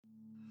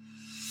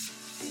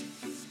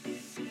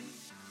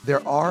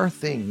There are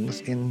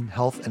things in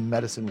health and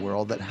medicine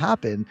world that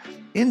happen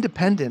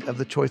independent of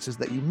the choices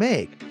that you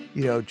make,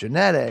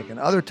 genetic and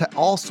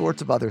all sorts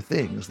of other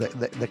things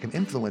that can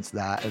influence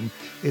that. And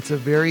it's a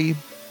very,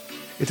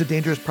 it's a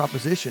dangerous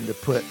proposition to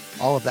put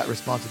all of that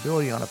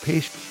responsibility on a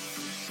patient.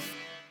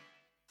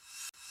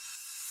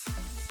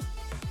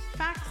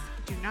 Facts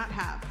do not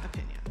have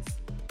opinions.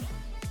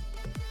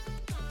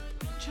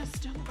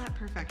 Just don't let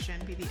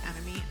perfection be the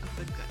enemy of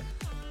the good.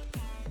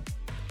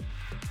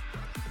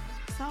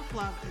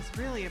 Self-love is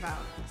really about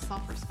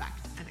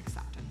self-respect and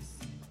acceptance.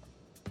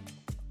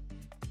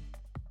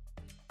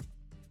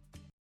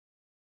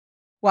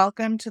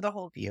 Welcome to The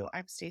Whole View.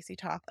 I'm Stacey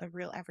Toth of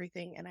Real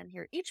Everything, and I'm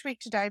here each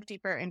week to dive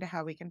deeper into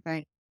how we can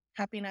find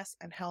happiness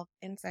and health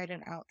inside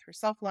and out through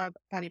self-love,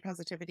 body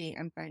positivity,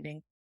 and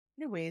finding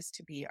new ways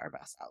to be our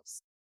best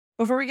selves.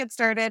 Before we get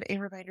started, a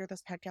reminder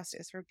this podcast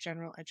is for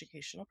general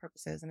educational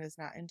purposes and is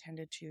not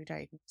intended to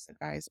diagnose,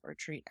 advise, or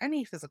treat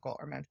any physical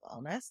or mental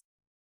illness.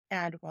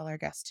 And while our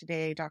guest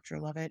today, Dr.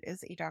 Levitt,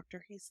 is a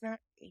doctor, he's not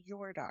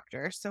your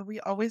doctor. So we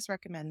always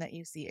recommend that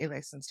you see a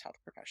licensed health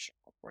professional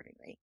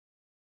accordingly.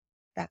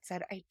 That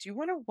said, I do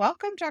want to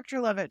welcome Dr.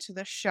 Levitt to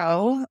the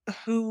show,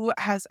 who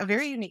has a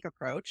very unique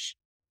approach,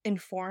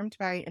 informed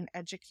by an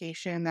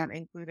education that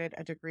included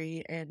a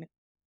degree in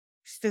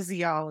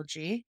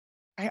physiology.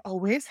 I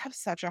always have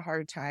such a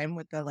hard time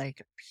with the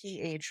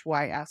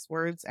PHYS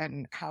words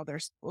and how they're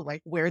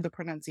where the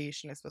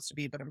pronunciation is supposed to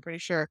be, but I'm pretty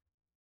sure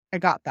I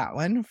got that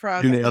one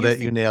from You nailed it.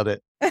 You nailed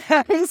it.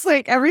 It's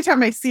like every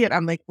time I see it,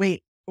 I'm like,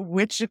 wait,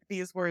 which of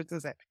these words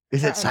is it?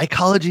 Is it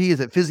psychology? Is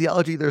it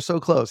physiology? They're so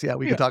close. Yeah,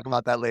 we can talk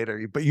about that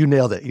later. But you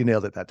nailed it. You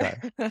nailed it that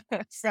time.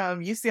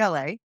 From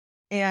UCLA,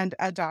 and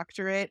a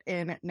doctorate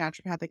in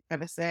naturopathic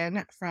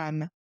medicine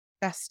from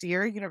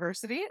Bastyr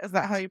University. Is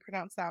that how you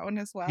pronounce that one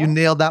as well? You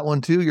nailed that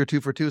one too. You're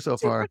 2 for 2 so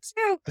far.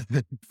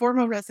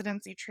 Formal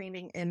residency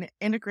training in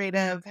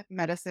integrative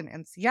medicine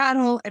in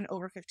Seattle, and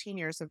over 15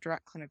 years of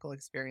direct clinical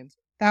experience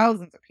with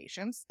thousands of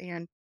patients.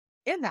 And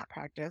in that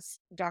practice,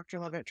 Dr.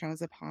 Levitt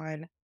draws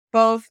upon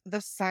both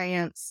the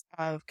science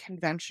of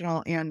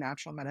conventional and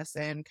natural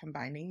medicine,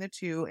 combining the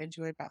two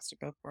into a best of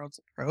both worlds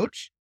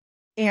approach.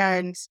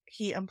 And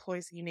he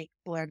employs a unique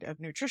blend of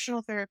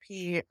nutritional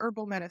therapy,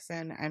 herbal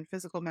medicine, and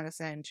physical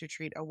medicine to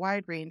treat a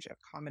wide range of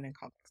common and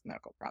complex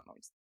medical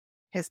problems.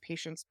 His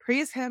patients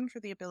praise him for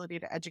the ability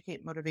to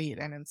educate, motivate,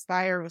 and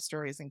inspire with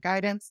stories and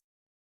guidance.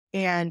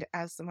 And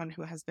as someone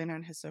who has been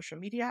on his social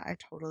media, I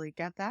totally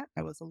get that.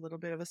 I was a little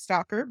bit of a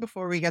stalker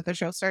before we get the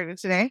show started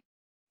today.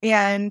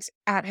 And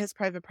at his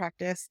private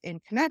practice in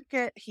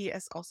Connecticut, he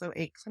is also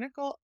a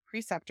clinical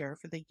preceptor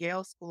for the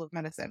Yale School of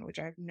Medicine, which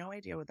I have no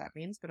idea what that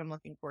means, but I'm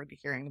looking forward to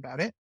hearing about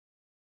it.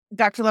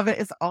 Dr. Levitt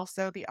is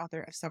also the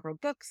author of several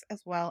books,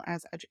 as well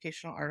as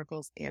educational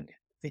articles and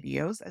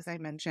videos. As I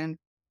mentioned,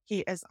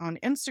 he is on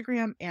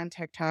Instagram and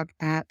TikTok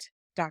at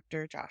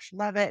Dr. Josh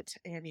Levitt,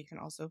 and you can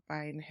also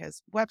find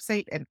his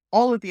website and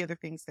all of the other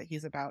things that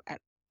he's about at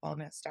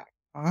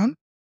wellness.com.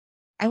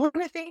 I want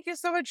to thank you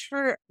so much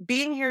for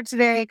being here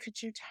today.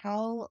 Could you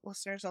tell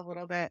listeners a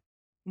little bit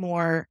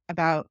more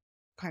about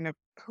kind of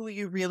who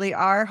you really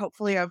are?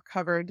 Hopefully I've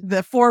covered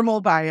the formal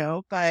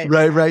bio, but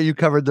Right. You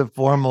covered the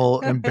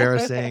formal,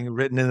 embarrassing,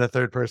 written in the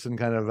third person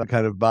kind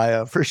of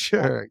bio for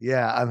sure.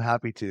 Yeah, I'm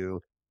happy to.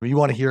 You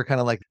want to hear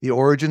kind of like the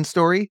origin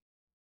story?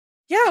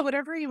 Yeah,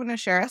 whatever you want to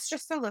share us,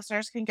 just so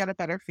listeners can get a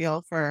better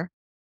feel for,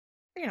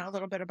 a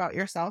little bit about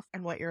yourself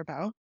and what you're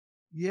about.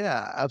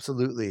 Yeah,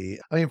 absolutely.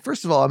 I mean,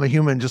 first of all, I'm a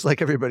human just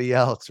like everybody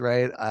else,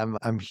 right?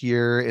 I'm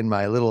here in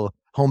my little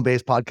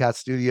home-based podcast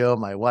studio.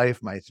 My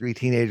wife, my 3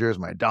 teenagers,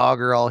 my dog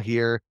are all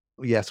here.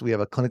 Yes, we have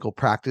a clinical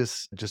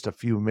practice just a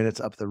few minutes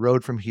up the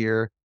road from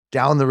here.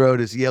 Down the road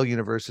is Yale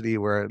University,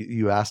 where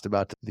you asked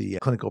about the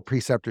clinical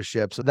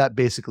preceptorship. So that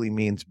basically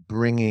means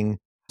bringing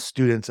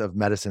students of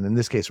medicine, in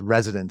this case,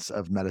 residents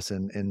of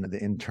medicine in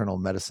the internal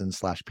medicine /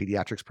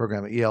 pediatrics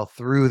program at Yale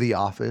through the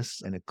office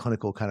in a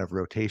clinical kind of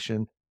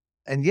rotation.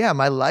 And yeah,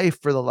 my life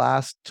for the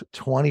last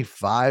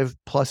 25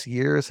 plus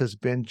years has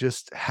been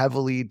just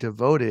heavily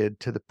devoted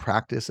to the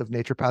practice of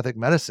naturopathic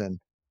medicine,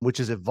 which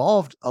has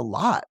evolved a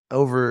lot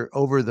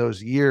over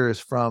those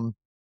years from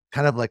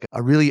kind of like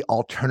a really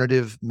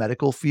alternative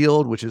medical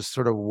field, which is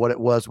sort of what it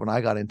was when I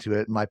got into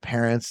it. My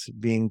parents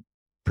being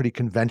pretty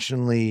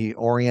conventionally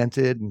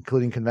oriented,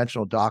 including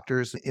conventional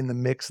doctors in the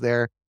mix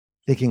there,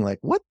 thinking like,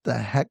 what the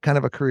heck kind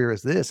of a career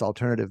is this?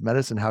 Alternative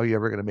medicine, how are you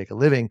ever going to make a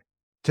living?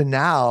 To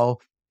now,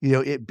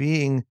 it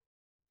being,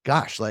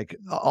 gosh, like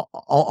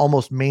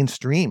almost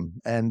mainstream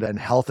and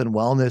health and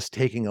wellness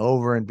taking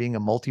over and being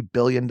a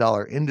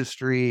multi-billion-dollar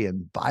industry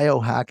and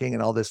biohacking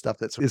and all this stuff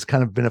is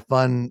kind of been a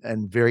fun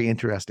and very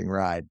interesting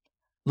ride.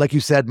 Like you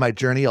said, my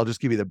journey, I'll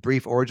just give you the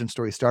brief origin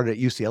story, started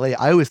at UCLA.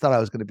 I always thought I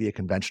was going to be a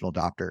conventional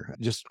doctor,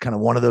 just kind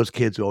of one of those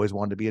kids who always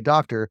wanted to be a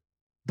doctor.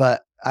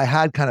 But I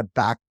had kind of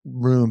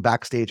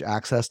backstage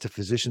access to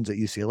physicians at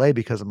UCLA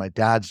because of my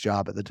dad's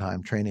job at the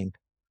time, training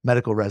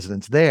medical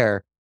residents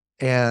there.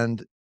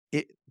 And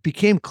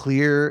became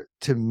clear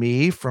to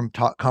me from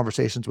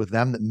conversations with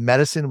them that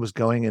medicine was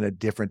going in a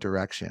different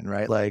direction,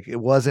 right? Like it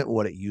wasn't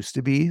what it used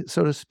to be,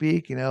 so to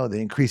speak, the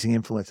increasing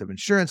influence of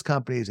insurance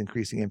companies,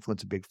 increasing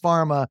influence of big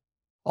pharma,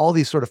 all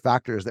these sort of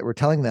factors that were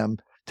having them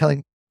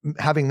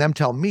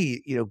tell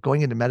me,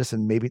 going into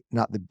medicine, maybe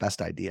not the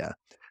best idea.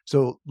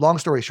 So long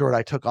story short,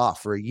 I took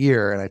off for a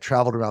year and I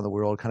traveled around the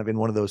world kind of in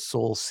one of those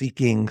soul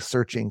seeking,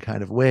 searching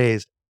kind of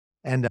ways.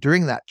 And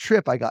during that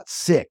trip, I got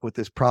sick with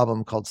this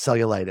problem called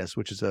cellulitis,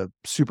 which is a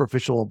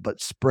superficial but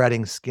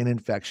spreading skin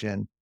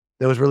infection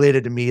that was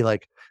related to me,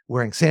 like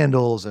wearing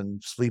sandals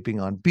and sleeping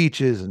on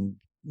beaches and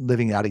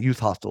living out of youth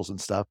hostels and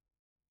stuff.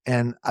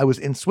 And I was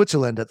in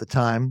Switzerland at the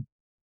time.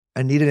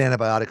 I needed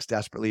antibiotics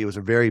desperately. It was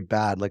a very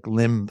bad, like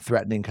limb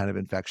threatening kind of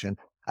infection.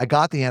 I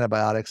got the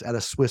antibiotics at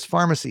a Swiss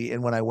pharmacy.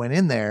 And when I went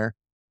in there,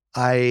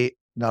 I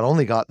not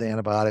only got the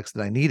antibiotics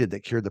that I needed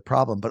that cured the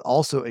problem, but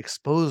also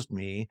exposed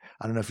me.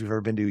 I don't know if you've ever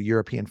been to a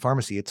European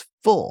pharmacy. It's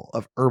full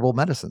of herbal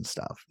medicine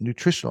stuff,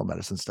 nutritional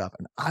medicine stuff.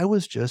 And I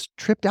was just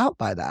tripped out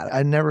by that.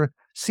 I'd never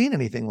seen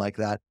anything like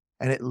that.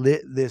 And it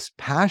lit this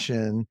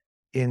passion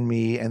in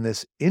me and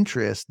this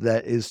interest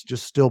that is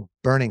just still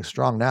burning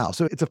strong now.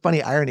 So it's a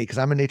funny irony because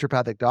I'm a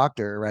naturopathic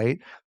doctor, right?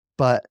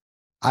 But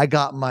I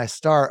got my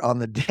start on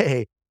the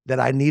day that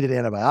I needed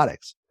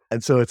antibiotics.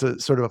 And so it's a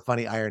sort of a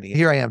funny irony.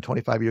 Here I am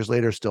 25 years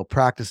later, still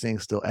practicing,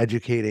 still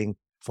educating,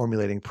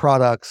 formulating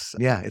products.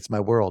 Yeah, it's my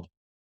world.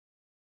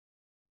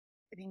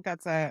 I think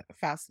that's a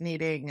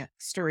fascinating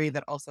story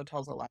that also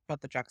tells a lot about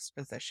the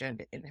juxtaposition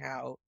in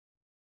how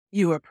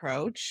you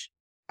approach.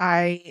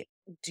 I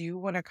do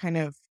want to kind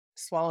of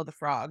swallow the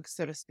frog,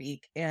 so to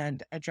speak,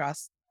 and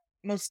address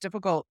most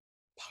difficult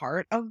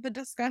part of the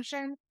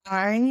discussion.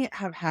 I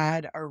have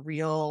had a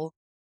real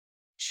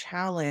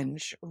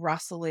challenge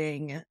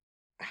wrestling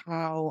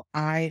how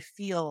I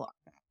feel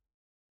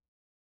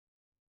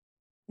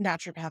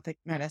naturopathic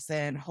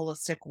medicine,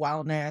 holistic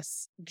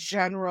wellness,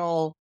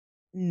 general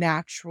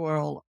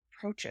natural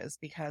approaches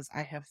because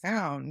I have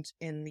found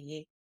in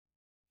the,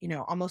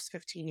 almost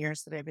 15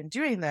 years that I've been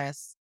doing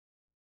this,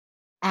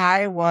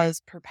 I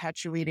was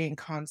perpetuating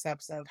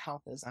concepts of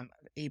healthism,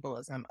 of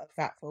ableism, of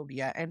fat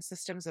phobia, and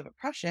systems of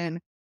oppression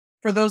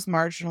for those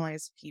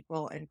marginalized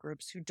people and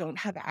groups who don't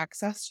have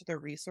access to the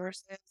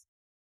resources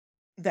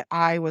that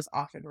I was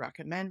often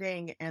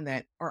recommending and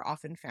that are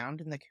often found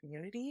in the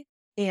community.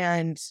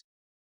 And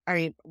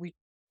we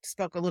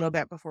spoke a little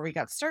bit before we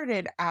got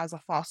started as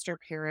a foster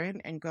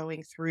parent and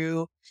going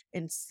through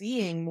and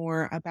seeing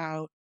more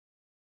about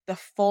the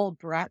full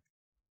breadth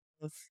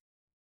of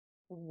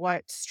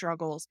what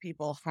struggles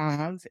people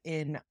have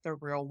in the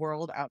real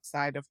world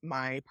outside of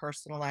my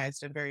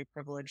personalized and very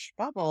privileged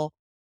bubble.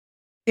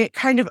 It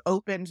kind of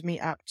opened me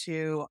up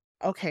to,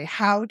 okay,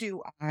 how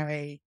do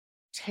I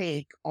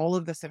take all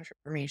of this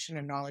information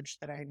and knowledge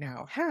that I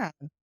now have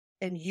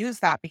and use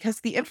that? Because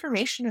the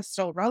information is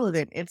still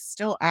relevant. It's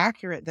still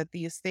accurate that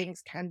these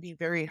things can be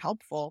very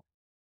helpful.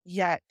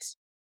 Yet,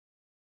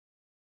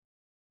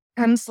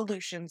 can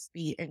solutions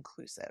be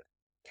inclusive?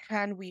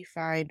 Can we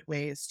find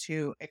ways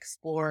to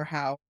explore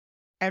how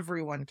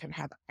everyone can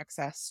have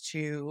access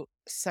to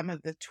some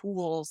of the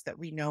tools that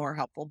we know are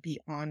helpful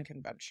beyond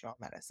conventional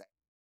medicine?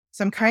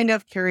 So I'm kind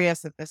of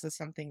curious if this is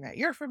something that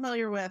you're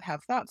familiar with,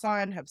 have thoughts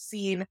on, have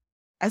seen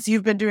as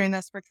you've been doing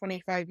this for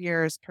 25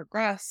 years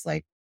progress.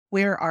 Like,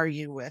 where are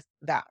you with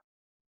that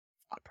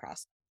thought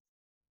process?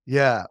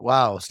 Yeah.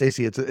 Wow.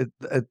 Stacey,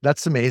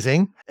 that's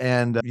amazing.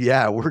 And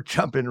yeah, we're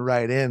jumping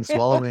right in,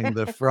 swallowing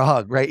the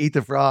frog, right? Eat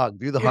the frog,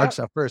 do the hard Yep.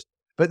 stuff first.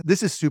 But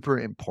this is super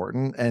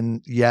important.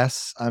 And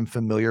yes, I'm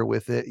familiar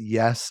with it.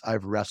 Yes,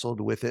 I've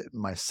wrestled with it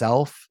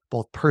myself,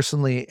 both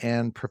personally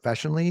and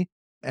professionally.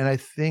 And I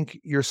think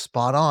you're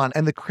spot on.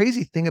 And the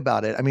crazy thing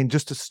about it, I mean,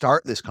 just to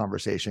start this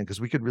conversation, because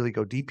we could really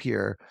go deep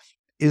here,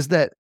 is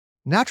that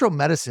natural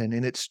medicine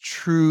in its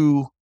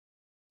true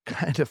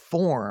kind of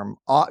form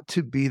ought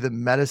to be the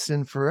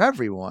medicine for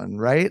everyone,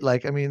 right?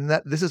 Like, I mean,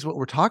 that this is what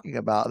we're talking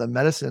about, the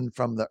medicine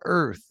from the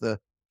earth, the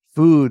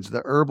foods,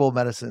 the herbal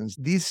medicines.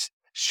 These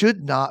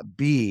should not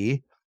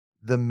be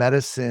the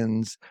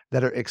medicines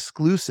that are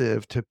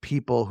exclusive to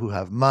people who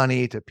have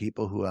money, to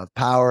people who have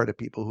power, to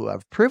people who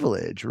have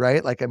privilege,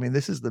 right? Like, I mean,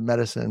 this is the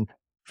medicine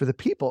for the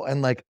people.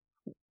 And like,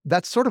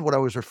 that's sort of what I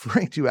was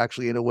referring to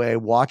actually in a way,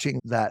 watching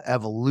that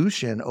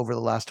evolution over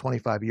the last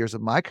 25 years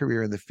of my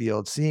career in the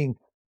field, seeing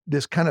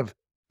this kind of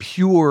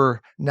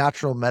pure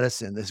natural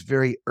medicine, this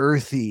very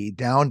earthy,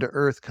 down to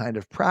earth kind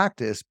of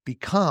practice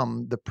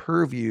become the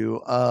purview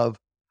of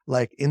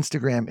like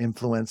Instagram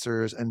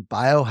influencers and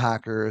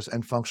biohackers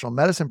and functional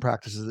medicine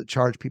practices that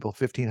charge people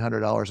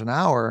 $1,500 an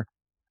hour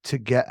to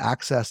get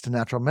access to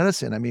natural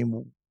medicine. I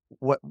mean,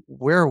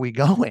 where are we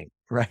going?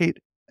 Right.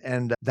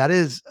 And that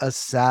is a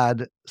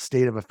sad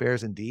state of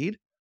affairs indeed.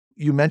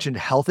 You mentioned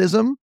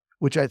healthism,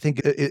 which I think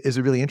is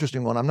a really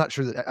interesting one. I'm not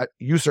sure that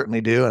you certainly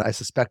do, and I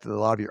suspect that a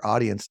lot of your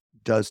audience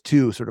does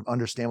too, sort of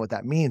understand what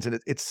that means. And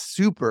it's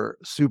super,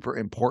 super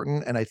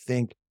important. And I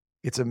think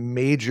it's a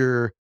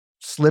major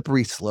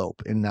slippery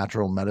slope in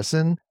natural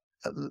medicine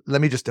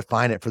let me just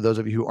define it for those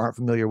of you who aren't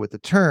familiar with the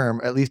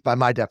term, at least by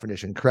my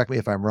definition. Correct me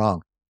if I'm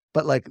wrong.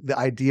 But like the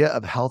idea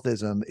of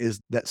healthism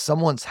is that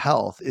someone's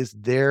health is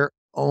their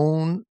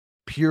own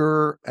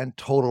pure and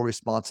total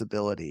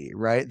responsibility,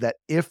 right? That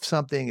if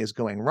something is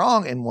going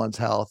wrong in one's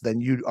health,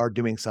 then you are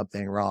doing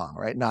something wrong,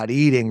 right? Not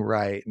eating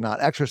right,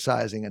 not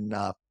exercising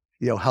enough.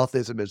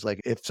 Healthism is like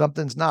if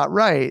something's not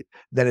right,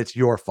 then it's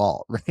your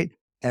fault, right?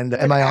 And I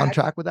am would I on add,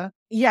 track with that?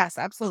 yes,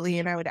 absolutely.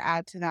 And I would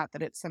add to that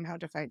that it's somehow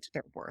defined to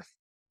their worth.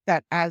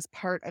 That as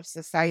part of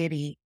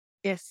society,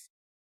 if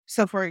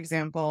so, for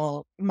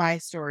example, my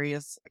story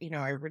is,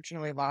 I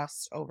originally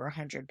lost over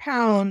 100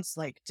 pounds,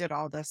 like did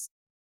all this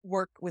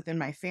work within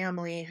my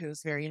family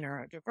who's very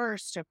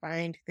neurodiverse to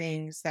find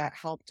things that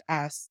helped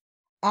us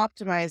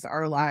optimize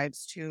our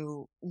lives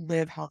to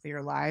live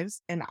healthier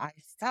lives. And I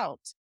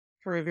felt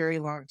for a very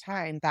long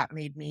time that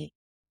made me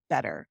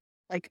better,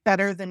 like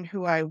better than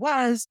who I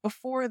was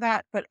before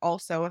that, but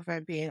also, if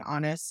I'm being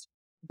honest,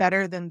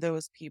 better than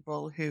those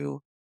people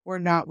who were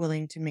not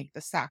willing to make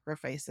the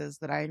sacrifices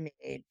that I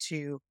made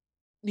to,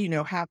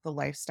 have the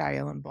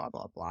lifestyle and blah,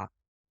 blah, blah.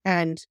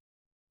 And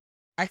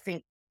I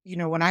think,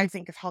 when I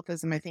think of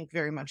healthism, I think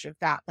very much of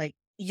that. Like,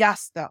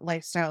 yes, that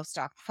lifestyle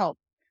stuff helped,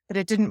 but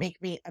it didn't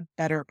make me a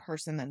better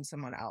person than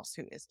someone else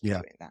who isn't Yeah.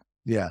 doing that.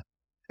 Yeah.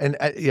 And,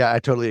 yeah, I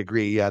totally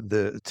agree. Yeah,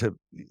 the to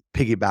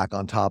piggyback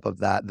on top of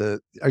that,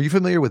 are you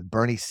familiar with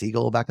Bernie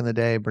Siegel back in the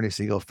day? Bernie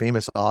Siegel,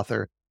 famous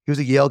author. He was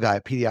a Yale guy,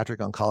 pediatric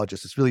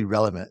oncologist. It's really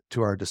relevant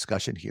to our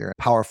discussion here.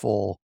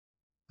 Powerful,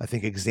 I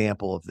think,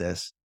 example of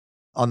this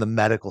on the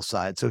medical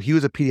side. So he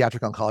was a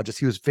pediatric oncologist.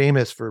 He was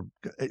famous for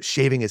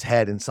shaving his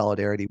head in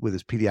solidarity with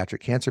his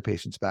pediatric cancer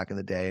patients back in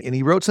the day. And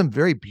he wrote some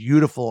very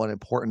beautiful and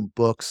important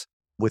books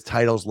with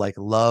titles like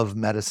Love,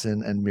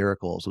 Medicine, and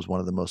Miracles was one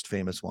of the most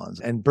famous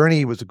ones. And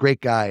Bernie was a great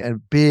guy and a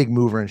big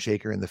mover and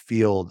shaker in the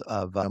field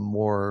of a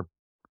more,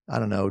 I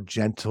don't know,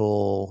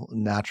 gentle,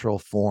 natural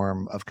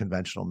form of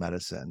conventional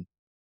medicine.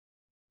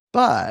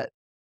 But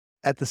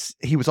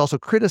he was also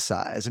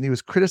criticized, and he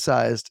was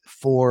criticized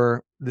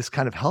for this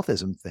kind of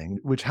healthism thing,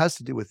 which has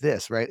to do with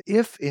this, right?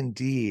 If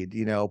indeed,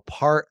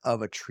 part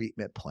of a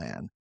treatment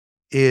plan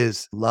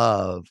is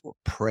love or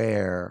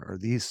prayer or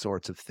these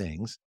sorts of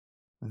things,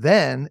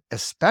 then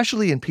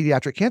especially in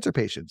pediatric cancer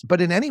patients, but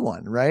in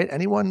anyone, right?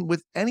 Anyone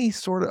with any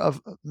sort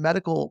of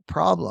medical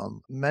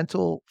problem,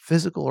 mental,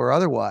 physical, or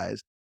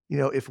otherwise,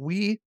 if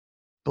we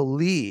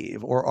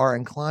believe or are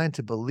inclined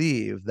to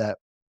believe that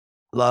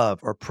love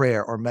or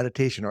prayer or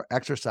meditation or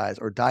exercise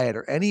or diet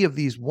or any of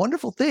these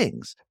wonderful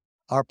things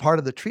are part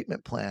of the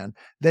treatment plan,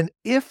 then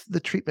if the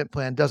treatment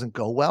plan doesn't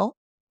go well,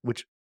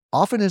 which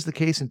often is the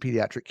case in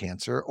pediatric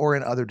cancer or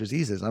in other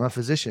diseases, I'm a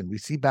physician, we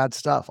see bad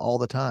stuff all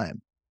the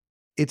time.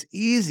 It's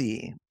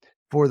easy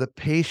for the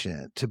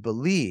patient to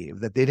believe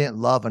that they didn't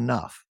love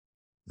enough,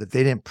 that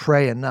they didn't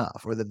pray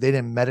enough, or that they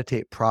didn't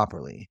meditate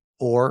properly,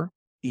 or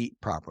eat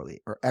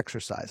properly, or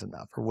exercise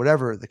enough, or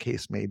whatever the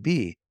case may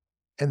be.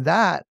 And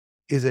that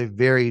is a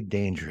very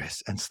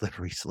dangerous and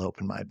slippery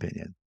slope, in my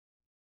opinion.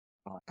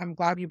 I'm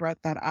glad you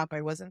brought that up.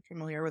 I wasn't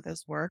familiar with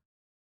his work,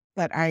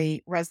 but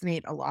I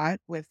resonate a lot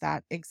with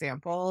that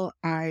example.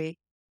 I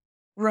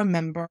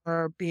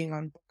remember being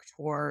on book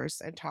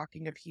tours and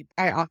talking to people.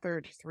 I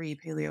authored 3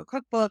 paleo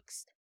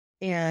cookbooks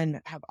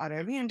and have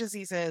autoimmune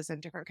diseases and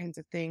different kinds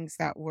of things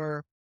that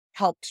were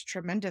helped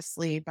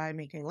tremendously by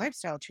making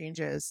lifestyle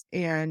changes.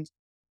 And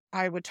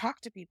I would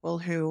talk to people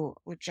who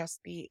would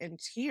just be in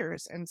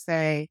tears and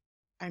say,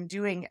 I'm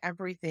doing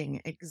everything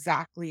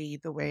exactly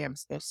the way I'm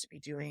supposed to be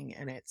doing,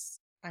 and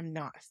I'm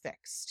not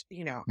fixed.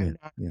 Yeah, I'm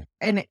not. yeah.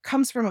 And it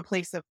comes from a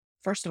place of,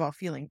 first of all,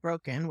 feeling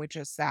broken, which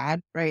is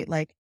sad, right?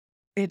 Like,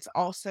 it's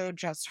also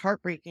just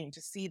heartbreaking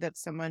to see that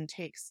someone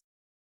takes,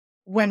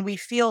 when we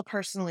feel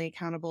personally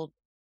accountable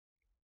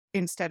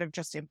instead of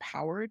just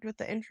empowered with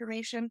the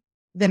information,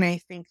 then I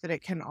think that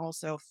it can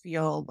also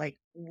feel like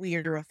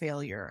we're a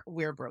failure,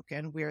 we're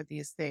broken, we're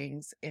these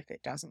things if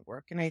it doesn't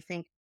work. And I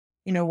think,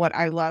 what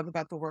I love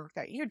about the work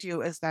that you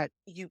do is that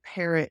you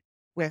pair it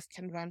with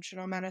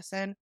conventional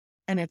medicine.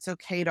 And it's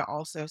okay to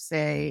also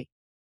say,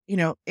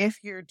 if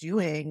you're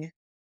doing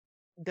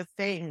the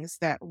things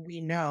that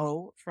we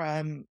know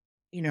from,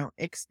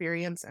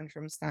 experience and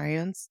from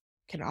science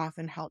can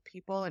often help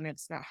people and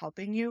it's not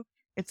helping you,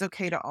 it's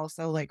okay to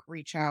also like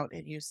reach out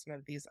and use some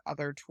of these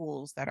other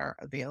tools that are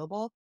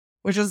available,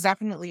 which is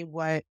definitely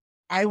what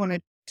I want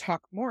to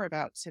talk more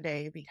about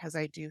today because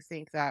I do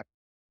think that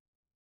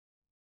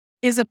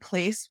is a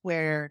place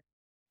where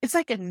it's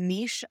like a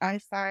niche I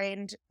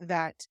find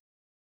that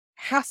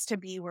has to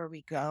be where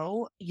we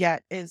go,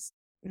 yet is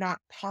not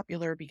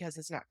popular because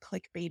it's not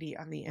clickbaity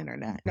on the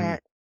internet, Mhm. not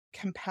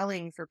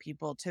compelling for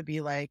people to be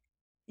like,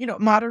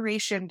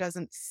 moderation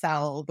doesn't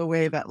sell the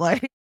way that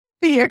like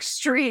the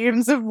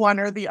extremes of one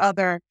or the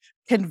other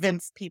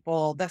convince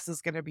people this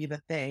is going to be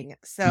the thing.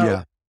 So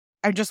Yeah.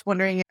 I'm just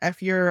wondering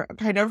if you're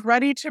kind of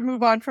ready to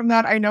move on from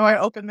that. I know I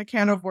opened the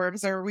can of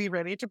worms. Are we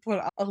ready to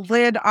put a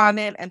lid on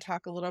it and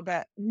talk a little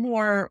bit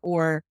more,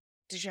 or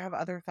did you have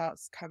other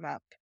thoughts come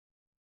up?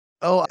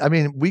 Oh, I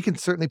mean, we can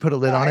certainly put a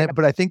lid on I know. it,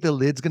 but I think the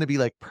lid's gonna be,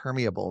 like,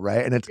 permeable,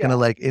 right? And it's Yeah. gonna,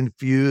 like,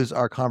 infuse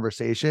our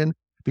conversation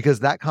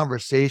because that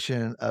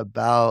conversation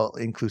about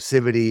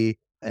inclusivity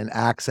and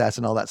access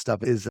and all that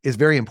stuff is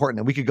very important,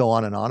 and we could go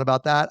on and on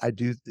about that.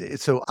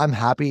 So I'm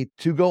happy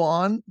to go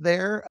on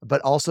there,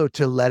 but also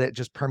to let it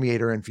just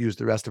permeate or infuse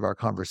the rest of our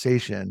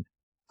conversation.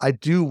 I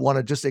do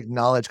wanna just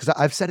acknowledge because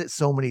I've said it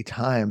so many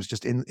times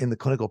just in the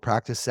clinical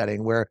practice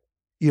setting where,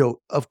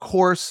 of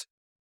course,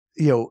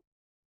 you know,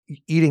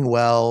 eating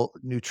well,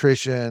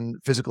 nutrition,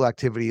 physical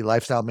activity,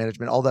 lifestyle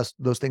management, all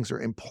those things are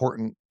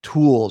important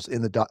tools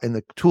in the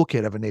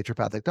toolkit of a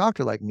naturopathic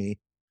doctor like me.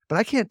 But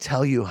I can't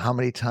tell you how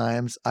many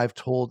times I've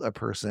told a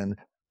person,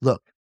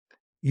 "Look,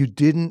 you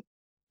didn't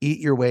eat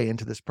your way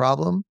into this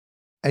problem,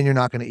 and you're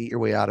not gonna eat your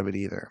way out of it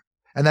either."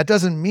 And that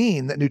doesn't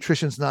mean that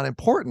nutrition's not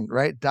important,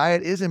 right?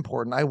 Diet is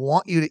important. I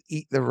want you to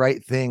eat the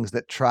right things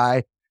that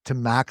try to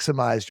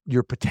maximize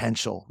your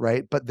potential,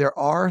 right? But there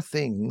are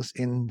things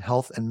in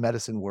health and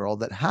medicine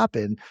world that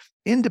happen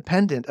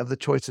independent of the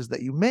choices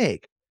that you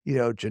make,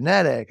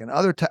 genetic and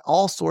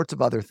all sorts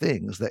of other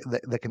things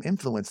that can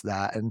influence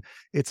that. And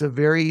it's a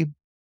very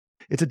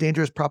it's a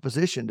dangerous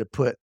proposition to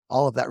put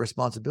all of that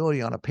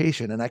responsibility on a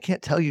patient, and I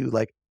can't tell you,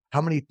 like, how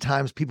many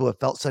times people have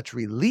felt such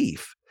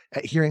relief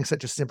at hearing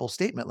such a simple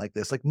statement like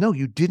this, like, "No,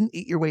 you didn't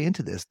eat your way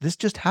into this. This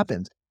just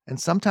happens." And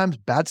sometimes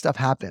bad stuff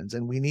happens,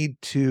 and we need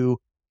to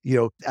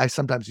I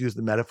sometimes use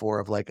the metaphor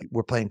of, like,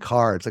 we're playing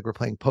cards, like we're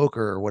playing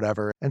poker or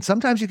whatever, and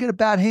sometimes you get a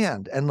bad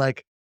hand, and,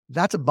 like,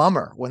 that's a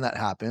bummer when that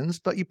happens,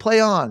 but you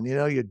play on,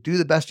 you do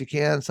the best you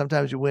can.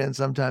 Sometimes you win,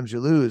 sometimes you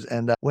lose,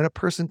 and, when a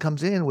person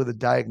comes in with a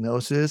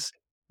diagnosis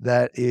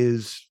that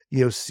is,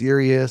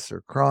 serious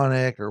or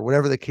chronic or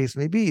whatever the case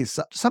may be.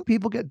 Some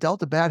people get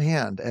dealt a bad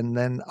hand, and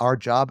then our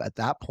job at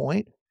that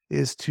point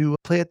is to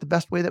play it the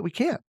best way that we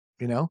can,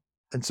 you know?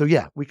 And so,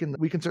 yeah, we can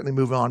certainly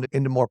move on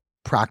into more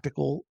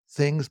practical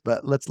things,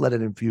 but let's let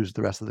it infuse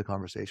the rest of the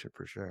conversation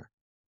for sure.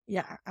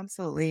 Yeah,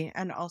 absolutely.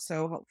 And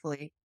also,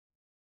 hopefully,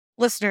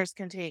 listeners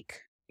can take,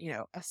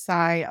 a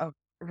sigh of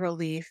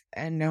relief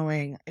and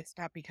knowing it's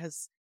not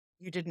because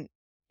you didn't,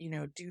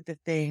 do the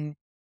thing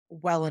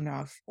well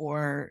enough.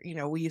 Or,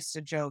 we used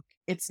to joke,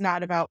 it's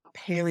not about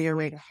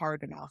paleoing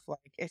hard enough.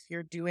 Like, if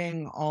you're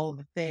doing all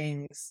the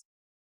things,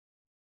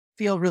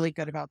 feel really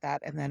good about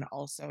that. And then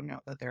also know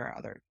that there are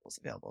other tools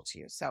available to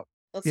you. So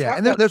let's Yeah, talk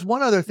and about, there's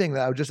one other thing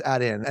that I would just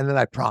add in, and then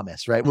I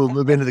promise, right? We'll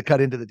move into the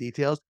cut into the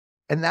details.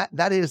 And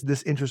that is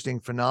this interesting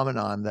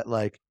phenomenon that,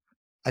 like,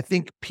 I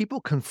think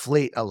people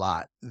conflate a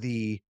lot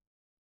the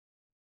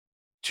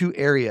 2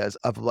 areas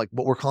of, like,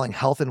 what we're calling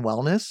health and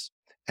wellness,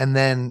 and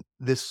then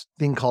this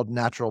thing called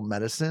natural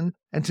medicine,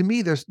 and to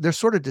me, they're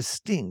sort of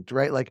distinct,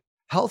 right? Like,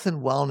 health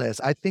and wellness,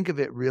 I think of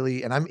it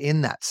really and I'm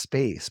in that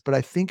space, but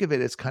I think of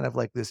it as kind of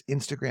like this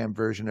Instagram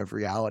version of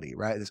reality,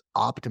 right? This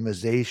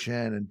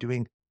optimization and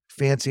doing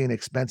fancy and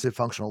expensive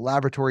functional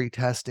laboratory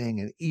testing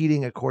and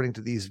eating according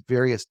to these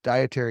various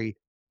dietary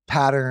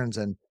patterns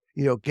and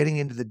getting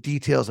into the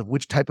details of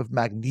which type of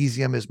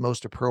magnesium is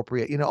most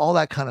appropriate, all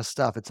that kind of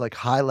stuff. It's like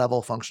high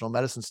level functional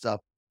medicine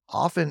stuff,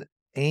 often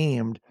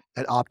aimed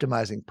at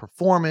optimizing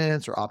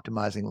performance or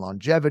optimizing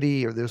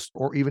longevity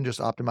or even just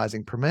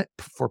optimizing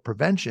for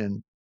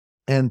prevention.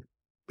 And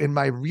in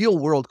my real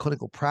world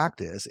clinical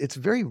practice, it's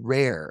very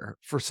rare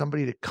for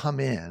somebody to come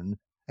in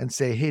and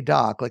say, "Hey,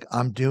 doc, like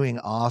I'm doing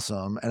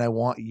awesome and I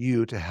want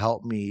you to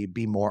help me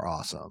be more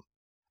awesome."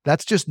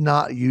 That's just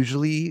not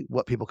usually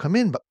what people come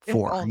in but if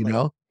for, you only.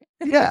 know?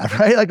 Yeah,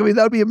 right? Like, I mean,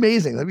 that would be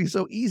amazing. That'd be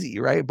so easy,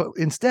 right? But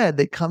instead,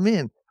 they come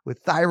in with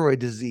thyroid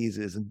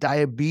diseases and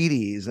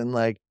diabetes and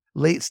like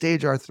late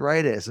stage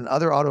arthritis and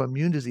other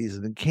autoimmune diseases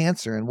and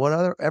cancer and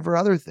whatever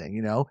other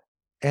thing,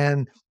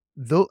 And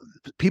though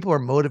people are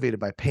motivated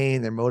by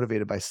pain, they're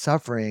motivated by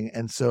suffering.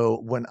 And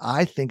so when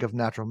I think of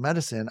natural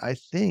medicine, I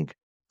think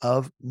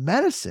of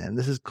medicine.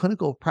 This is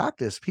clinical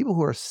practice, people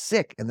who are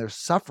sick and they're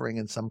suffering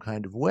in some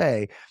kind of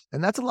way.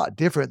 And that's a lot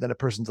different than a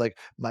person's like,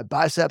 my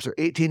biceps are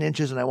 18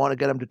 inches and I want to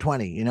get them to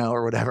 20,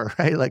 or whatever,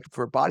 right? Like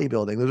for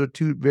bodybuilding, those are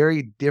two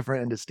very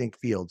different and distinct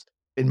fields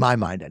in my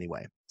mind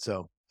anyway.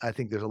 So I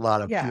think there's a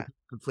lot of Yeah. people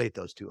conflate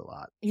those two a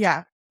lot.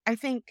 Yeah. I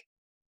think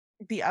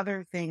the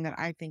other thing that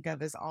I think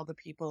of is all the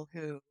people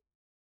who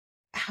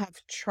have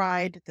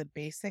tried the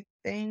basic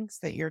things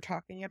that you're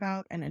talking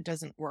about and it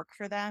doesn't work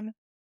for them.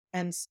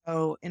 And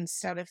so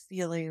instead of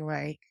feeling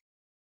like,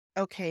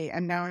 okay,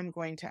 and now I'm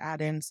going to add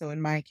in, so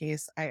in my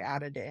case, I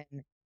added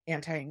in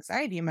anti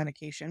anxiety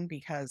medication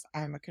because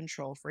I'm a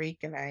control freak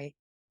and I,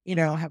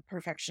 have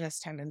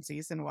perfectionist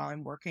tendencies. And while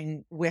I'm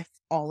working with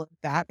all of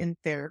that in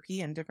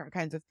therapy and different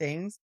kinds of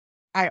things,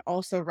 I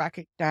also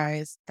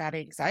recognized that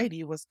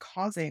anxiety was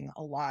causing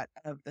a lot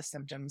of the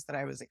symptoms that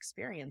I was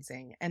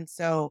experiencing. And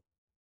so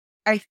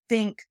I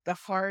think the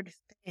hard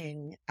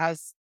thing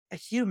as a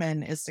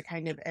human is to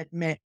kind of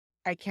admit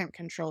I can't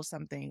control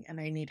something and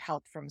I need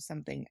help from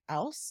something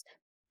else.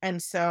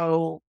 And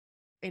so,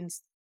 in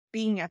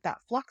being at that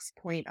flux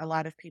point, a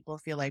lot of people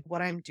feel like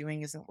what I'm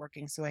doing isn't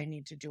working. So I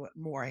need to do it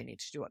more. I need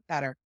to do it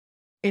better.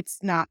 it's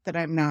not that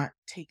I'm not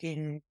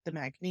taking the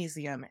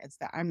magnesium, it's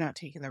that I'm not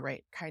taking the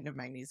right kind of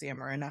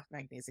magnesium or enough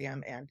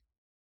magnesium. And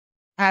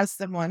as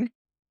someone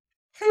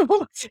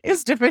who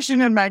is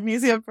deficient in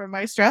magnesium from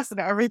my stress and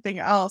everything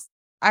else,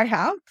 I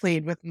have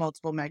played with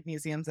multiple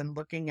magnesiums and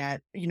looking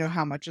at,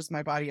 how much is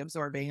my body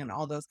absorbing and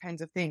all those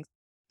kinds of things.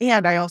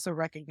 And I also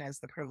recognize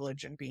the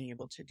privilege in being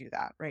able to do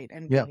that, right?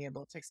 And Yeah. being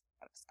able to set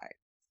that aside.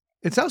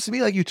 It sounds to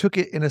me like you took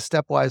it in a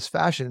stepwise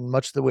fashion,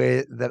 much the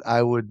way that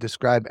I would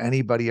describe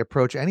anybody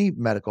approach any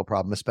medical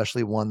problem,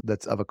 especially one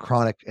that's of a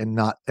chronic and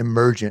not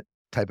emergent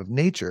type of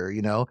nature,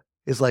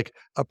 is like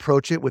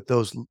approach it with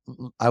those,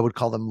 I would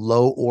call them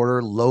low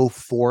order, low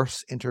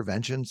force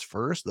interventions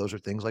first. Those are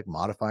things like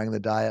modifying the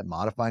diet,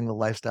 modifying the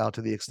lifestyle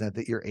to the extent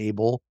that you're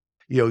able,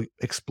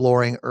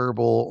 exploring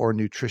herbal or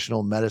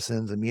nutritional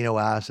medicines, amino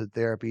acid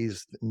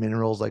therapies,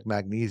 minerals like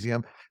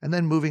magnesium, and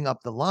then moving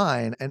up the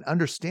line and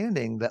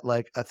understanding that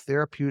like a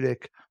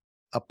therapeutic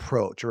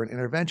approach or an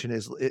intervention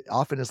is it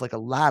often is like a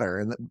ladder,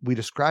 and that we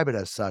describe it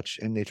as such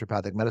in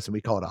naturopathic medicine.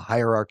 We call it a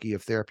hierarchy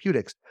of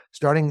therapeutics,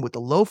 starting with the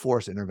low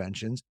force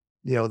interventions,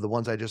 the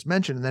ones I just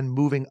mentioned, and then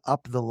moving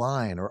up the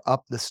line or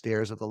up the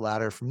stairs of the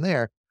ladder from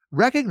there,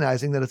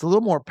 recognizing that it's a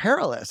little more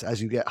perilous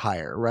as you get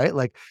higher, right?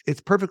 Like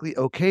it's perfectly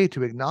okay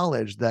to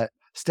acknowledge that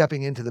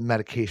stepping into the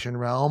medication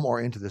realm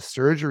or into the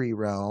surgery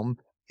realm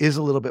is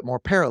a little bit more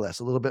perilous,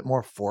 a little bit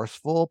more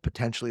forceful,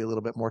 potentially a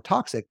little bit more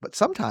toxic. But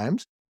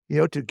sometimes,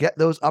 to get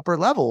those upper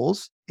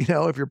levels,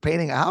 if you're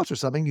painting a house or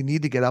something, you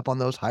need to get up on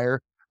those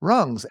higher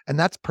rungs. And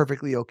that's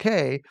perfectly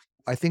okay.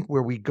 I think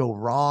where we go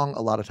wrong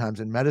a lot of times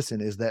in medicine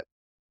is that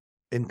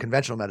in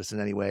conventional medicine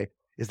anyway,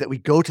 is that we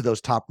go to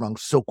those top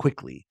rungs so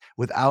quickly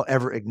without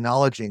ever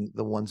acknowledging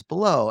the ones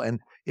below. And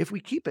if we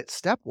keep it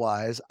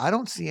stepwise, I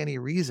don't see any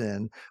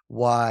reason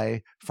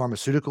why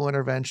pharmaceutical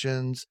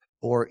interventions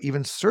or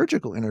even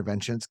surgical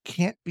interventions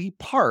can't be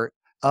part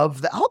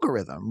of the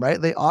algorithm, right?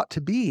 They ought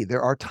to be.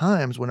 There are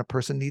times when a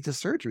person needs a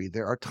surgery.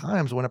 There are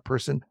times when a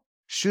person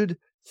should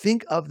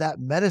think of that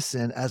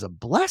medicine as a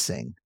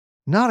blessing,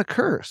 not a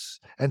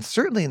curse, and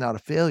certainly not a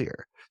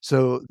failure.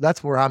 So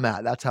that's where I'm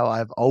at. That's how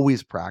I've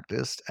always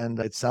practiced. And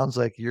it sounds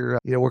like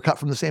we're cut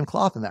from the same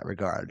cloth in that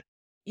regard.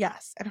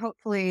 Yes. And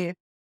hopefully,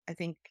 I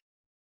think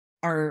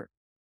our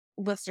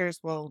listeners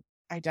will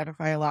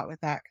identify a lot with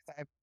that because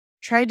I've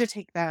tried to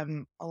take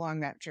them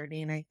along that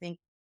journey. And I think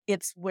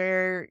it's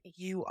where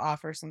you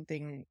offer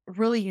something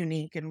really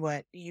unique in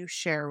what you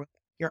share with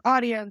your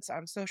audience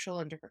on social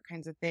and different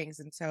kinds of things.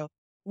 And so,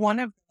 one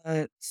of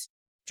the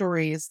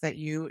stories that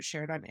you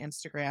shared on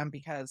Instagram,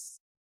 because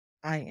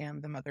I am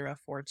the mother of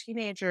 4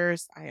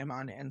 teenagers, I am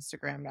on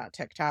Instagram, not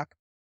TikTok,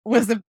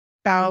 was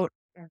about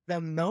the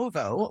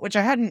Movo, which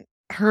I hadn't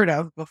heard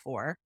of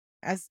before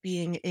as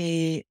being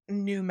a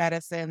new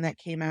medicine that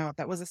came out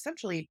that was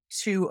essentially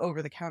 2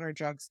 over-the-counter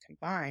drugs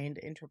combined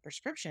into a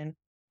prescription,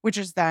 which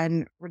is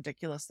then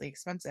ridiculously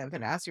expensive.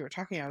 And as you were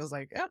talking, I was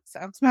like, "Yep,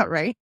 sounds about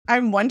right."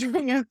 I'm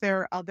wondering if there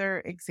are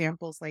other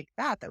examples like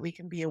that we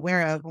can be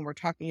aware of when we're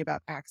talking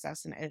about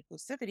access and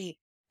inclusivity.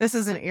 This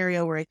is an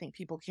area where I think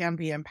people can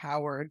be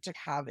empowered to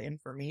have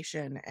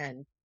information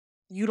and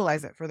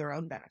utilize it for their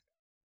own benefit.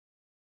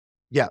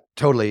 Yeah,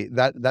 totally.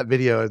 That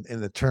video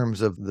in the terms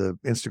of the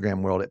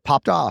Instagram world, it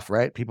popped off,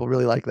 right? People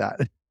really like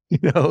that.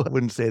 I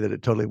wouldn't say that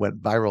it totally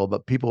went viral,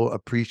 but people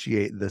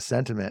appreciate the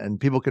sentiment and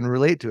people can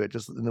relate to it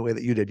just in the way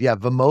that you did. Yeah,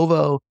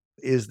 Vimovo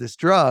is this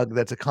drug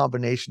that's a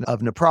combination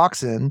of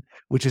naproxen,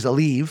 which is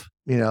Aleve,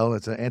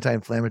 it's an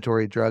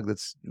anti-inflammatory drug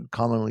that's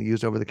commonly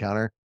used over the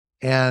counter,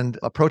 and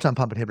a proton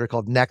pump inhibitor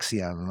called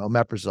Nexium,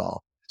 omeprazole.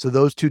 So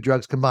those two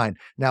drugs combined.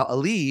 Now,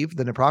 Aleve,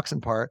 the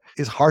naproxen part,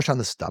 is harsh on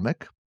the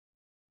stomach.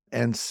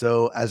 And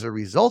so as a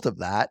result of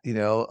that,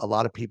 a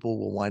lot of people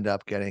will wind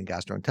up getting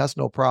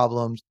gastrointestinal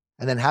problems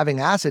and then having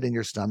acid in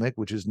your stomach,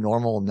 which is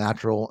normal,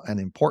 natural, and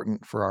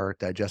important for our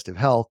digestive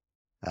health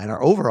and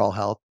our overall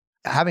health.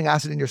 Having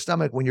acid in your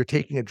stomach when you're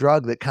taking a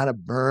drug that kind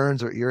of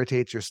burns or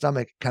irritates your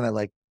stomach kind of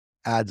like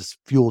adds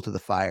fuel to the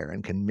fire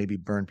and can maybe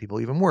burn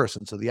people even worse.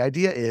 And so the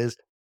idea is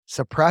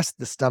suppress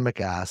the stomach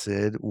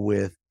acid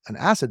with an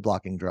acid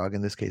blocking drug,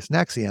 in this case,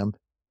 Nexium,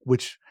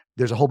 which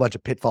there's a whole bunch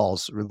of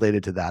pitfalls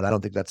related to that. I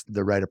don't think that's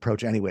the right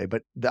approach anyway.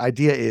 But the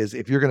idea is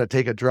if you're going to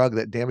take a drug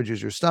that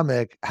damages your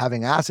stomach,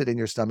 having acid in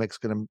your stomach is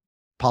going to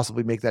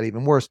possibly make that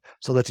even worse.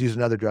 So let's use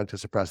another drug to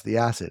suppress the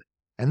acid.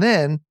 And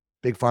then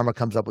Big Pharma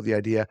comes up with the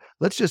idea,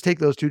 let's just take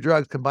those two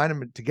drugs, combine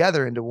them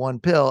together into one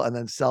pill, and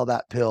then sell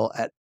that pill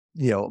at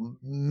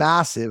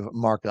massive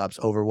markups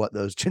over what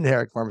those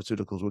generic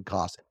pharmaceuticals would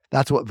cost.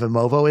 That's what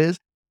Vimovo is.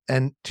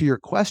 And to your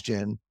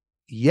question,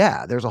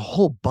 yeah, there's a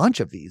whole bunch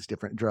of these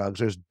different drugs.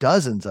 There's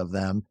dozens of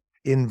them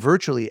in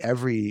virtually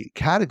every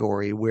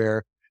category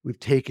where we've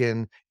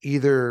taken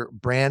either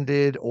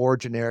branded or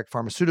generic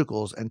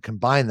pharmaceuticals and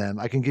combined them.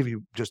 I can give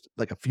you just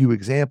like a few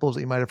examples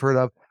that you might have heard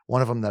of.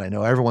 One of them that I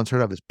know everyone's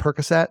heard of is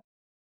Percocet.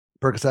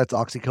 Percocet's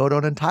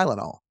oxycodone and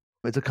Tylenol.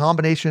 It's a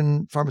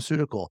combination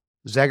pharmaceutical.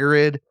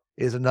 Zegerid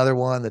is another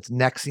one that's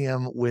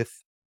Nexium with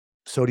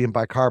sodium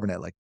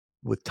bicarbonate, like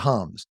with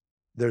Tums.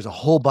 There's a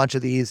whole bunch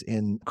of these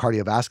in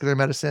cardiovascular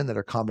medicine that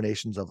are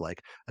combinations of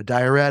like a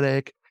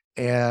diuretic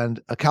and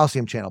a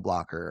calcium channel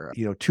blocker,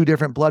 two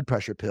different blood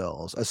pressure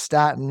pills, a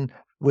statin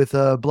with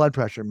a blood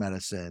pressure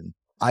medicine,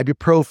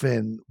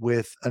 ibuprofen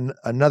with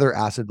another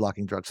acid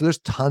blocking drug. So there's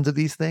tons of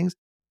these things.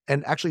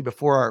 And actually,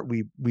 before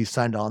we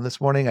signed on this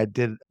morning, I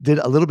did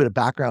a little bit of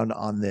background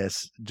on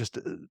this, just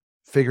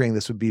figuring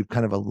this would be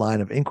kind of a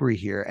line of inquiry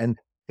here. And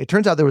it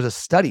turns out there was a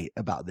study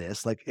about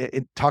this, like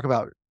it talk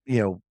about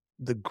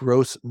the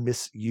gross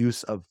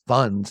misuse of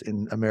funds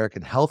in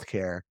American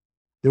healthcare.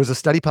 There was a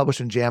study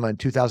published in JAMA in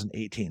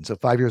 2018, so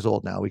 5 years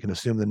old now. We can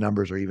assume the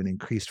numbers are even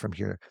increased from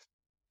here.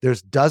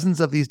 There's dozens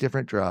of these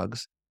different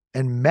drugs,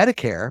 and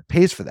Medicare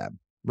pays for them,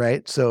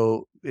 right?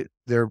 So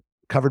they're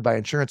covered by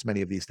insurance,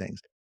 many of these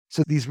things.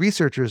 So these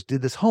researchers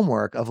did this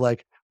homework of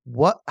like,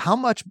 how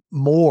much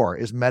more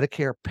is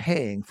Medicare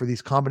paying for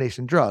these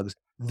combination drugs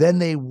than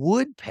they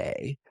would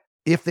pay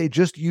if they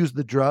just used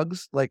the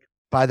drugs like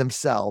by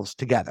themselves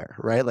together,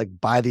 right? Like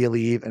buy the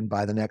Aleve and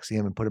buy the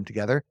Nexium and put them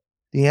together.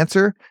 The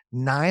answer,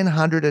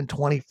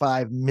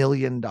 $925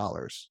 million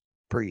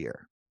per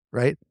year,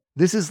 right?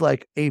 This is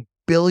like a $1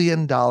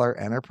 billion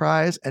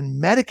enterprise,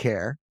 and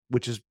Medicare,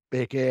 which is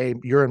aka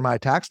your and my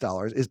tax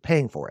dollars, is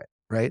paying for it,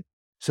 right?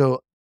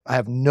 So I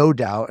have no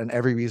doubt and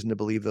every reason to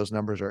believe those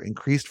numbers are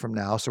increased from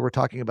now. So we're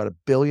talking about $1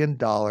 billion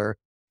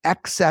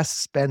excess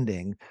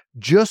spending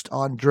just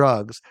on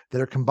drugs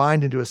that are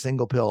combined into a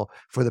single pill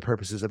for the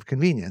purposes of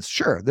convenience.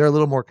 Sure, they're a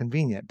little more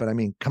convenient, but I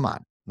mean, come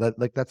on.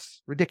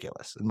 That's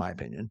ridiculous, in my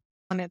opinion.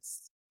 And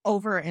it's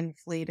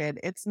overinflated.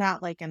 It's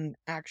not like an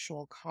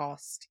actual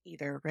cost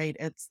either, right?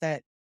 It's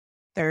that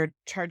they're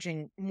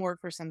charging more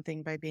for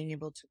something by being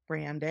able to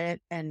brand it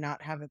and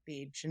not have it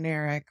be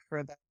generic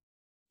for the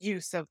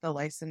use of the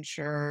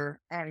licensure.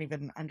 I don't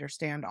even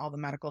understand all the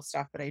medical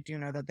stuff, but I do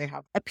know that they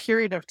have a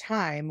period of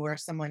time where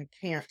someone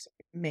can't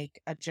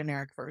make a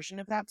generic version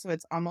of that. So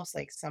it's almost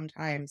like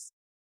sometimes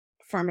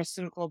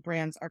pharmaceutical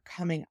brands are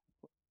coming up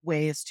with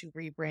ways to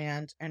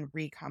rebrand and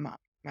re-come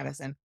up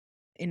medicine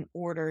in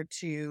order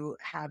to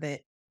have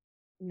it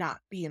not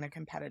be in a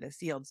competitive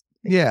field.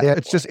 Yeah,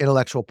 it's just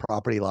intellectual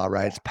property law,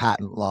 right? It's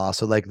patent law.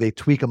 So like they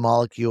tweak a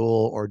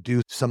molecule or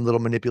do some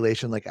little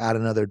manipulation, like add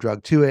another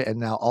drug to it, and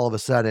now all of a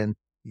sudden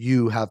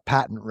you have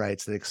patent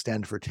rights that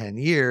extend for 10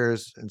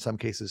 years, in some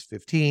cases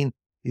 15,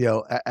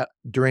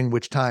 during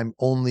which time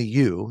only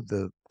you,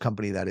 the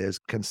company that is,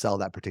 can sell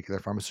that particular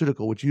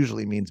pharmaceutical, which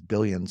usually means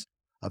billions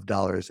of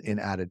dollars in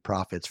added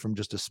profits from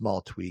just a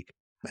small tweak.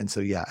 And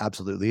so, yeah,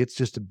 absolutely. It's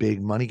just a big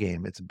money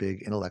game. It's a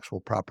big intellectual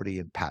property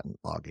and patent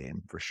law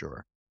game for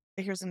sure.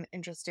 Here's an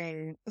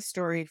interesting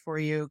story for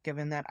you,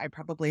 given that I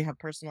probably have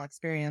personal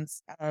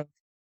experience of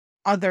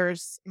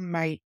others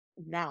might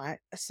not.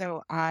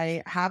 So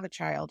I have a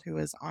child who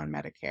is on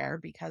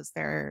Medicare because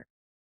their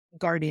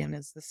guardian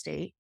is the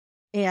state,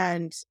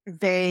 and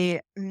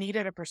they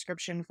needed a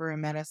prescription for a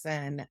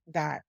medicine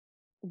that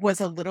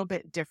was a little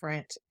bit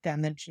different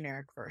than the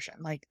generic version.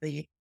 Like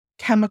the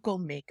chemical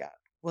makeup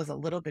was a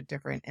little bit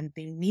different, and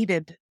they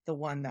needed the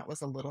one that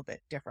was a little bit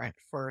different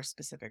for a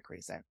specific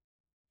reason.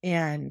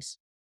 And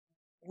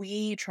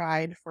we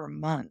tried for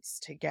months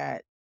to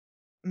get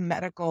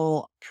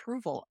medical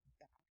approval,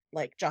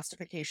 like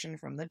justification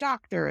from the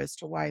doctor as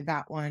to why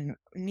that one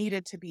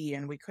needed to be,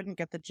 and we couldn't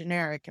get the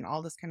generic and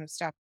all this kind of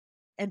stuff.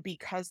 And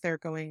because they're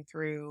going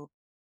through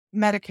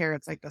Medicare,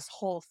 it's like this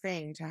whole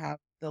thing to have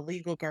the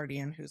legal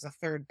guardian, who's a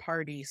third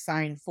party,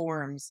 sign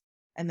forms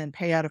and then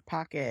pay out of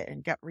pocket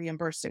and get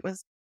reimbursed. It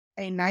was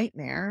a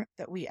nightmare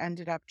that we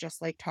ended up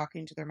just like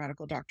talking to their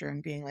medical doctor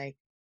and being like,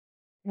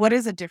 what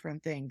is a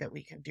different thing that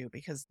we can do?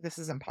 Because this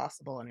is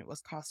impossible. And it was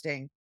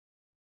costing,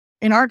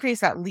 in our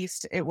case, at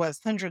least it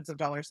was hundreds of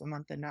dollars a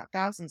month and not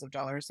thousands of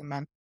dollars a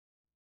month.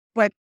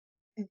 But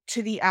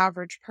to the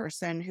average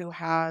person who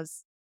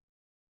has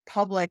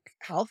public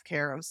health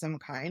care of some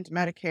kind,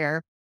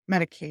 Medicare,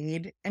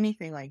 Medicaid,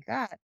 anything like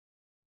that,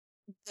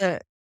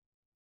 the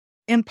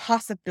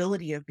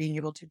impossibility of being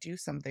able to do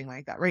something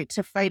like that, right?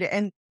 To fight it.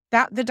 And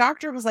that the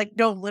doctor was like,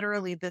 no,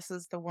 literally, this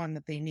is the one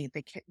that they need.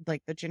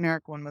 Like the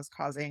generic one was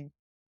causing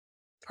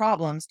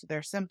problems to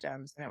their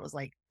symptoms. And it was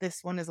like, this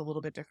one is a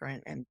little bit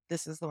different and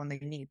this is the one they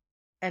need.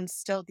 And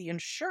still the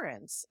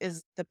insurance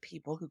is the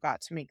people who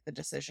got to make the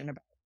decision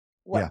about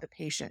what Yeah. the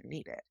patient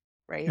needed,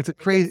 right? It's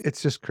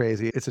just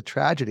crazy. It's a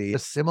tragedy. A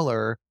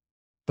similar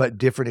but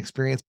different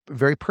experience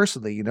very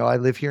personally. I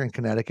live here in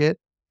Connecticut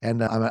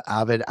and I'm an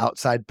avid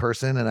outside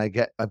person and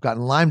I've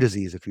gotten Lyme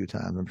disease a few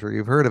times. I'm sure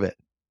you've heard of it.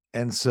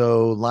 And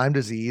so Lyme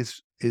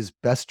disease is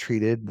best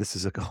treated. This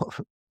is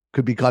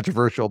could be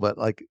controversial, but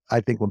like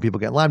I think when people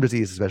get Lyme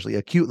disease, especially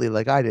acutely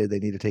like I did, they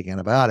need to take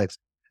antibiotics.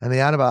 And the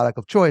antibiotic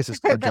of choice is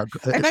I thought,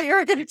 I thought you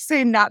were going to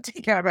say not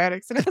take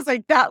antibiotics. And I was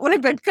like, that would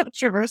have been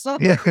controversial.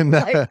 Yeah,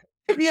 Like,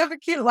 if you have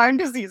acute Lyme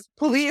disease,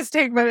 please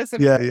take medicine.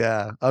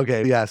 yeah.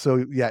 Okay. Yeah.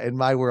 So yeah, in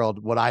my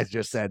world, what I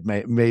just said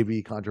may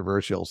be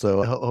controversial.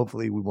 So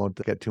hopefully we won't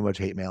get too much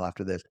hate mail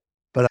after this.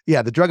 But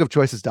yeah, the drug of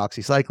choice is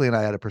doxycycline.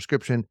 I had a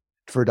prescription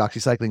for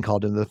doxycycline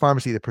called into the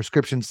pharmacy. The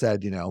prescription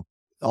said,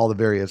 all the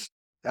various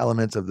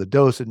elements of the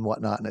dose and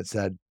whatnot. And it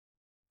said,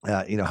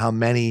 how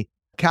many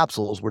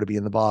capsules were to be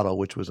in the bottle,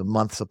 which was a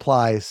month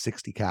supply,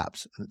 60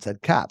 caps. And it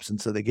said caps.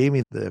 And so they gave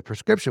me the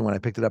prescription when I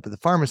picked it up at the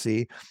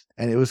pharmacy,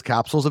 and it was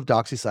capsules of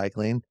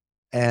doxycycline.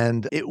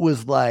 And it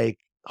was like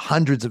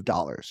hundreds of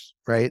dollars.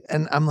 Right.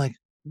 And I'm like,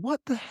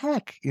 what the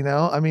heck?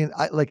 I mean,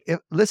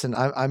 listen,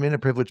 I'm in a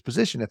privileged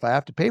position. If I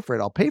have to pay for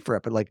it, I'll pay for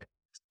it. But like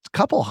a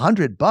couple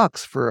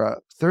 $100 for a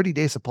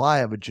 30-day supply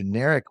of a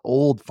generic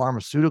old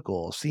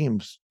pharmaceutical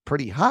seems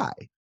pretty high.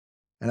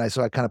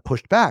 So I kind of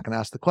pushed back and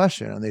asked the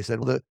question, and they said,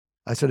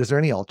 I said, is there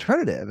any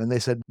alternative? And they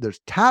said, there's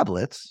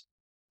tablets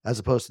as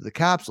opposed to the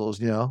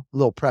capsules,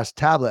 little pressed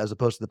tablet as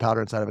opposed to the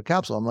powder inside of a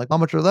capsule. I'm like, how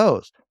much are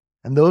those?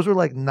 And those were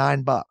like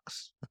 $9,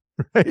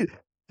 right?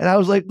 And I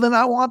was like, then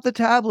I want the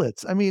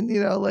tablets. I mean,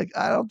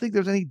 I don't think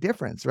there's any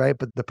difference, right?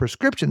 But the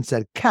prescription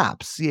said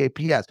caps,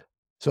 CAPS.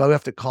 So I would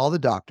have to call the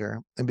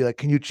doctor and be like,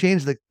 can you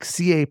change the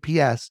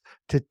CAPS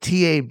to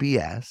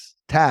TABS,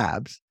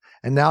 tabs?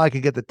 And now I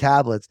could get the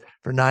tablets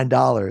for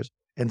 $9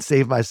 and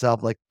save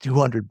myself like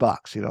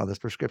 $200, on this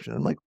prescription.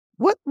 I'm like,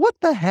 what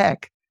the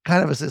heck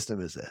kind of a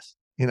system is this?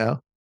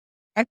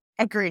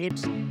 Agreed.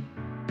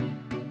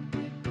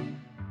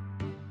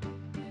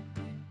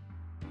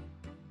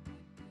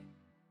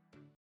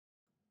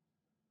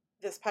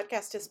 This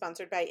podcast is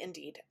sponsored by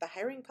Indeed, the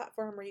hiring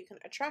platform where you can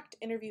attract,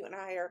 interview, and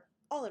hire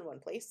all in one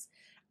place.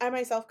 I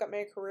myself got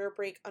my career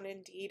break on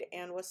Indeed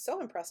and was so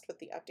impressed with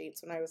the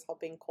updates when I was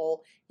helping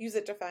Cole use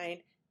it to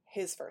find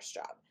his first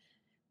job.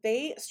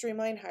 They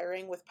streamline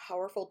hiring with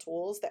powerful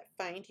tools that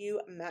find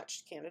you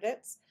matched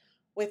candidates.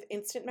 With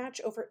Instant Match,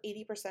 over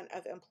 80%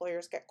 of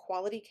employers get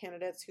quality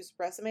candidates whose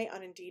resume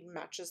on Indeed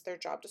matches their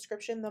job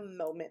description the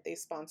moment they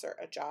sponsor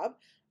a job,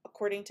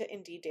 according to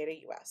Indeed Data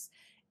US.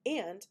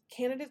 And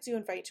candidates you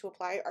invite to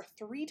apply are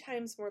 3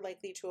 times more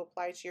likely to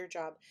apply to your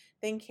job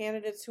than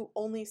candidates who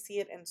only see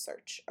it in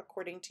search,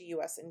 according to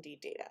US Indeed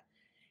data.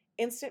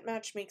 Instant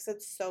Match makes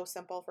it so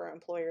simple for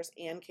employers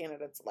and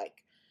candidates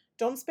alike.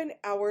 Don't spend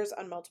hours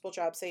on multiple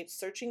job sites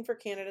searching for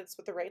candidates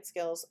with the right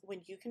skills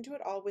when you can do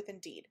it all with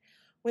Indeed.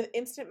 With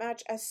Instant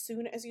Match, as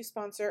soon as you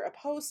sponsor a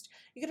post,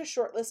 you get a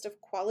short list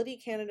of quality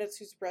candidates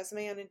whose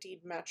resume on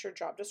Indeed match your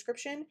job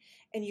description,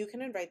 and you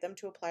can invite them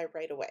to apply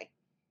right away.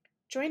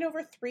 Join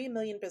over 3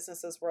 million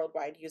businesses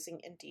worldwide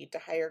using Indeed to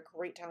hire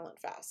great talent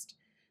fast.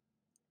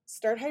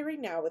 Start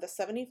hiring now with a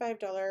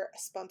 $75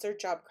 sponsored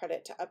job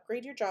credit to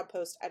upgrade your job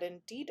post at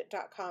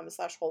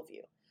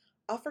Indeed.com/WholeView.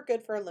 Offer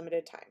good for a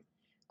limited time.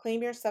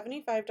 Claim your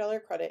 $75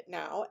 credit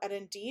now at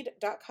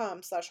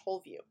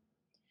Indeed.com/WholeView.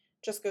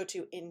 Just go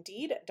to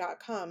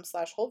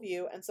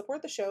Indeed.com/WholeView and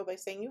support the show by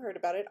saying you heard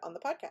about it on the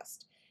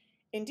podcast.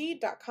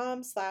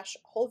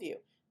 Indeed.com/WholeView.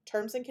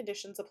 Terms and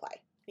conditions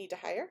apply. Need to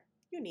hire?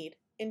 You need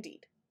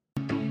Indeed.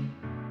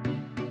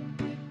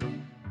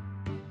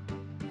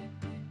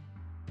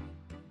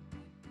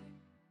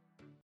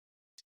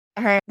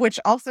 All right, which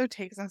also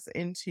takes us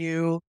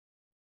into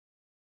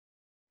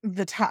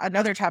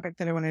another topic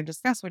that I want to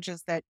discuss, which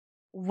is that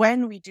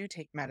when we do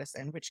take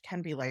medicine, which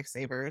can be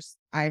lifesavers,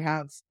 I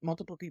have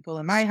multiple people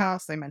in my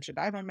house. I mentioned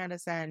I'm on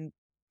medicine,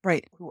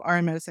 right? Who are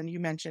in medicine. You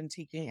mentioned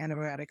taking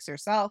antibiotics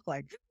yourself,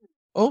 like,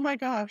 oh my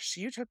gosh,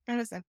 you took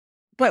medicine.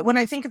 But when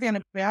I think of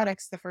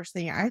antibiotics, the first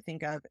thing I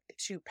think of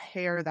to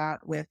pair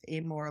that with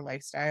a more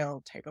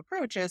lifestyle type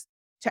approach is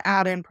to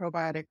add in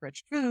probiotic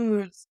rich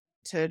foods,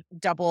 to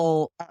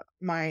double up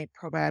my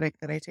probiotic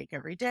that I take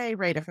every day,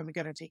 right? If I'm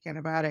going to take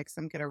antibiotics,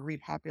 I'm going to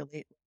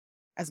repopulate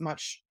as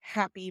much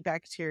happy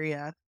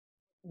bacteria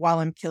while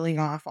I'm killing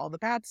off all the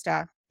bad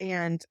stuff.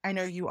 And I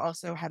know you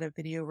also had a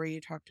video where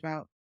you talked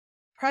about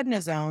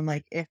prednisone,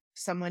 like if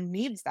someone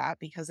needs that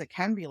because it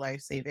can be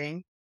life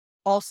saving,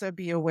 also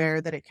be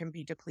aware that it can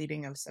be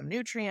depleting of some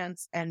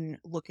nutrients and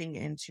looking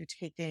into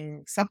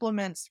taking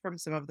supplements from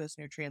some of those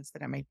nutrients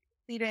that it might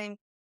be depleting.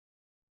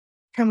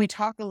 Can we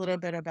talk a little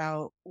bit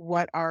about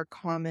what are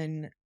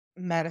common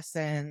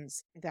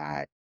medicines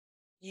that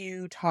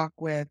you talk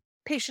with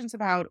patients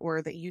about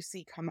or that you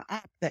see come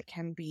up that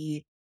can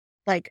be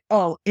like,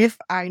 oh, if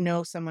I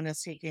know someone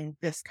is taking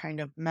this kind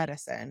of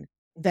medicine,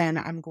 then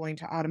I'm going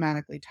to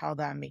automatically tell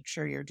them, make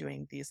sure you're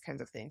doing these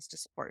kinds of things to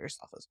support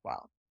yourself as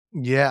well.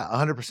 Yeah,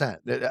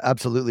 100%.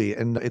 Absolutely.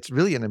 And it's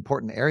really an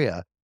important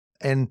area.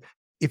 And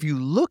if you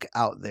look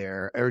out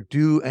there or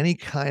do any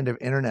kind of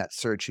internet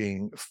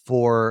searching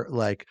for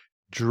like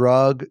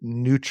drug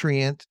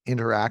nutrient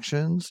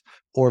interactions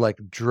or like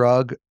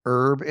drug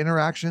herb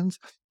interactions,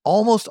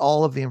 almost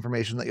all of the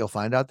information that you'll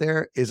find out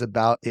there is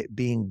about it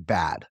being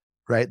bad,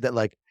 right? That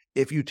like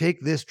if you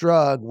take this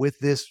drug with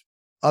this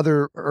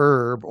other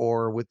herb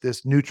or with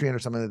this nutrient or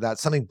something like that,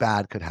 something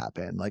bad could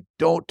happen. Like,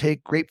 don't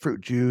take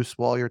grapefruit juice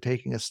while you're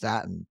taking a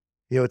statin.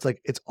 It's like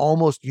it's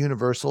almost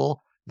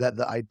universal that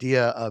the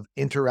idea of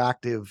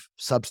interactive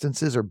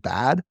substances are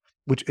bad,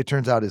 which it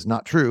turns out is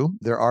not true.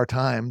 There are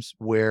times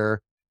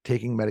where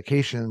taking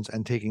medications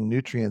and taking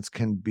nutrients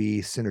can be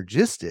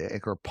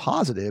synergistic or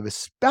positive,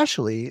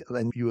 especially,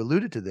 and you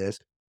alluded to this,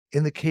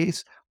 in the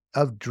case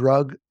of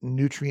drug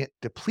nutrient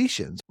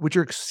depletions, which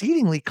are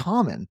exceedingly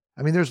common.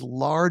 I mean, there's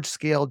large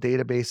scale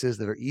databases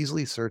that are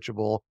easily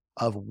searchable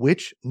of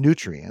which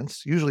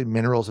nutrients, usually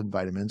minerals and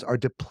vitamins, are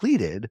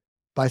depleted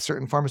by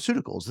certain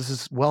pharmaceuticals. This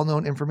is well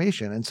known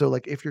information. And so,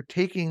 like, if you're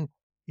taking,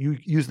 you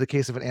use the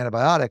case of an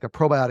antibiotic, a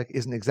probiotic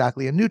isn't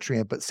exactly a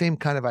nutrient, but same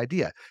kind of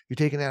idea. You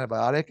take an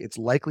antibiotic, it's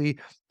likely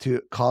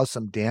to cause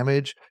some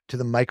damage to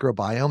the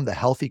microbiome, the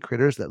healthy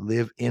critters that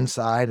live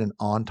inside and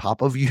on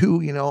top of you.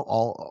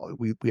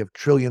 We have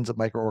trillions of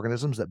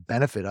microorganisms that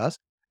benefit us.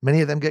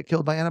 Many of them get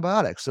killed by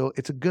antibiotics. So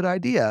it's a good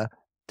idea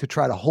to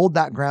try to hold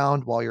that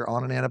ground while you're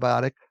on an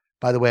antibiotic.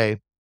 By the way,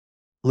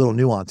 little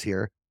nuance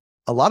here.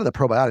 A lot of the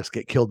probiotics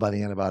get killed by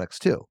the antibiotics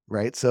too,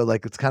 right? So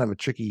like it's kind of a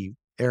tricky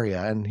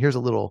area. And here's a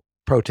little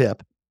pro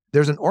tip.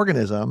 There's an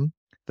organism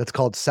that's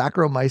called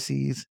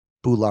Saccharomyces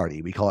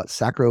boulardii. We call it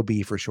Sacro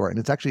B for short. And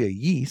it's actually a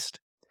yeast.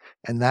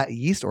 And that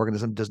yeast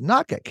organism does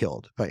not get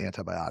killed by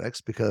antibiotics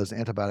because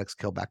antibiotics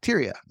kill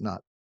bacteria,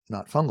 not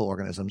fungal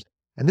organisms.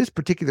 And this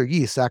particular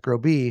yeast, Sacro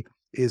B,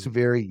 is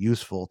very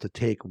useful to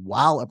take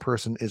while a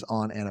person is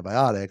on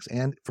antibiotics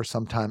and for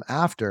some time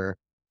after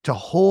to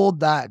hold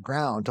that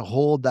ground, to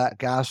hold that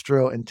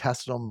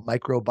gastrointestinal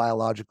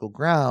microbiological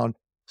ground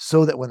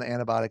so that when the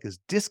antibiotic is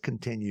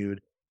discontinued,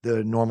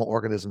 the normal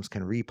organisms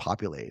can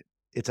repopulate.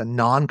 It's a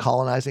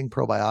non-colonizing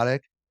probiotic.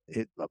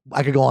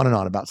 I could go on and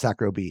on about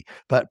Sacro B,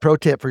 but pro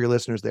tip for your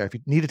listeners there, if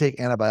you need to take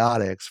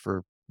antibiotics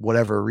for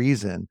whatever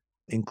reason,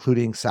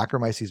 including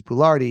Saccharomyces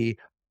boulardii,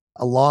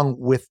 along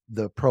with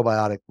the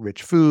probiotic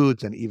rich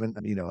foods and even,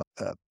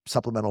 a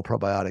supplemental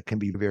probiotic can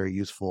be very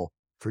useful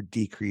for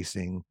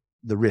decreasing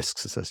the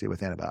risks associated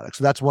with antibiotics.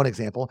 So that's one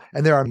example.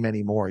 And there are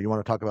many more. You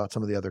want to talk about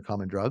some of the other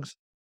common drugs?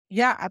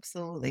 Yeah,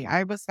 absolutely.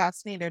 I was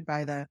fascinated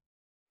by the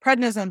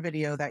prednisone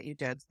video that you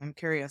did. I'm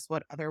curious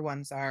what other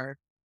ones are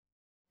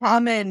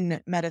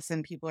common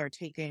medicine people are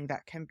taking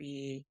that can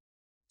be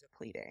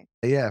depleting.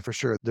 Yeah, for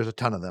sure. There's a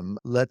ton of them.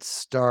 Let's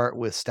start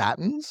with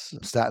statins.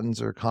 Statins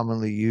are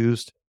commonly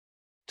used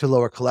to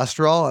lower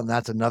cholesterol, and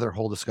that's another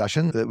whole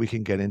discussion that we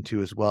can get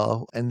into as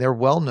well. And they're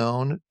well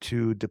known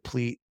to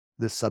deplete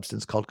this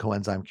substance called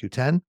coenzyme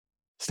Q10.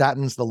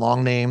 Statins, the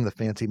long name, the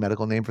fancy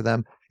medical name for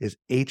them is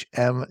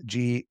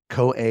HMG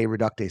CoA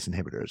reductase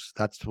inhibitors.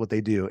 That's what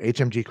they do.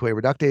 HMG CoA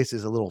reductase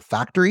is a little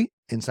factory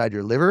inside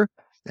your liver,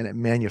 and it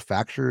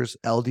manufactures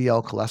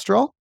LDL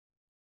cholesterol.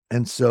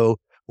 And so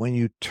when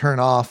you turn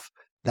off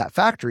that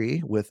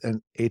factory with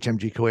an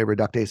HMG CoA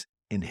reductase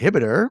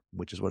inhibitor,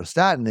 which is what a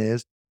statin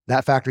is,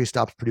 that factory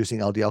stops producing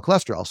LDL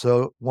cholesterol.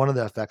 So one of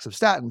the effects of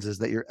statins is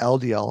that your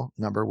LDL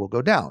number will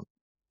go down.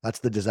 That's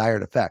the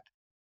desired effect.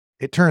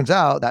 It turns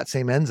out that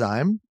same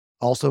enzyme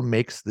also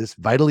makes this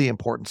vitally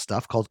important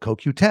stuff called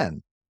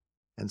CoQ10.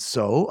 And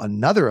so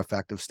another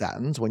effect of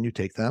statins when you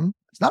take them,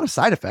 it's not a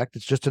side effect,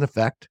 it's just an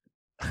effect,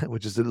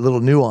 which is a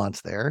little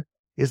nuance there,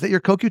 is that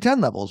your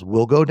CoQ10 levels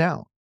will go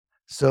down.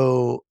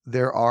 So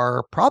there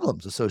are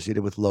problems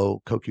associated with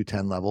low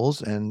CoQ10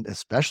 levels, and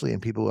especially in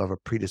people who have a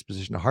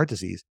predisposition to heart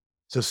disease.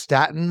 So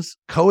statins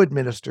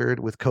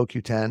co-administered with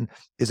CoQ10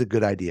 is a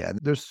good idea. And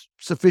there's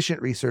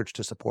sufficient research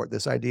to support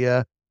this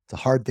idea. It's a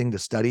hard thing to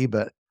study,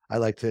 but I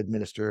like to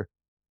administer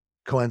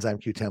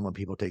coenzyme Q10 when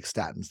people take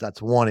statins.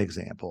 That's one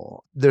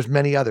example. There's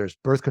many others.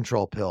 Birth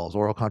control pills,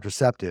 oral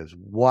contraceptives,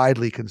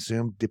 widely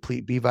consumed,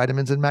 deplete B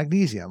vitamins and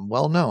magnesium,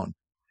 well known.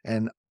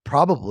 And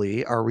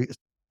probably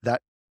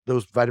that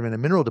those vitamin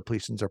and mineral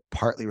depletions are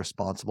partly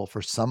responsible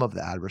for some of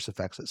the adverse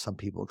effects that some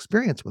people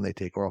experience when they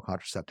take oral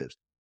contraceptives.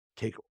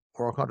 Take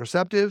oral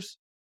contraceptives,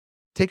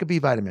 take a B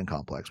vitamin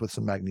complex with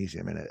some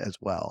magnesium in it as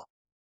well.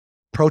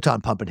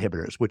 Proton pump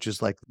inhibitors, which is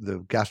like the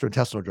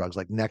gastrointestinal drugs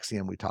like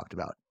Nexium we talked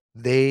about,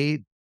 they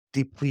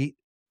deplete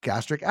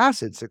gastric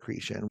acid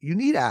secretion. You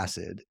need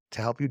acid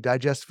to help you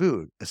digest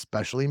food,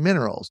 especially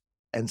minerals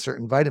and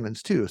certain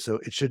vitamins too. So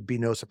it should be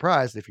no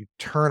surprise that if you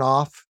turn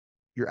off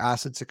your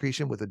acid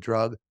secretion with a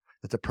drug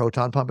that's a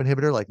proton pump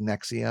inhibitor like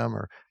Nexium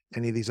or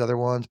any of these other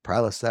ones,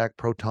 Prilosec,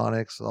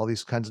 Protonix, all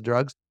these kinds of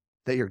drugs,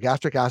 that your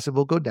gastric acid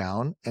will go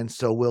down, and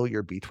so will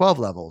your B12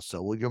 levels,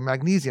 so will your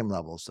magnesium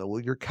levels, so will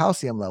your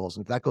calcium levels.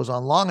 And if that goes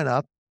on long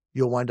enough,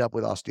 you'll wind up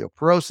with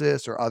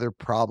osteoporosis or other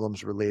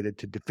problems related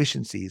to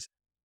deficiencies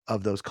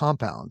of those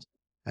compounds.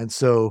 And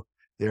so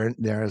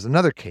there is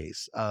another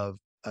case of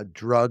a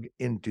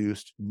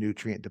drug-induced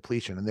nutrient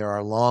depletion, and there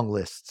are long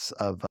lists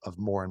of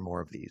more and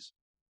more of these.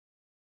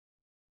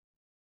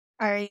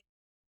 I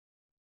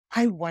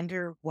I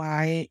wonder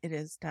why it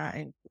is not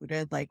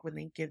included, like, when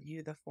they give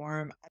you the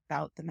form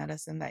about the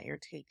medicine that you're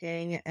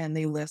taking and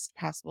they list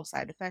possible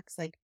side effects,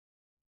 like,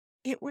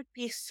 it would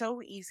be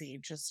so easy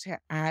just to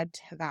add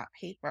to that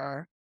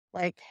paper,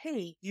 like,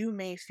 "Hey, you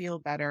may feel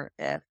better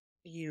if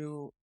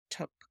you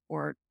took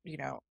or,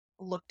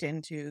 looked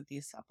into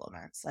these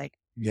supplements." Like,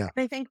 Yeah.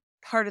 and I think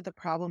part of the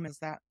problem is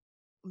that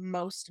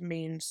most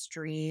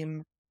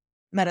mainstream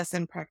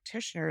medicine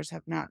practitioners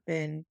have not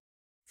been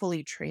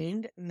fully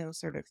trained in those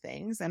sort of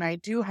things. And I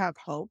do have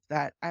hope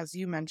that, as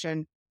you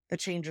mentioned, the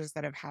changes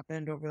that have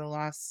happened over the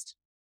last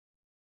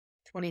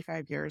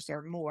 25 years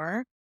or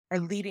more are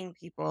leading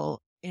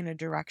people in a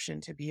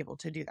direction to be able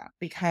to do that.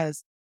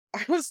 Because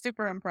I was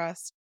super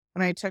impressed.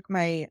 when I took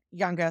my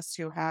youngest,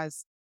 who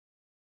has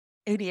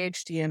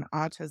ADHD and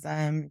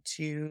autism,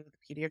 to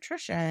the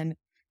pediatrician,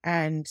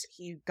 and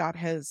he got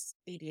his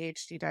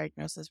ADHD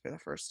diagnosis for the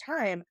first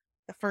time,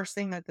 the first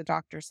thing that the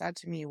doctor said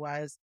to me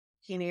was,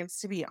 he needs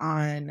to be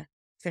on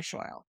fish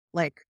oil.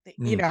 Like,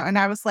 Mm, and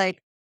I was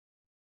like,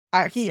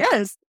 he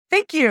is.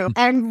 Thank you.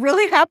 I'm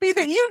really happy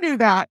that you knew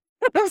that.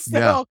 yeah,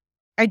 So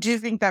I do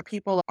think that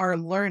people are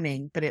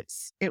learning, but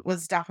it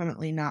was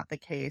definitely not the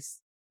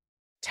case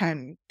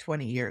 10,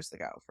 20 years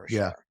ago for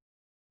yeah. sure.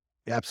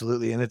 Yeah,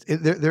 absolutely, and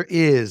there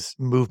is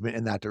movement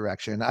in that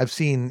direction. I've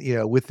seen,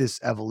 with this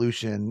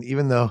evolution,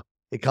 even though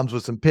it comes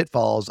with some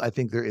pitfalls, I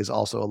think there is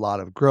also a lot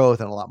of growth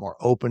and a lot more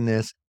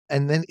openness,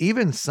 and then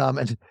even some,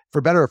 and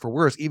for better or for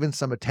worse, even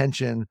some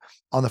attention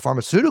on the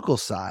pharmaceutical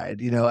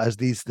side, as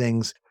these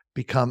things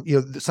become,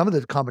 some of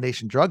the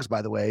combination drugs,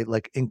 by the way,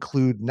 like,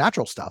 include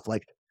natural stuff,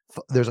 like,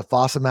 there's a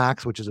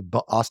Fosamax, which is a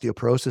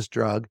osteoporosis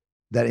drug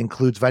that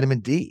includes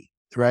vitamin D,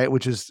 right?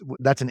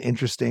 That's an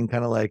interesting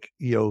kinda like,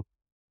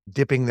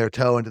 dipping their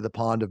toe into the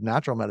pond of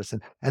natural medicine.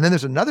 And then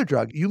there's another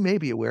drug, you may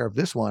be aware of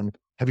this one.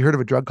 Have you heard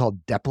of a drug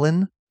called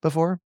Deplin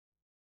before?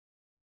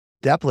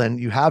 Deplin,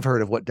 you have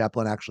heard of what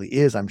Deplin actually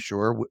is, I'm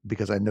sure,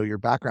 because I know your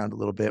background a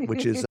little bit,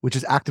 which is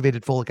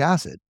activated folic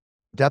acid.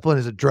 Deplin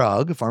is a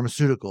drug, a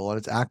pharmaceutical, and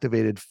it's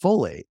activated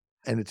folate,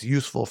 and it's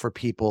useful for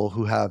people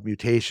who have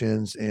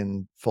mutations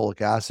in folic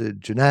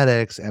acid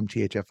genetics,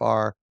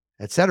 MTHFR,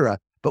 etc.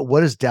 But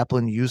what is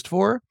Deplin used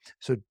for?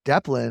 So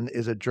Deplin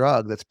is a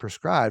drug that's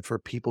prescribed for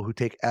people who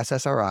take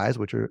SSRIs,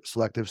 which are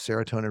selective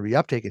serotonin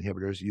reuptake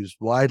inhibitors used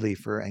widely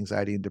for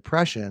anxiety and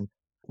depression,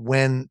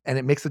 and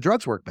it makes the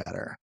drugs work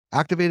better.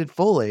 Activated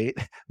folate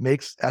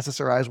makes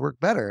SSRIs work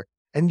better.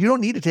 And you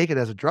don't need to take it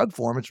as a drug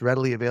form. It's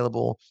readily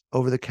available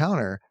over the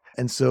counter.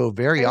 And so I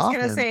very was gonna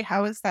often say,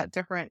 how is that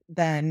different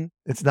than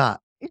it's not.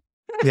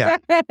 Yeah.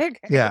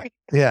 Yeah. okay.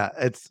 Yeah.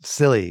 It's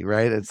silly,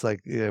 right? It's like,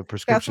 That's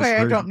prescriptions why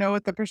I for don't know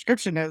what the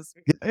prescription is.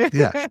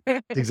 yeah,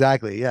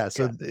 exactly, yeah,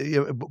 so,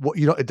 Yeah.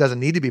 it doesn't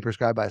need to be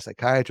prescribed by a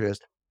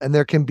psychiatrist, and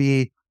there can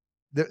be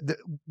the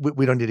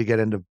we don't need to get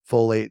into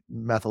folate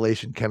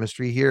methylation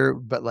chemistry here,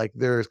 but, like,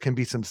 there can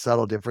be some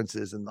subtle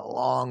differences in the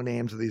long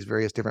names of these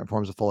various different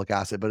forms of folic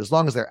acid, but as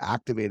long as they're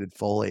activated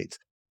folates,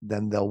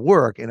 then they'll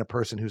work in a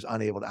person who's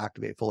unable to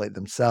activate folate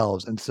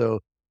themselves, and so,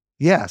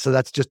 yeah, so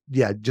that's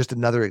just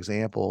another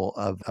example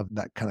of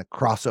that kinda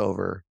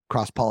crossover,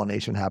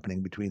 cross-pollination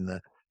happening between the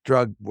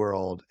drug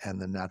world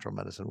and the natural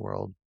medicine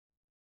world.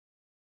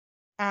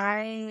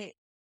 I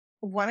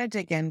want to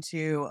dig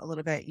into a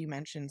little bit. You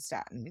mentioned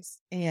statins,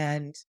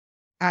 and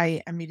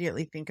I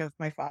immediately think of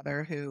my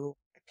father, who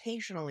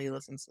occasionally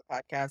listens to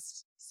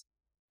podcasts.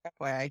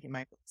 FYI, he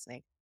might be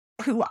listening.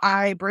 Who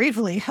I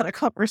bravely had a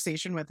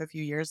conversation with a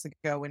few years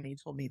ago when he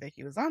told me that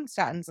he was on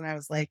statins, and I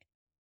was like,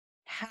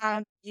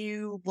 "Have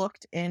you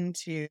looked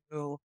into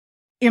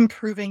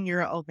improving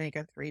your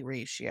omega-3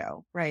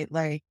 ratio?" Right?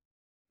 Like,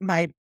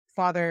 my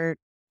father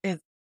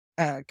is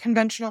a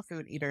conventional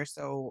food eater,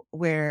 so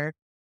where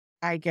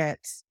I get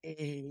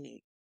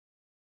a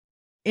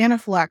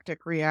anaphylactic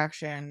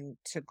reaction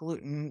to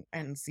gluten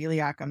and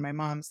celiac on my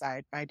mom's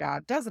side. My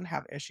dad doesn't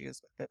have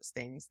issues with those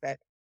things that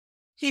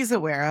he's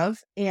aware of.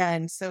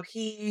 And so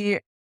he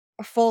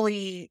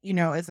fully,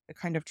 is a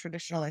kind of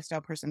traditional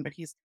lifestyle person, but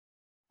he's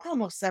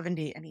almost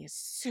 70 and he's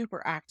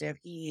super active.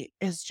 He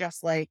is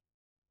just like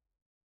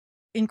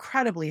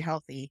incredibly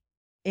healthy.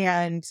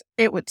 And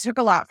it would took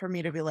a lot for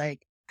me to be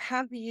like,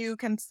 "Have you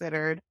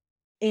considered?"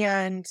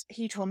 And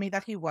he told me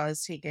that he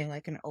was taking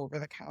like an over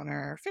the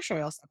counter fish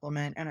oil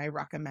supplement. And I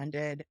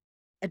recommended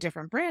a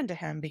different brand to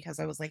him because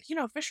I was like,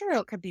 fish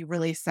oil could be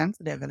really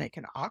sensitive and it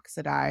can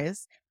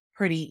oxidize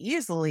pretty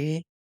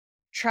easily.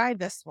 Tried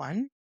this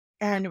one,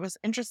 and it was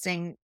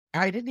interesting.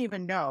 I didn't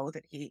even know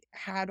that he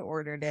had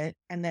ordered it,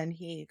 and then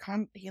he,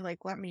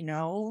 like, let me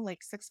know,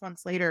 like, 6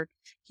 months later,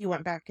 he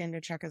went back in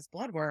to check his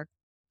blood work,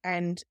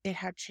 and it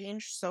had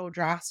changed so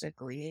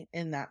drastically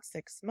in that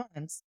 6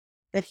 months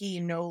that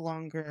he no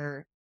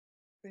longer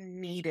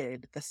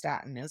needed the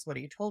statin, is what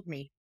he told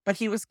me, but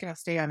he was gonna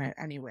stay on it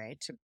anyway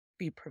to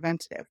be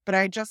preventative. But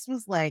I just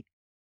was, like,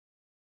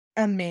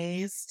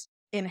 amazed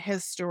in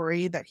his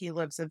story that he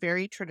lives a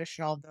very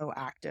traditional, though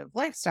active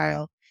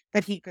lifestyle,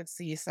 that he could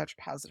see such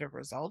positive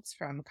results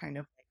from kind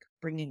of like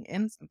bringing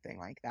in something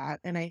like that.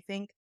 And I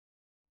think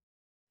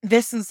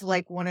this is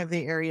like one of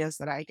the areas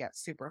that I get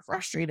super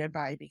frustrated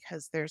by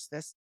because there's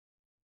this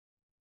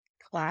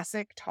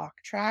classic talk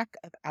track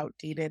of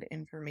outdated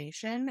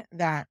information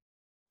that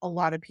a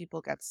lot of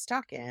people get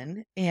stuck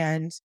in.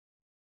 And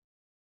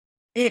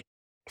it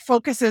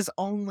focuses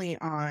only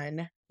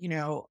on,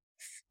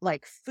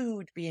 like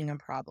food being a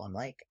problem.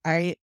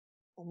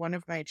 One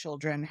of my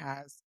children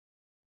has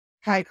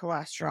high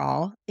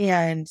cholesterol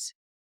and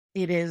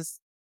it is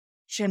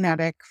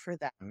genetic for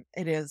them.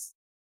 It is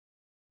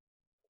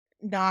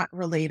not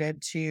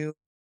related to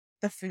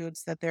the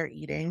foods that they're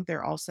eating.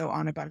 They're also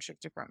on a bunch of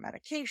different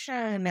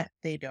medication.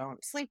 They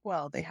don't sleep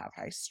well. They have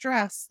high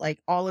stress, like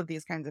all of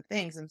these kinds of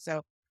things. And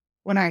so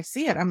when I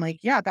see it, I'm like,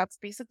 yeah, that's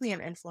basically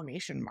an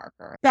inflammation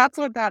marker. That's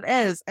what that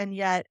is. And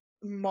yet,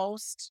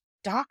 most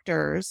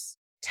doctors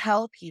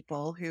tell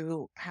people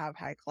who have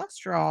high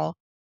cholesterol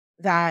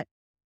that,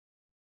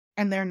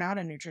 and they're not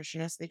a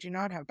nutritionist, they do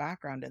not have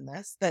background in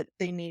this, that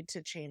they need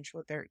to change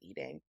what they're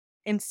eating.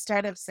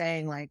 Instead of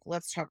saying, like,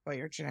 let's talk about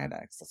your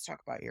genetics, let's talk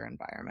about your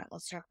environment,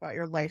 let's talk about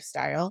your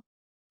lifestyle,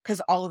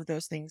 because all of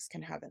those things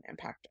can have an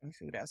impact on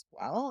food as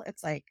well.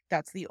 It's like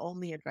that's the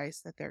only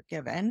advice that they're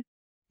given.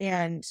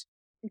 And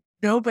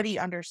nobody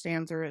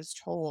understands or is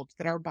told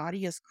that our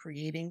body is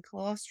creating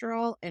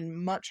cholesterol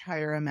in much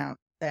higher amount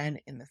than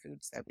in the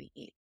foods that we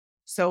eat.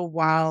 So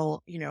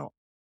while,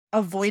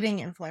 avoiding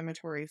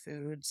inflammatory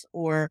foods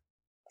or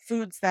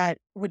foods that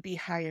would be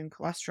high in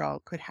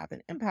cholesterol could have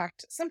an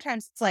impact,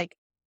 sometimes it's like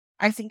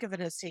I think of it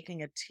as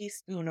taking a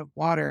teaspoon of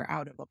water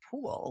out of a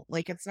pool.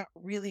 Like it's not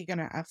really going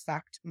to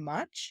affect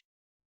much.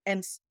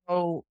 And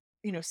so,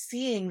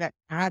 seeing that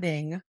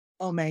adding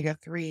omega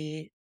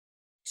 3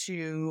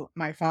 to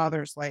my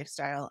father's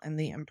lifestyle and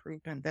the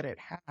improvement that it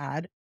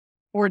had,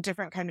 or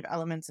different kind of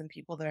elements in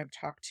people that I've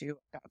talked to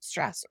about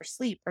stress or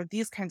sleep or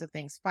these kinds of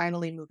things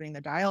finally moving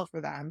the dial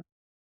for them.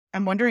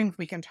 I'm wondering if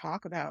we can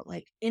talk about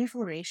like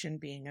inflammation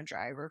being a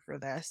driver for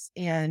this,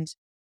 and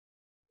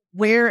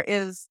where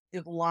is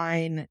the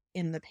line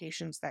in the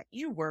patients that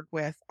you work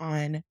with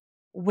on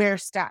where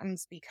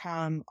statins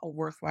become a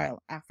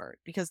worthwhile effort?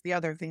 Because the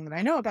other thing that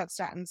I know about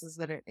statins is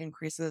that it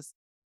increases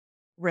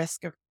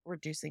risk of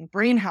reducing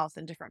brain health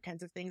and different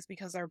kinds of things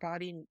because our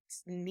bodies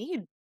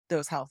need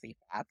those healthy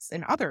fats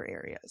in other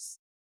areas.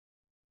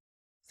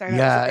 Sorry, that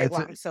was a Yeah, big it's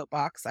long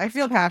soapbox. I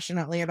feel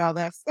passionately about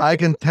this. I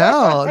can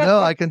tell. No,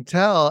 I can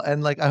tell.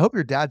 And like, I hope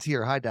your dad's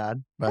here. Hi,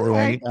 Dad, by the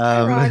way. Hi.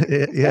 Hi, Ron.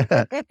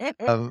 Yeah,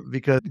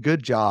 because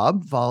good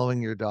job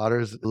following your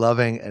daughter's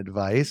loving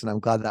advice. And I'm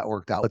glad that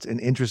worked out. It's an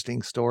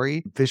interesting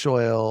story. Fish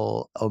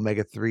oil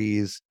omega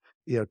 3s,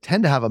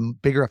 tend to have a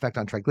bigger effect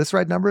on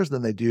triglyceride numbers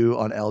than they do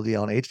on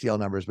LDL and HDL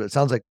numbers. But it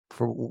sounds like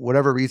for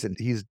whatever reason,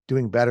 he's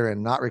doing better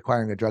and not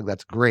requiring a drug.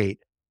 That's great.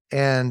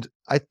 And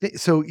I think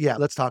so. Yeah,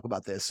 let's talk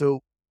about this. So,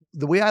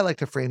 the way I like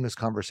to frame this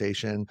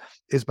conversation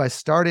is by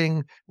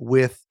starting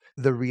with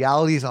the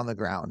realities on the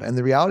ground. And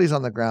the realities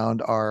on the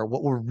ground are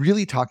what we're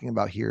really talking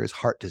about here is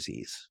heart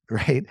disease,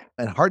 right?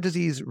 And heart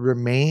disease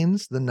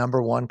remains the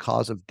number one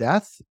cause of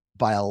death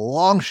by a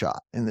long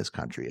shot in this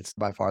country. It's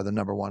by far the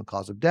number one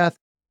cause of death.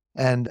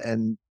 And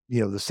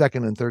the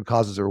second and third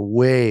causes are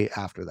way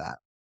after that.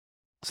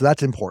 So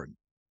that's important.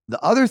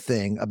 The other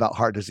thing about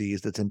heart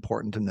disease that's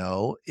important to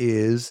know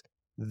is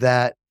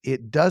that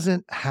it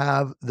doesn't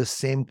have the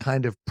same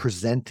kind of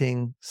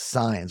presenting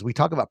signs. We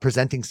talk about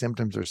presenting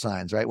symptoms or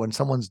signs, right? When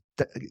someone's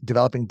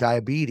developing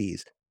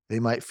diabetes, they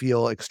might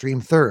feel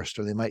extreme thirst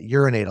or they might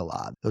urinate a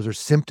lot. Those are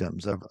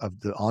symptoms of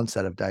the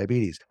onset of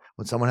diabetes.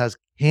 When someone has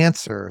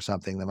cancer or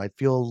something, they might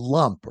feel a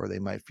lump or they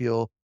might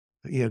feel,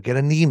 get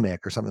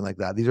anemic or something like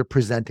that. These are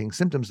presenting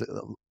symptoms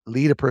that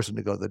lead a person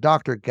to go to the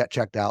doctor, get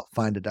checked out,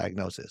 find a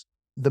diagnosis.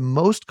 The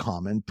most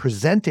common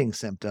presenting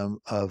symptom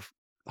of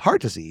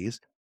heart disease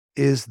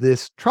is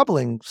this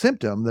troubling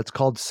symptom that's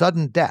called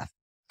sudden death,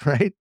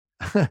 right?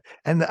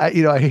 And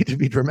I hate to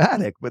be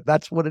dramatic, but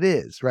that's what it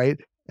is, right?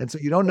 And so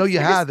you don't know you You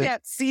just have it.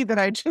 can't see that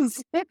I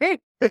just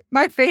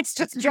my face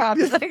just dropped.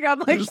 Like I'm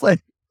You're like, just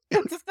like,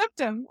 it's a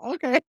symptom.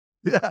 Okay.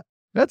 yeah,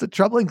 that's a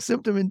troubling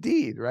symptom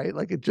indeed, right?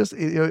 Like it just,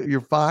 you're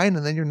fine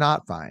and then you're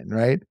not fine,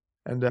 right?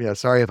 And yeah,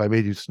 sorry if I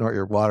made you snort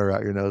your water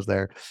out your nose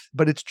there,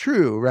 but it's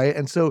true, right?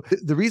 And so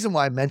the reason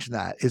why I mention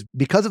that is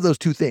because of those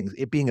two things,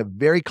 it being a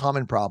very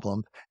common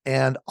problem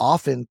and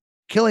often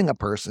killing a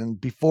person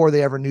before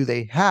they ever knew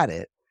they had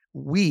it.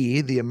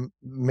 We, the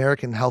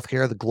American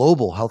healthcare, the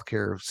global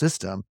healthcare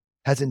system,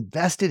 has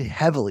invested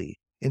heavily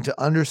into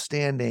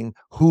understanding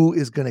who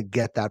is going to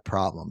get that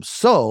problem.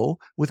 So,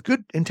 with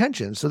good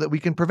intentions, so that we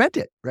can prevent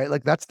it, right?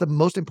 Like that's the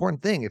most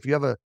important thing. If you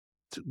have a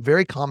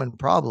very common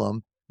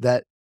problem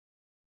that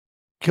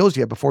kills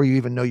you before you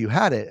even know you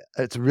had it,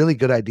 it's a really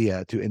good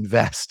idea to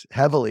invest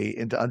heavily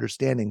into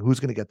understanding who's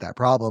going to get that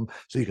problem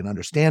so you can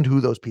understand who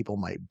those people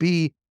might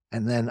be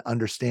and then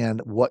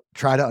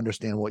try to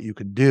understand what you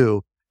can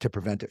do to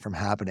prevent it from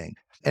happening.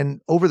 And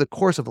over the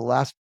course of the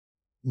last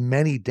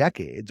many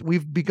decades,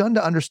 we've begun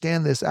to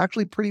understand this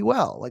actually pretty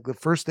well. Like the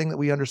first thing that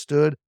we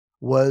understood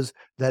was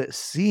that it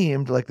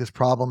seemed like this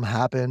problem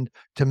happened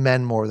to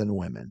men more than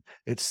women.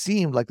 It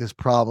seemed like this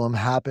problem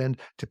happened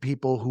to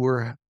people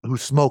who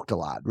smoked a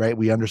lot, right?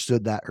 We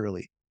understood that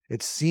early.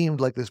 It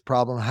seemed like this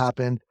problem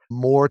happened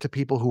more to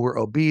people who were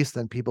obese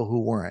than people who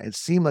weren't. It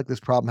seemed like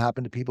this problem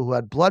happened to people who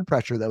had blood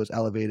pressure that was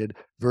elevated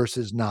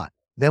versus not.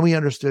 Then we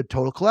understood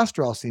total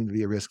cholesterol seemed to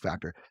be a risk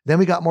factor. Then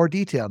we got more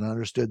detailed and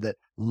understood that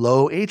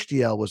low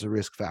HDL was a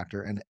risk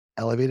factor and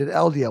elevated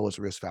LDL was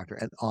a risk factor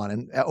and on.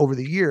 And over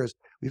the years,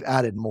 we've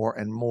added more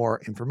and more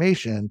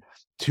information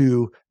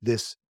to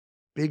this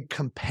big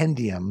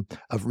compendium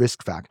of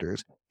risk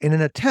factors in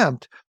an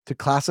attempt to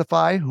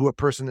classify who a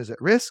person is at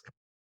risk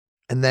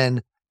and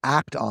then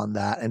act on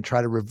that and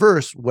try to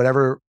reverse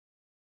whatever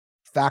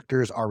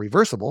factors are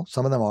reversible.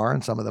 Some of them are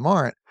and some of them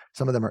aren't,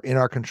 Some of them are in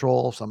our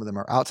control. Some of them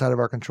are outside of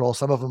our control.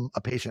 Some of them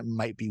a patient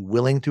might be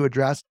willing to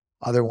address.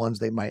 Other ones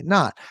they might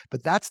not.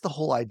 But that's the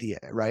whole idea,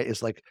 right?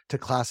 Is like to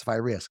classify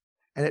risk.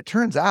 And it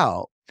turns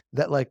out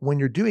that like when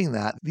you're doing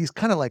that, these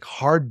kind of like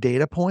hard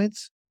data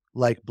points,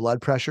 like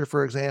blood pressure,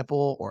 for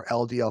example, or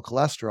LDL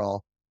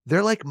cholesterol,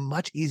 they're like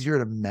much easier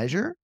to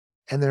measure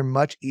and they're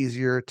much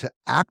easier to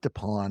act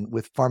upon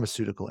with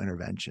pharmaceutical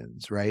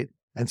interventions, right?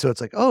 And so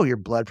it's like, oh, your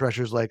blood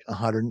pressure is like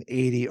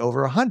 180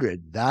 over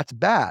 100. That's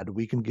bad.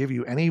 We can give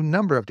you any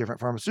number of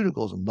different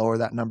pharmaceuticals and lower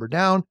that number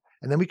down.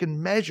 And then we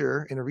can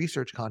measure in a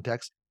research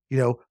context,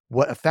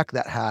 what effect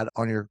that had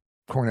on your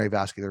coronary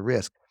vascular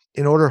risk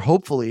in order,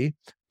 hopefully,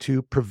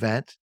 to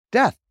prevent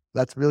death.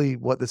 That's really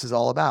what this is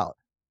all about.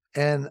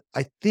 And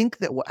I think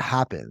that what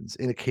happens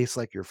in a case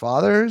like your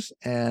father's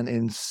and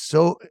in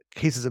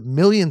cases of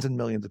millions and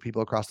millions of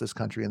people across this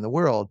country and the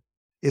world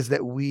is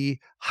that we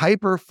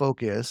hyper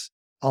focus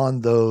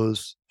on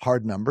those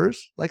hard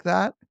numbers like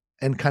that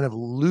and kind of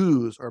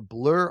lose or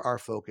blur our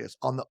focus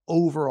on the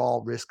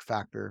overall risk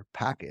factor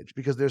package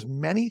because there's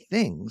many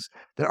things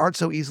that aren't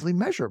so easily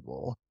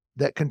measurable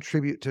that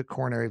contribute to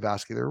coronary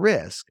vascular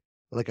risk.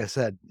 Like I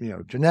said,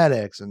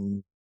 genetics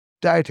and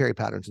dietary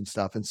patterns and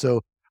stuff. And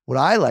so what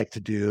I like to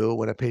do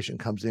when a patient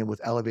comes in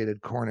with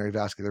elevated coronary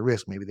vascular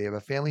risk, maybe they have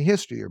a family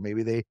history or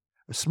maybe they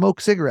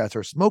smoke cigarettes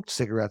or smoked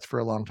cigarettes for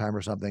a long time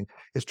or something,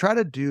 is try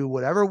to do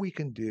whatever we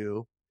can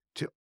do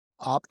to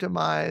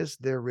optimize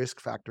their risk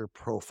factor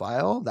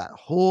profile, that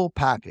whole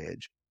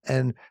package.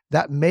 And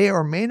that may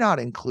or may not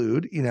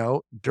include,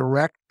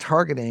 direct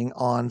targeting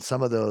on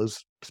some of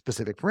those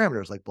specific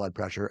parameters like blood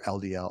pressure,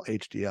 LDL,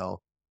 HDL,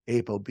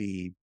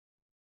 ApoB,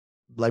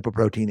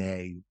 lipoprotein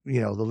A,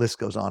 the list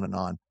goes on and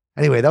on.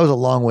 Anyway, that was a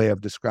long way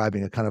of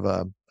describing a kind of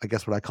I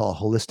guess what I call a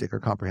holistic or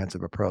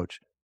comprehensive approach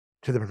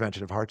to the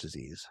prevention of heart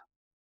disease.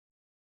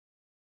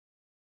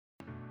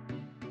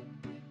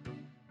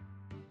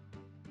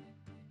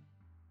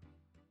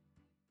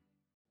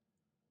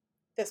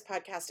 This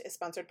podcast is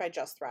sponsored by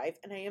Just Thrive,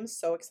 and I am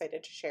so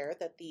excited to share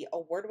that the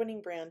award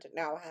winning brand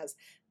now has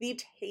the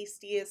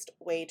tastiest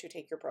way to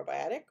take your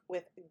probiotic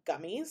with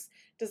gummies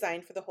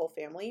designed for the whole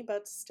family,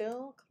 but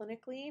still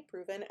clinically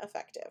proven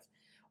effective.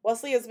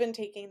 Wesley has been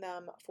taking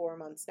them for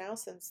months now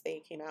since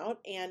they came out,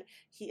 and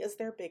he is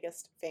their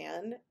biggest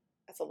fan.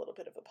 That's a little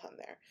bit of a pun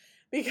there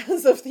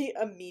because of the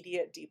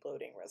immediate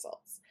deep-loading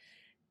results.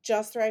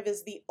 Just Thrive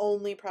is the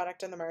only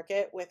product on the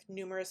market with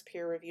numerous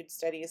peer-reviewed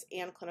studies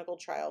and clinical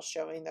trials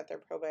showing that their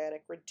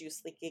probiotic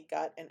reduced leaky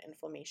gut and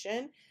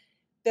inflammation.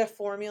 The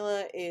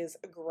formula is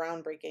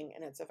groundbreaking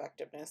in its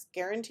effectiveness,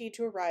 guaranteed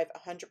to arrive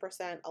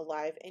 100%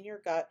 alive in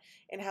your gut,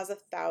 and has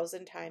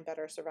 1,000 times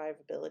better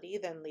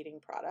survivability than leading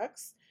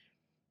products.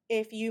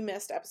 If you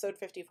missed episode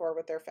 54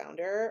 with their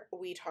founder,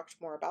 we talked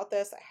more about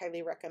this. I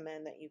highly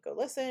recommend that you go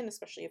listen,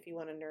 especially if you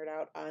want to nerd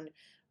out on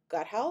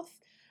gut health.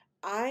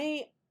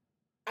 I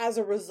as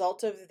a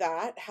result of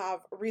that,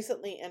 have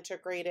recently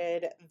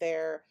integrated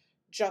their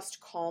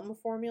Just Calm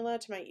formula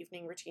to my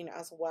evening routine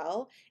as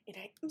well, and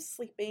I am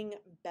sleeping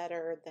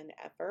better than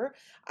ever.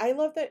 I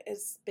love that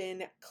it's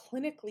been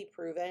clinically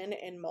proven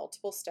in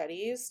multiple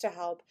studies to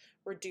help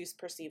reduce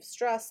perceived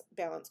stress,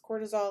 balance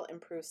cortisol,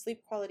 improve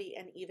sleep quality,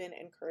 and even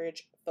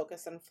encourage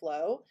focus and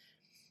flow.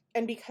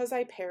 And because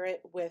I pair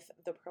it with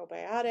the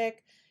probiotic,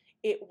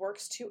 it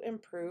works to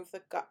improve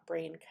the gut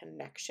brain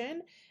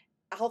connection.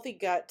 A healthy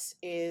gut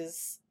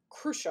is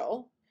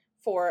crucial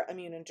for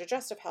immune and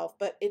digestive health,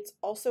 but it's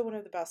also one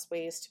of the best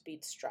ways to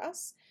beat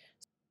stress.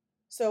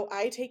 So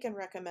I take and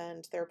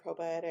recommend their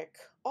probiotic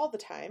all the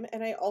time,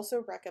 and I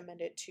also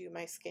recommend it to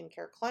my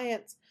skincare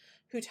clients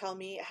who tell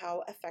me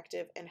how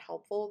effective and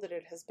helpful that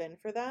it has been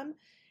for them.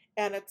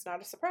 And it's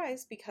not a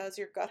surprise because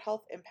your gut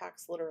health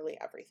impacts literally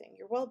everything: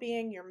 your well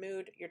being, your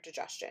mood, your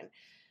digestion.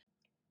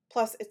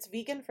 Plus, it's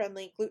vegan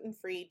friendly, gluten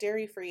free,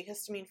 dairy free,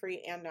 histamine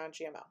free, and non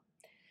GMO.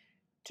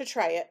 To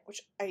try it,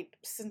 which I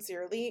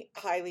sincerely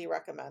highly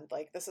recommend.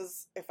 Like this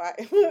is if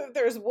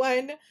there's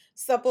one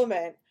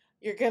supplement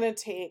you're gonna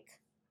take,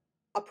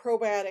 a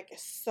probiotic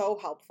is so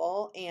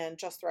helpful and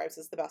Just Thrives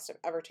is the best I've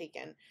ever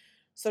taken.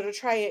 So to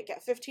try it,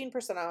 get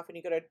 15% off when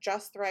you go to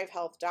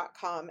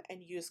justthrivehealth.com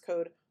and use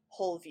code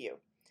WHOLEVIEW.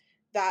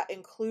 That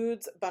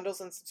includes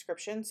bundles and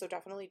subscriptions, so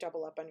definitely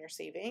double up on your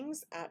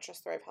savings at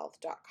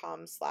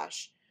justthrivehealth.com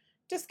slash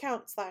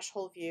discount slash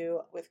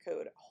WHOLEVIEW with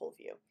code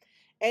WHOLEVIEW.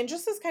 And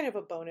just as kind of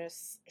a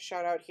bonus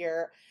shout out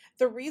here,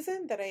 the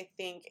reason that I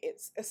think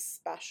it's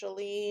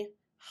especially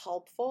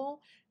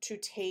helpful to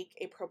take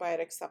a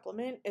probiotic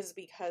supplement is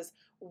because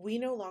we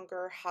no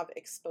longer have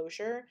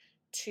exposure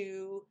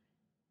to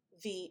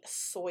the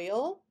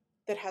soil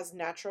that has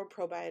natural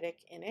probiotic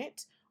in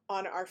it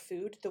on our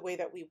food the way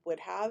that we would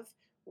have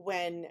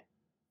when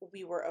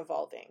we were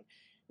evolving.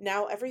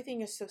 Now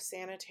everything is so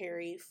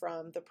sanitary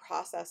from the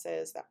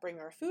processes that bring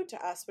our food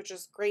to us, which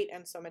is great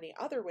in so many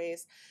other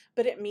ways,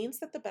 but it means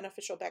that the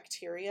beneficial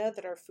bacteria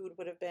that our food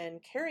would have been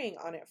carrying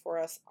on it for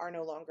us are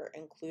no longer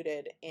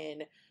included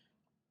in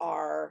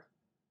our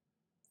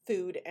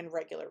food and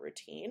regular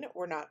routine.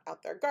 We're not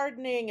out there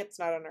gardening, it's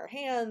not on our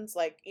hands,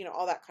 like,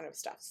 all that kind of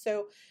stuff.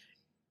 So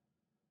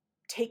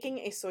taking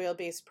a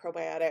soil-based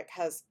probiotic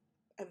has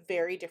a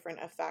very different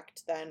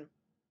effect than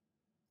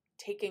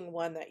taking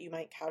one that you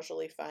might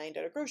casually find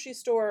at a grocery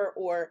store,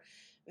 or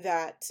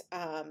that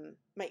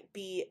might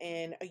be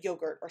in a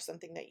yogurt or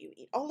something that you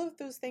eat. All of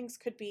those things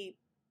could be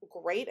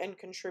great and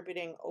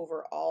contributing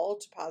overall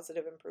to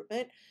positive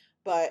improvement.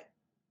 But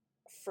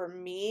for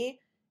me,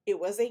 it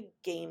was a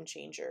game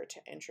changer to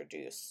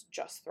introduce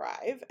Just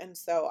Thrive. And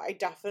so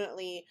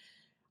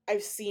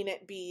I've seen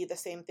it be the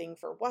same thing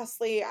for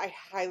Wesley. I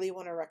highly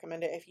want to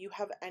recommend it if you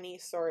have any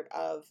sort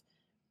of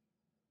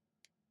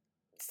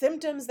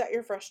symptoms that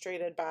you're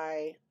frustrated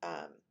by.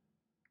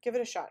 Give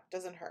it a shot.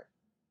 Doesn't hurt.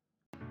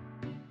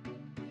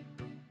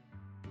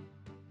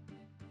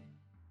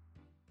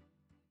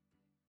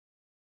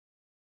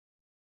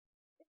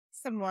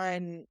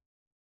 Someone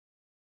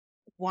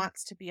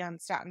wants to be on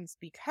statins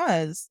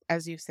because,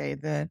 as you say,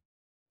 the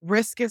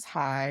risk is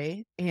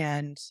high,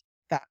 and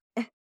that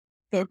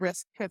the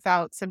risk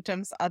without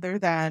symptoms other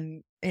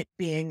than it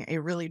being a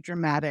really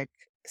dramatic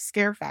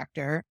scare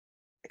factor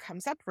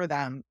comes up for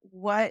them.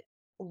 What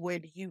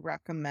would you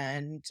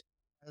recommend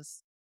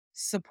as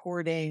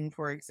supporting,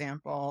 for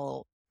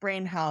example,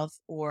 brain health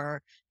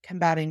or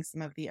combating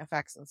some of the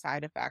effects and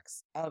side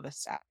effects of a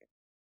statin?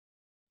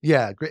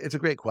 Yeah, great. It's a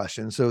great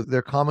question. So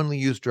they're commonly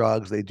used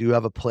drugs. They do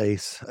have a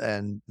place,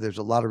 and there's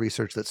a lot of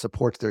research that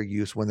supports their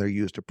use when they're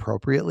used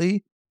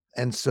appropriately.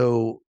 And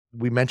so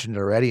we mentioned it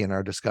already in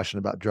our discussion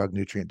about drug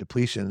nutrient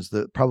depletions.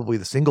 That probably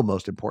the single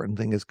most important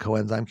thing is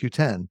coenzyme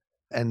Q10.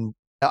 And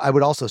I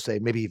would also say,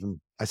 maybe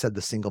even I said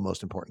the single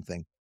most important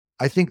thing.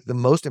 I think the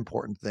most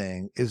important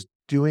thing is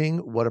doing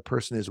what a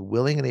person is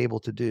willing and able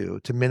to do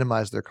to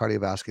minimize their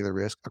cardiovascular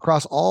risk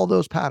across all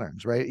those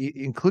patterns, right?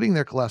 Including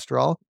their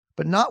cholesterol,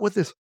 but not with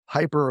this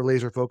hyper or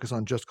laser focus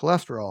on just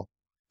cholesterol,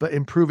 but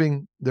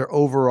improving their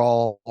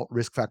overall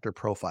risk factor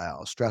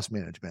profile, stress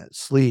management,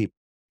 sleep,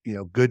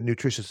 good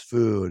nutritious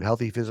food,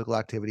 healthy physical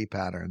activity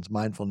patterns,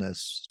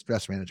 mindfulness,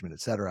 stress management, et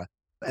cetera.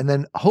 And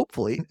then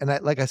hopefully, and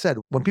like I said,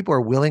 when people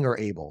are willing or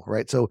able,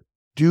 right? So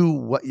do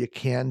what you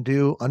can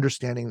do,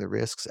 understanding the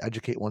risks,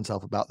 educate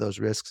oneself about those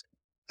risks,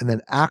 and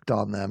then act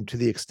on them to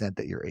the extent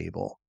that you're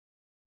able.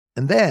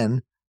 And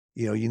then,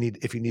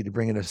 if you need to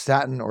bring in a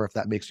statin, or if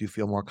that makes you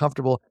feel more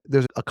comfortable,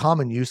 there's a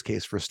common use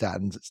case for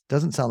statins. It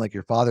doesn't sound like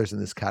your father's in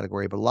this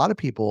category, but a lot of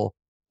people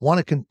want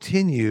to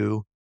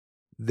continue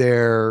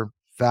their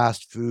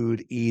fast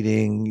food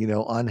eating,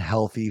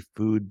 unhealthy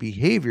food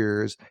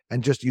behaviors,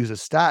 and just use a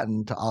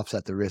statin to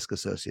offset the risk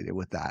associated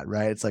with that,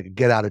 right? It's like a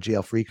get out of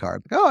jail free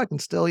card. Like, oh, I can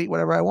still eat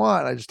whatever I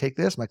want. I just take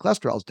this, my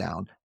cholesterol's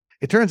down.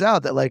 It turns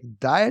out that like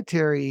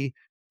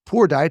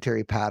poor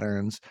dietary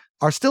patterns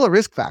are still a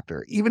risk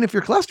factor, even if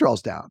your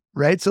cholesterol's down,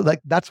 right? So like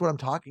that's what I'm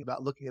talking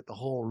about, looking at the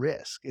whole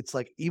risk. It's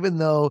like even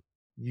though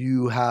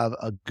you have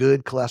a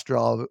good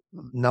cholesterol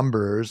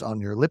numbers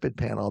on your lipid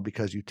panel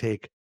because you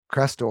take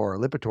Crestor or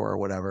Lipitor or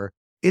whatever,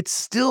 it's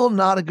still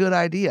not a good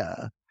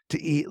idea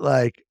to eat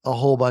like a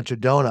whole bunch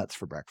of donuts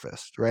for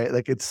breakfast, right?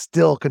 Like it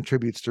still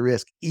contributes to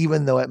risk,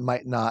 even though it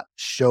might not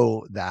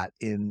show that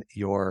in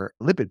your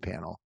lipid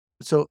panel.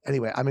 So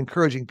anyway, I'm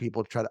encouraging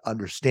people to try to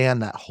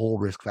understand that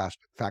whole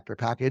factor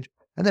package.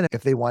 And then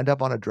if they wind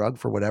up on a drug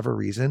for whatever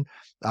reason,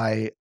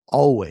 I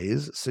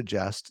always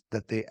suggest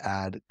that they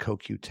add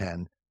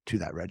CoQ10 to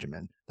that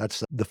regimen.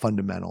 That's the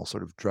fundamental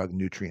sort of drug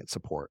nutrient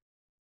support.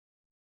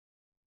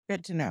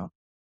 Good to know.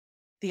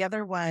 The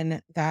other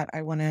one that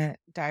I want to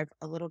dive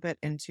a little bit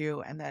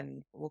into, and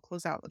then we'll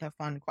close out with a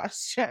fun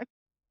question,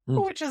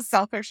 Mm. which is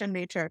selfish in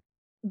nature.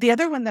 The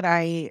other one that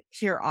I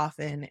hear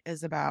often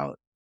is about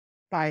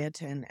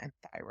biotin and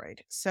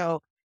thyroid.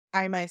 So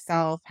I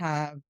myself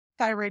have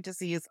thyroid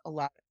disease. A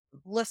lot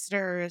of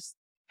listeners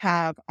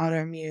have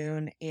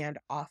autoimmune and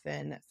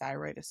often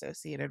thyroid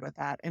associated with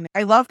that. And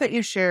I love that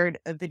you shared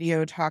a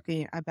video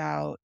talking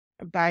about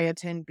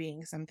biotin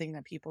being something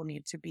that people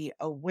need to be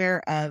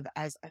aware of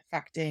as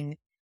affecting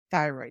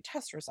thyroid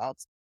test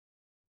results.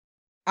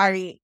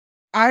 I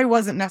I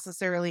wasn't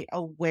necessarily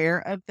aware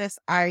of this.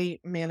 I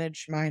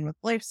manage mine with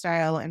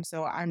lifestyle, and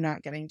so I'm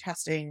not getting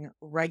testing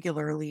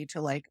regularly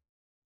to like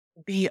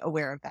be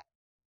aware of that.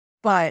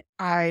 But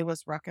I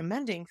was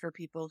recommending for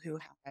people who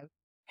have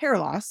hair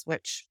loss,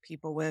 which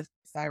people with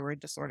thyroid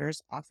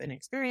disorders often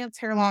experience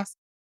hair loss.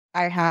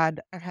 I've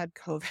had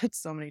COVID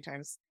so many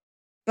times,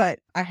 but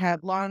I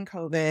had long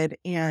COVID,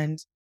 and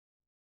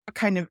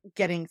kind of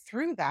getting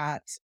through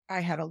that, I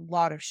had a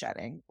lot of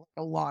shedding, like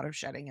a lot of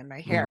shedding in my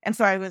Mm. hair. And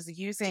so I was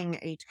using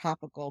a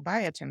topical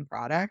biotin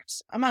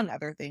product, among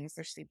other things.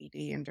 There's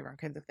CBD and different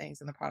kinds of things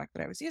in the product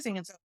that I was using.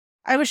 And so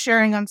I was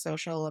sharing on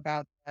social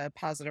about the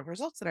positive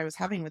results that I was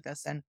having with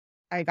this. And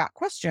I got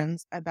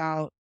questions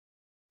about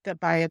the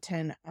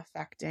biotin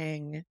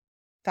affecting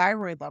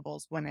thyroid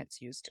levels when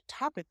it's used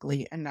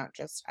topically and not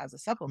just as a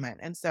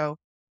supplement. And so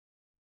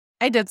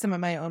I did some of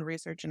my own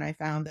research, and I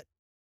found that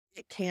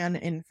it can,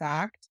 in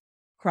fact,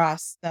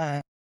 cross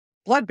the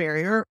blood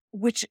barrier,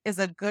 which is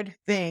a good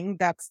thing.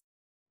 That's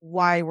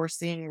why we're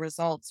seeing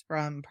results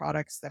from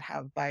products that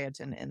have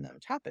biotin in them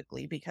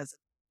topically, because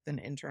it's an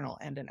internal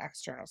and an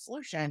external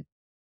solution.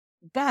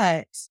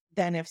 But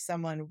then if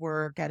someone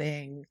were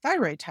getting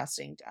thyroid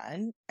testing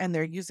done and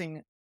they're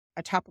using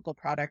a topical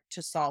product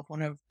to solve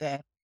one of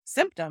the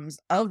symptoms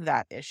of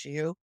that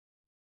issue,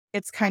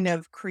 it's kind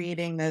of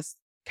creating this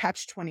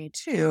catch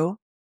 22.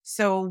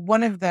 So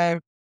one of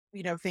the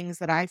things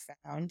that I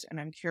found, and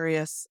I'm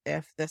curious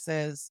if this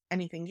is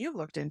anything you've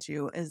looked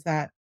into, is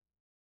that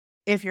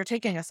if you're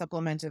taking a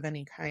supplement of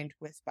any kind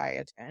with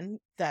biotin,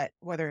 that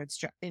whether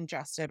it's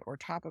ingested or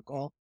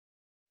topical,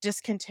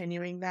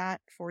 discontinuing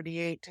that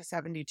 48 to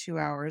 72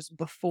 hours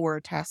before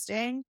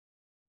testing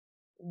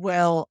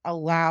will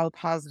allow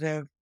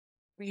positive,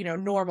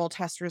 normal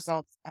test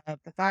results of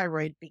the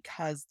thyroid,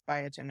 because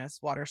biotin is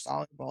water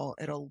soluble,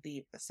 it'll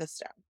leave the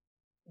system.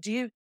 Do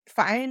you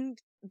find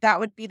that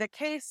would be the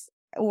case?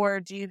 Or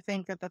do you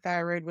think that the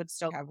thyroid would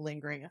still have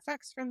lingering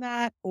effects from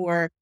that?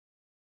 Or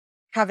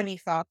have any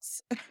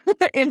thoughts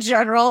in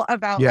general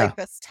about Yeah. like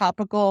this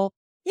topical,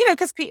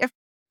 because if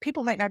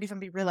people might not even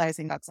be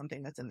realizing that's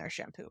something that's in their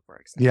shampoo, for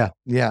Yeah, example.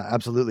 yeah,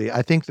 absolutely.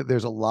 I think that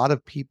there's a lot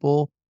of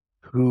people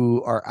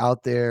who are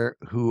out there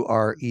who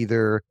are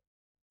either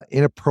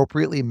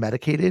inappropriately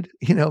medicated,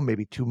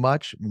 maybe too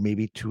much,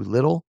 maybe too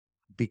little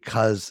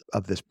because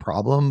of this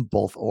problem,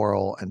 both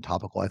oral and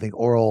topical. I think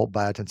oral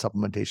biotin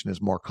supplementation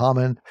is more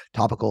common.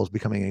 Topical is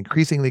becoming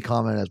increasingly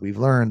common as we've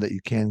learned that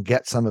you can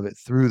get some of it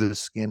through the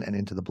skin and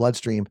into the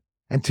bloodstream.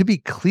 And to be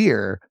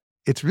clear,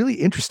 it's really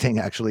interesting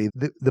actually.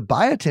 The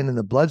biotin in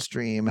the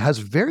bloodstream has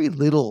very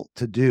little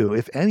to do,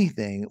 if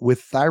anything,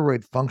 with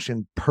thyroid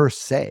function per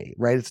se,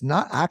 right? It's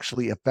not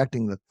actually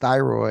affecting the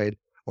thyroid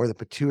or the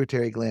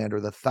pituitary gland or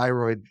the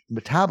thyroid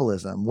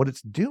metabolism. What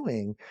it's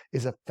doing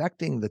is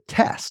affecting the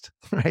test,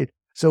 right?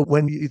 So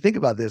when you think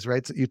about this,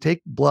 right, so you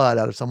take blood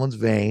out of someone's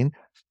vein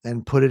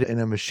and put it in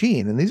a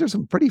machine. And these are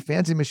some pretty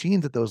fancy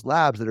machines at those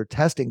labs that are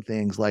testing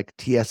things like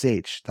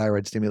TSH,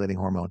 thyroid stimulating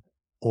hormone,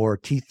 or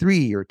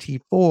T3 or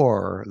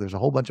T4. There's a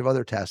whole bunch of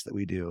other tests that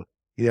we do,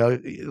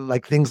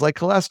 like things like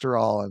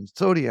cholesterol and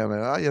sodium.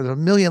 And there's a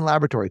million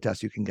laboratory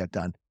tests you can get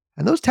done.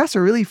 And those tests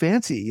are really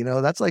fancy.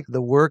 That's like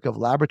the work of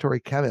laboratory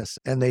chemists.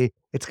 And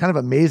it's kind of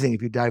amazing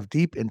if you dive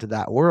deep into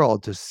that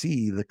world to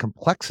see the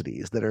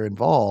complexities that are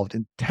involved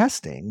in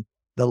testing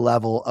the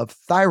level of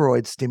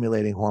thyroid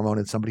stimulating hormone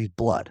in somebody's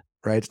blood,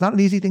 right? It's not an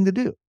easy thing to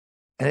do.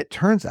 And it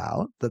turns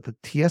out that the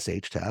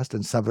TSH test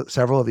and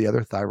several of the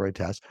other thyroid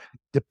tests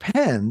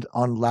depend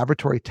on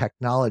laboratory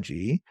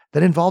technology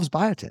that involves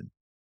biotin,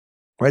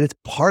 right? It's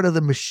part of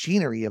the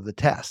machinery of the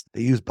test.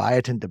 They use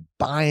biotin to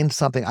bind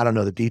something. I don't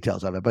know the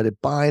details of it, but it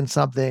binds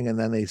something and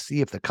then they see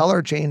if the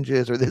color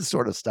changes or this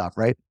sort of stuff,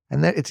 right?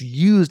 And then it's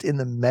used in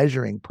the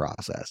measuring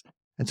process.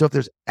 And so if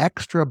there's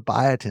extra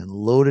biotin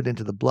loaded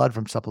into the blood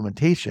from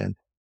supplementation,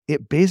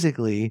 it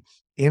basically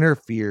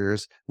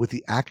interferes with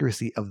the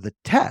accuracy of the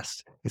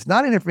test. It's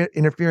not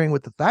interfering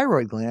with the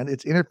thyroid gland,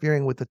 it's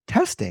interfering with the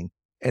testing.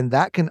 And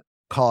that can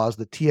cause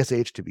the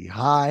TSH to be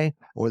high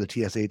or the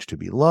TSH to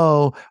be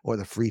low or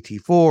the free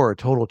T4 or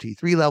total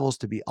T3 levels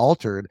to be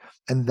altered.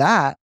 And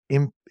that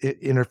it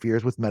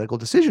interferes with medical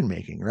decision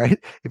making, right?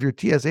 If your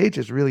TSH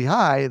is really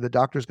high, the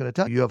doctor's going to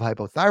tell you you have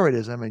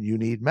hypothyroidism and you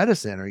need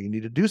medicine or you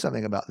need to do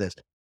something about this.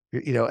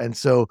 And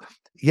so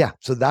yeah,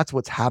 so that's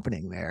what's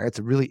happening there. It's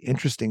a really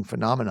interesting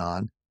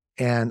phenomenon.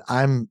 And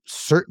I'm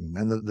certain,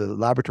 and the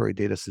laboratory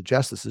data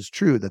suggests this is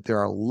true, that there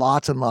are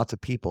lots and lots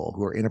of people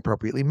who are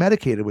inappropriately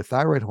medicated with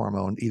thyroid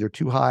hormone, either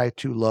too high,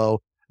 too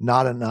low,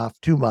 not enough,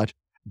 too much,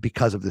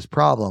 because of this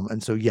problem.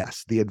 And so,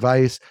 yes, the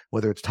advice,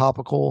 whether it's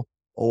topical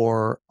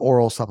or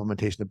oral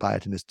supplementation of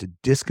biotin, is to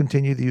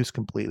discontinue the use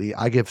completely.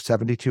 I give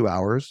 72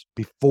 hours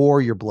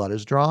before your blood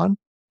is drawn.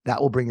 That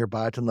will bring your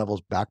biotin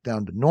levels back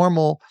down to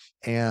normal,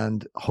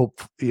 and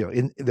hope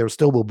there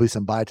still will be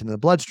some biotin in the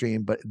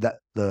bloodstream, but that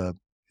the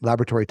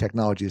laboratory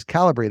technology is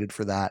calibrated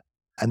for that,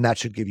 and that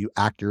should give you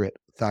accurate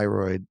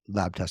thyroid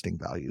lab testing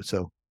value.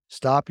 So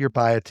stop your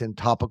biotin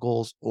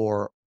topicals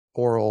or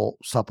oral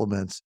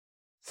supplements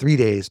 3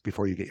 days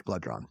before you get your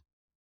blood drawn.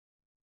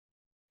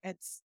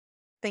 It's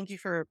Thank you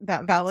for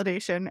that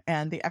validation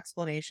and the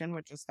explanation,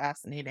 which is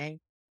fascinating.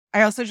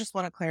 I also just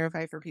want to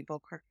clarify for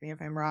people, correct me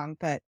if I'm wrong,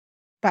 but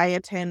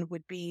biotin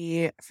would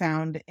be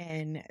found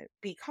in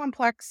B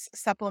complex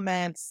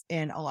supplements,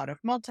 in a lot of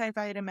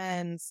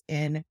multivitamins,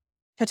 in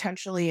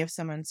potentially if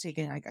someone's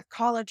taking like a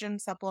collagen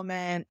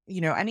supplement,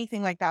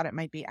 anything like that, it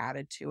might be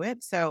added to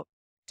it. So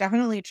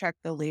definitely check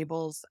the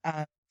labels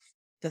of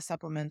the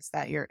supplements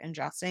that you're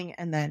ingesting,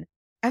 and then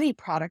any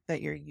product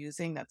that you're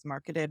using that's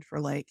marketed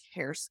for like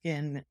hair,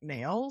 skin,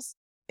 nails,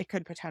 it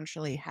could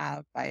potentially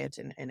have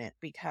biotin in it,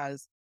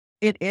 because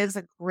it is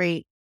a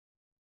great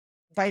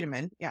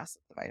vitamin. Yes,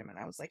 it's a vitamin.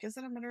 I was like, is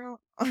it a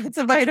mineral? It's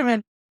a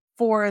vitamin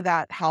for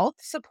that health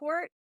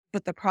support.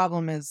 But the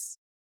problem is,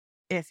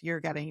 if you're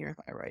getting your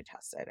thyroid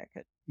tested, it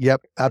could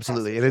Yep, cause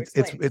absolutely. And future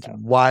explain. it's So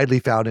widely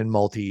found in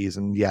multis.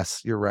 And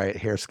yes, you're right.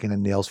 Hair, skin,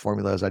 and nails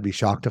formulas. I'd be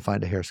shocked to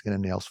find a hair, skin,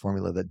 and nails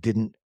formula that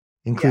didn't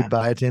include yeah.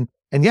 biotin.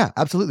 And yeah,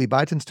 absolutely.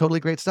 Biotin's totally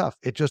great stuff.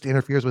 It just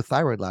interferes with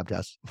thyroid lab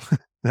tests.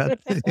 That,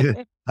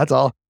 yeah, that's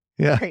all.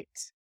 Yeah. Great.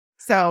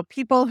 So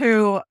people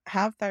who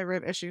have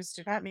thyroid issues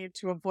do not need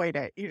to avoid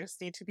it. You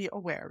just need to be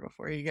aware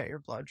before you get your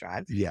blood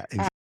drawn. Yeah.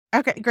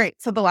 Okay,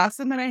 great. So the last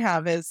one that I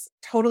have is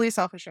totally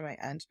selfish on my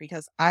end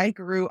because I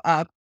grew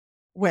up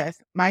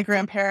with my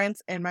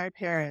grandparents and my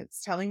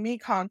parents telling me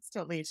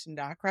constantly to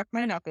not crack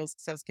my knuckles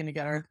because I was going to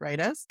get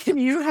arthritis. Can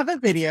you have a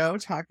video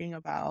talking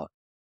about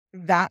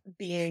that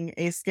being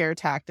a scare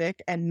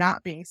tactic and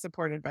not being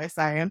supported by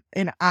science?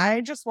 And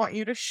I just want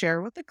you to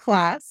share with the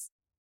class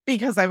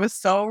because I was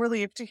so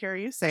relieved to hear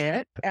you say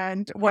it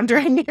and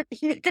wondering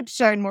if you could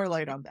shine more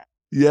light on that.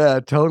 Yeah,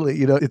 totally.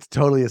 It's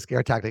totally a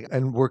scare tactic.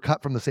 And we're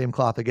cut from the same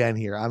cloth again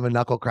here. I'm a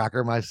knuckle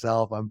cracker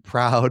myself. I'm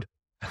proud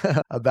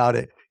about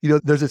it.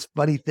 There's this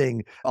funny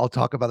thing. I'll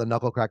talk about the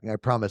knuckle cracking, I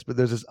promise. But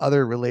there's this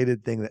other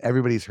related thing that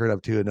everybody's heard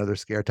of too, another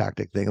scare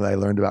tactic thing that I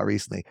learned about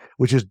recently,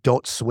 which is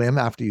don't swim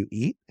after you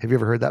eat. Have you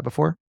ever heard that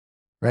before?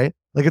 Right?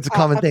 Like it's a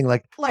common thing.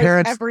 Like Like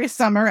parents, every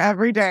summer,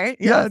 every day.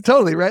 yeah, Yes.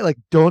 totally, right? Like,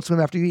 don't swim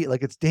after you eat.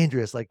 Like, it's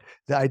dangerous. Like,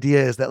 the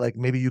idea is that, like,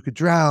 maybe you could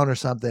drown or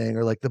something,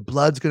 or like the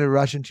blood's gonna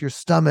rush into your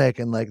stomach,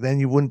 and like then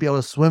you wouldn't be able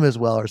to swim as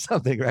well or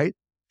something, right?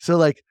 So,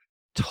 like,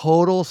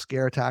 total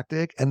scare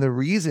tactic. And the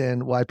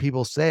reason why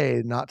people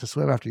say not to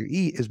swim after you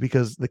eat is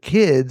because the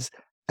kids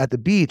at the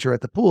beach or at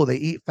the pool, they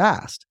eat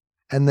fast.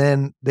 And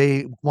then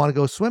they want to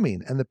go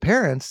swimming, and the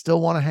parents still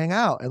want to hang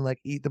out and like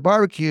eat the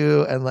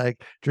barbecue and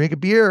like drink a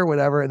beer or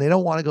whatever. And they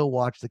don't want to go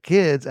watch the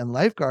kids and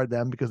lifeguard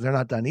them because they're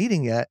not done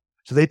eating yet.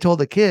 So they told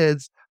the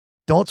kids,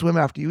 don't swim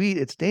after you eat.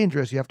 It's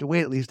dangerous. You have to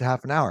wait at least a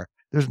half an hour.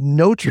 There's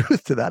no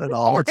truth to that at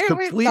all. It's I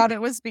always complete. thought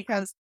it was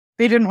because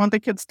they didn't want the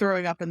kids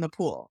throwing up in the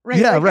pool, right?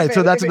 Yeah, Like right.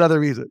 So that's if it another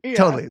reason. yeah.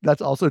 Totally.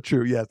 That's also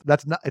true. Yes.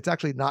 It's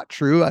actually not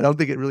true. I don't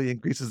think it really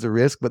increases the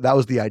risk, but that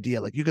was the idea.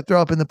 Like, you could throw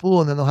up in the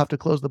pool and then they'll have to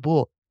close the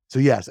pool. So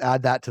yes,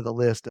 add that to the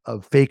list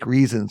of fake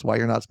reasons why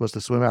you're not supposed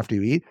to swim after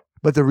you eat.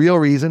 But the real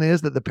reason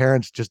is that the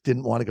parents just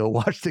didn't want to go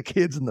watch the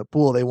kids in the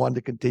pool. They wanted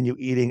to continue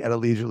eating at a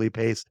leisurely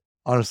pace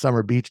on a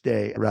summer beach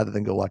day rather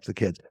than go watch the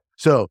kids.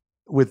 So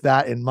with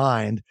that in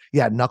mind,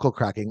 yeah, knuckle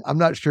cracking. I'm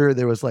not sure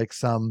there was like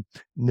some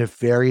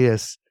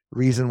nefarious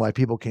reason why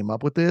people came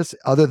up with this,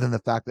 other than the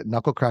fact that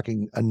knuckle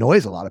cracking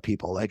annoys a lot of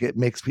people. Like, it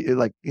makes people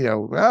like,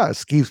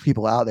 skeeves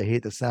people out. They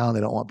hate the sound.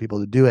 They don't want people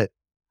to do it.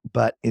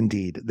 But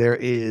indeed, there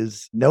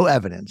is no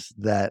evidence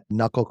that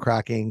knuckle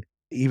cracking,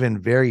 even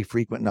very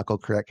frequent knuckle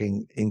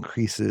cracking,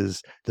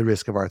 increases the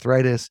risk of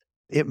arthritis.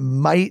 It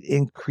might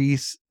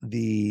increase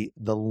the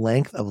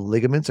length of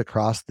ligaments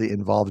across the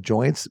involved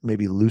joints,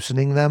 maybe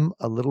loosening them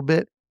a little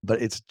bit, but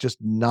it's just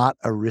not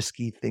a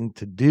risky thing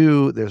to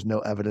do. There's no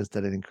evidence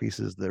that it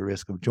increases the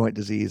risk of joint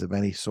disease of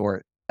any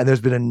sort. And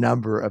there's been a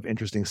number of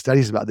interesting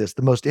studies about this.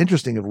 The most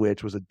interesting of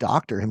which was a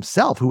doctor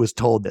himself who was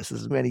told this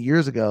is many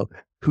years ago,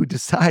 who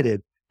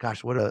decided,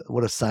 gosh, what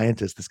a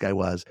scientist this guy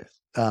was,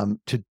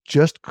 to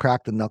just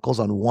crack the knuckles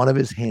on one of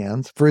his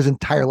hands for his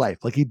entire life.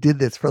 Like, he did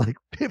this for like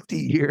 50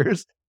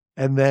 years.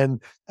 And then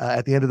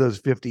at the end of those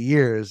 50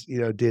 years,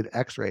 did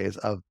x-rays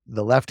of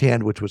the left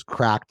hand, which was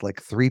cracked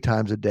like 3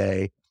 times a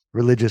day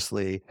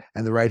religiously,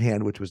 and the right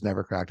hand, which was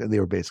never cracked. And they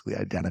were basically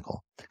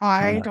identical.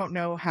 I don't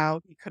know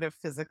how he could have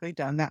physically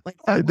done that like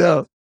I that.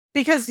 know.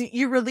 Because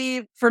you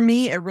relieve for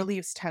me, it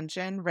relieves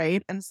tension,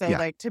 right? And so, Yeah.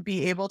 like, to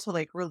be able to,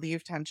 like,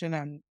 relieve tension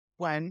on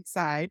one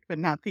side, but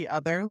not the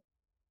other.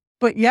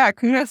 But yeah,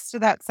 kudos to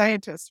that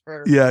scientist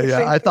for Yeah, yeah.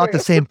 pushing I thought the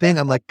through. same thing.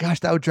 I'm like, gosh,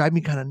 that would drive me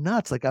kind of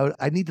nuts. Like,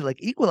 I need to like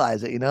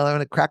equalize it. I'm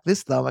gonna crack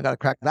this thumb. I gotta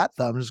crack that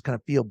thumb. Just kind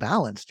of feel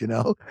balanced.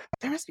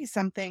 There must be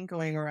something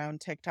going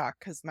around TikTok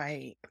because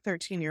my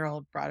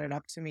 13-year-old brought it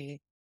up to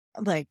me.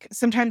 Like,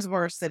 sometimes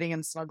we're sitting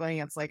and snuggling,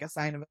 it's like a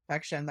sign of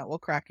affection that we'll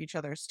crack each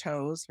other's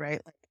toes,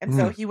 right? Like, and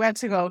so Mm. he went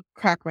to go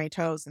crack my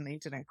toes and they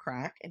didn't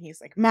crack. And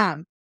he's like,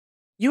 Mom,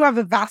 you have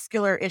a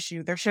vascular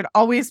issue. There should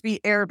always be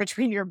air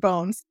between your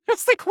bones.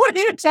 It's like, what are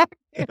you talking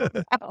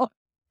about?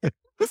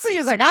 So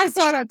he's like, I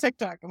saw it on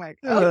TikTok. I'm like,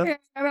 Uh, okay,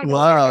 I don't know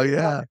what wow, you're talking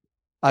about. yeah.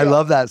 I Yeah.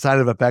 love that sign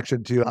of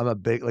affection too. I'm a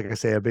big, like I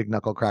say, a big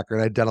knuckle cracker,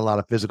 and I've done a lot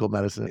of physical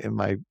medicine in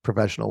my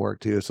professional work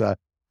too. So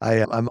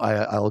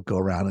I'll go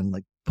around and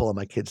like pull on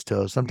my kids'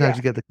 toes. Sometimes Yeah.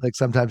 you get the click,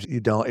 sometimes you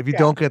don't. If you Yeah.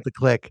 don't get the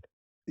click,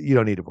 you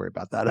don't need to worry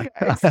about Yeah.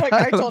 It's like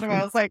I that. told him,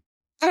 I was like,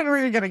 I don't know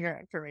where you're getting your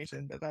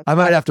information, but I that's might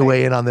fine. have to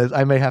weigh in on this.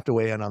 I may have to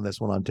weigh in on this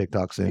one on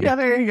TikTok soon. Yeah,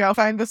 there you go.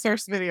 Find the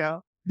source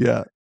video.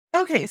 Yeah.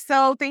 Okay,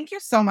 so thank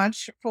you so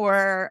much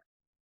for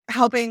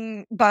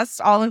helping bust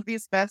all of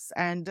these myths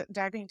and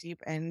diving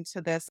deep into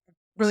this.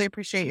 Really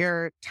appreciate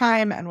your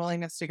time and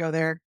willingness to go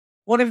there.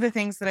 One of the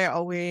things that I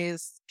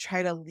always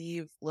try to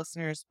leave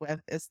listeners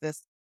with is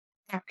this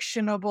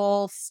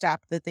actionable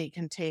step that they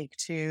can take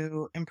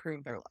to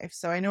improve their life.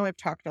 So I know I've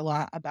talked a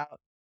lot about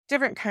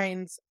different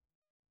kinds of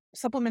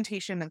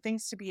supplementation and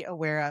things to be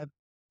aware of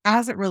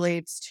as it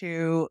relates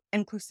to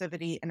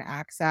inclusivity and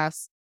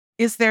access.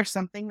 Is there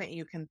something that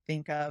you can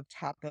think of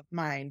top of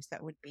mind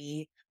that would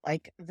be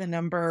like the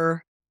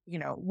number,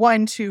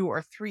 one, two,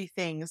 or three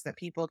things that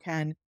people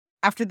can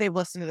after they've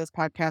listened to this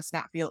podcast,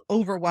 not feel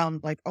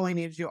overwhelmed, like, oh, I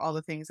need to do all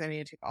the things, I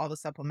need to take all the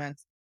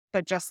supplements,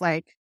 but just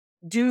like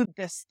do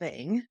this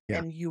thing Yeah.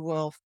 and you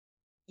will,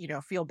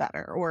 feel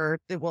better or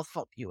it will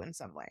help you in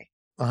some way.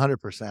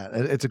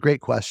 100%. It's a great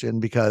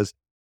question because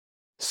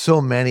so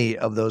many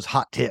of those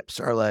hot tips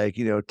are like,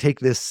 take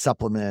this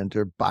supplement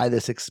or buy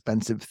this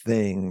expensive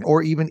thing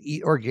or even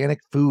eat organic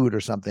food or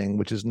something,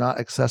 which is not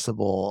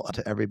accessible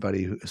to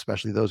everybody,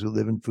 especially those who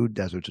live in food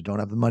deserts who don't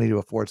have the money to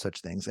afford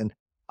such things. And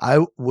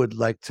I would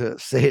like to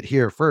say it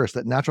here first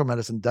that natural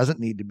medicine doesn't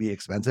need to be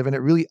expensive, and it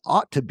really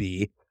ought to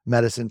be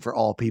medicine for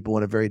all people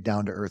in a very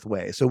down to earth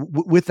way. So,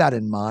 with that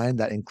in mind,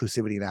 that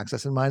inclusivity and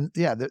access in mind,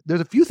 yeah,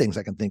 there's a few things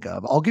I can think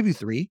of. I'll give you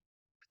three.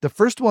 The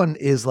first one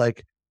is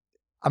like,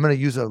 I'm going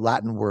to use a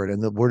Latin word,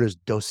 and the word is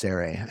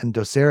docere. And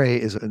docere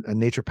is a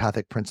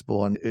naturopathic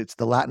principle, and it's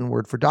the Latin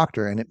word for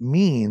doctor, and it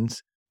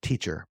means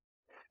teacher.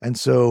 And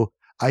so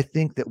I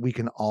think that we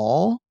can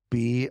all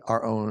be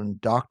our own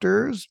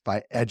doctors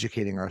by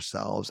educating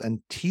ourselves. And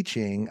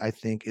teaching, I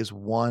think, is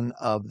one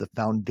of the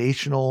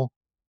foundational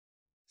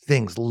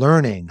things,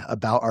 learning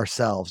about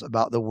ourselves,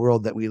 about the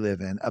world that we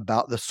live in,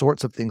 about the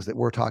sorts of things that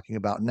we're talking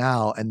about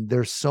now. And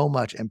there's so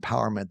much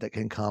empowerment that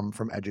can come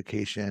from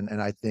education.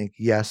 And I think,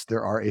 yes,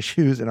 there are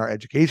issues in our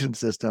education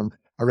system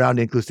around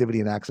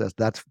inclusivity and access.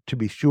 That's to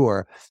be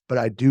sure. But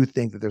I do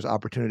think that there's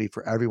opportunity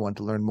for everyone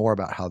to learn more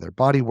about how their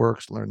body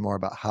works, learn more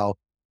about how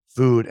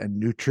food and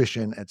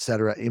nutrition, et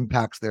cetera,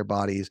 impacts their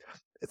bodies,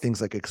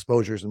 things like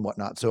exposures and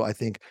whatnot. So I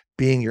think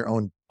being your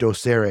own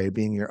docere,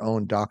 being your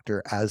own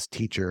doctor as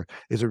teacher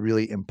is a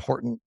really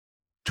important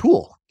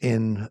tool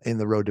in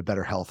the road to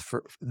better health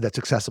for that's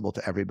accessible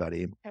to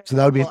everybody. Put So a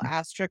that would be little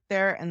asterisk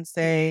there and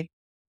say,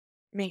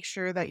 make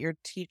sure that your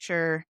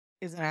teacher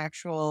is an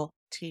actual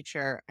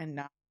teacher and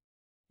not,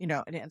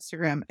 an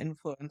Instagram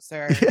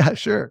influencer. yeah,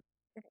 sure.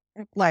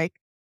 Like,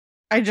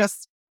 I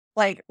just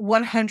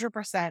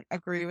 100%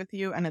 agree with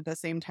you. And at the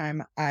same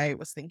time, I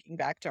was thinking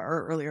back to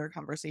our earlier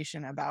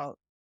conversation about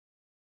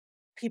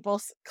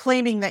people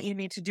claiming that you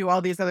need to do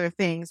all these other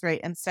things, right?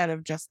 Instead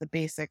of just the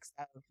basics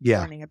of Yeah.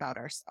 learning about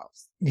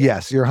ourselves. Yeah.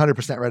 Yes, you're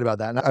 100% right about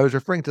that. And I was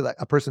referring to that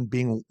a person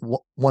being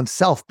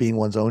oneself being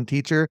one's own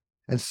teacher.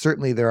 And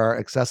certainly there are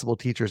accessible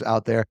teachers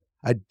out there.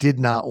 I did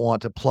not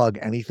want to plug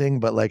anything,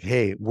 but like,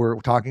 hey, we're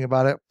talking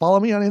about it. Follow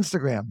me on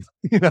Instagram.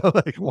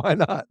 Like why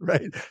not?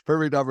 Right.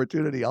 Perfect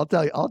opportunity. I'll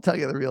tell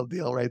you the real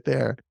deal right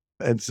there.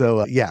 And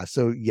so, yeah.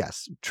 So,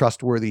 yes,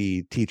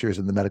 trustworthy teachers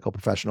in the medical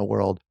professional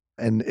world.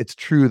 And it's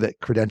true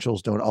that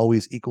credentials don't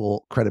always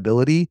equal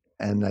credibility.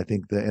 And I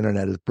think the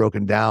internet has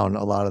broken down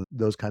a lot of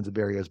those kinds of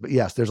barriers. But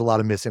yes, there's a lot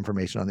of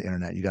misinformation on the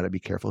internet. You got to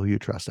be careful who you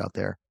trust out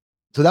there.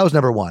 So that was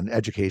number one,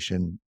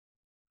 education.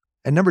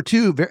 And number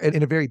two,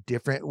 in a very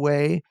different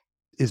way,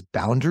 is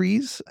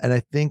boundaries. And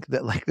I think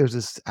that like there's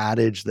this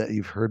adage that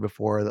you've heard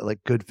before that like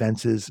good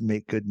fences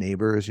make good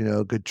neighbors,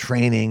 good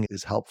training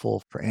is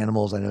helpful for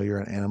animals. I know you're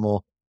an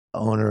animal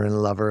owner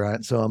and lover,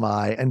 and so am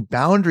I. And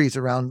boundaries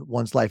around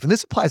one's life. And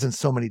this applies in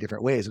so many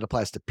different ways. It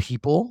applies to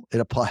people, it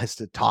applies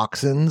to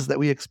toxins that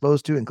we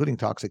expose to, including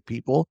toxic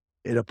people.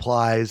 It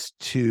applies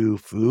to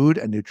food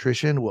and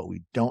nutrition, what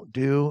we don't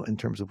do in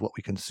terms of what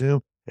we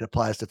consume. It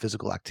applies to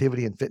physical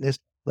activity and fitness.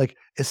 Like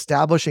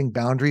establishing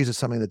boundaries is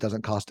something that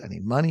doesn't cost any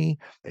money.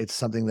 It's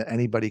something that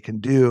anybody can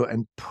do.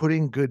 And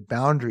putting good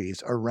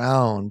boundaries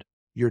around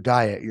your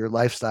diet, your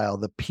lifestyle,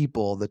 the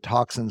people, the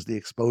toxins, the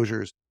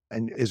exposures,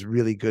 and is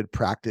really good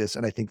practice.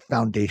 And I think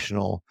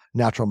foundational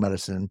natural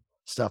medicine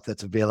stuff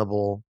that's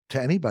available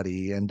to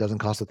anybody and doesn't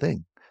cost a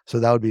thing. So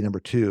that would be number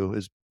two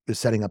is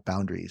setting up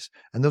boundaries.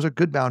 And those are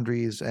good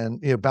boundaries and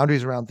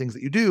boundaries around things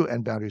that you do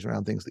and boundaries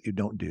around things that you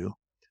don't do.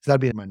 So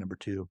that'd be my number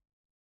two.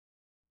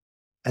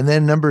 And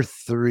then number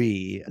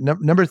three,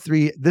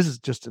 this is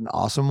just an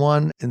awesome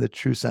one in the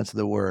true sense of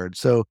the word.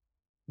 So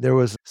there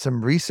was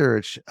some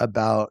research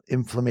about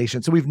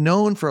inflammation. So we've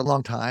known for a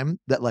long time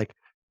that like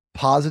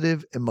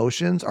positive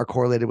emotions are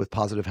correlated with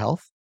positive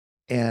health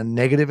and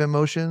negative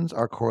emotions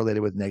are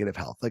correlated with negative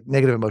health. Like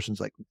negative emotions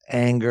like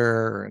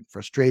anger and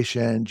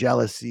frustration,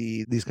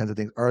 jealousy, these kinds of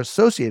things are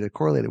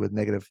correlated with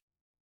negative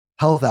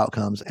health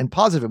outcomes, and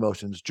positive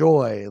emotions,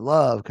 joy,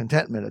 love,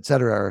 contentment, et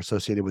cetera, are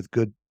associated with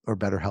good or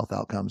better health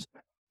outcomes.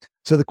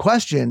 So the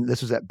question,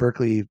 this was at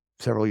Berkeley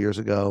several years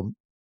ago,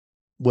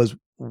 was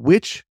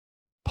which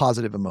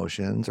positive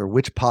emotions or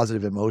which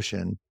positive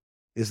emotion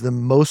is the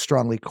most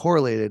strongly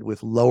correlated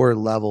with lower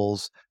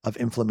levels of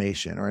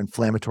inflammation or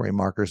inflammatory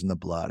markers in the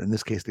blood. In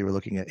this case, they were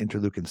looking at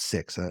interleukin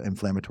 6, an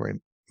inflammatory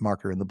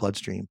marker in the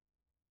bloodstream.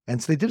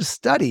 And so they did a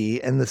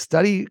study, and the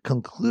study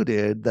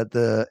concluded that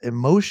the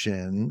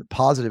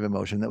positive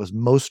emotion that was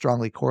most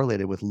strongly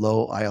correlated with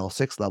low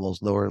IL-6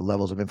 levels, lower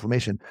levels of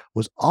inflammation,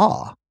 was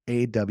awe,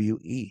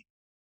 AWE.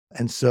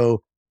 And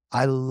so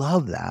I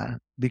love that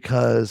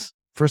because,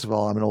 first of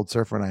all, I'm an old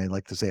surfer and I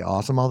like to say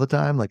awesome all the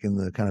time, like in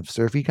the kind of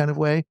surfy kind of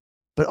way.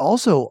 But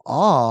also,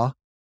 awe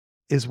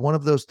is one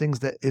of those things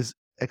that is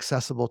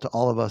accessible to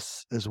all of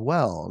us as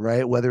well,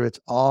 right? Whether it's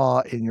awe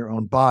in your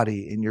own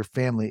body, in your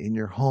family, in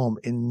your home,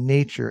 in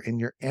nature, in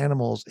your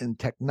animals, in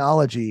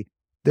technology,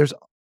 there's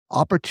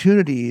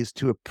opportunities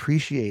to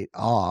appreciate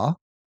awe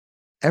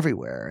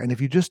everywhere. And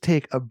if you just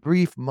take a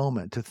brief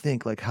moment to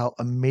think like how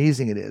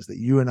amazing it is that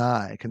you and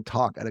I can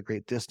talk at a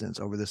great distance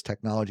over this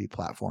technology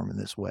platform in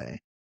this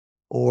way,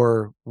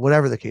 or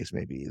whatever the case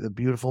may be, the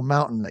beautiful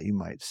mountain that you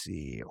might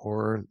see,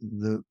 or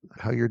the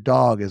how your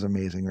dog is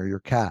amazing, or your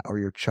cat, or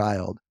your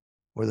child,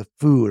 or the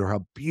food, or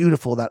how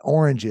beautiful that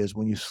orange is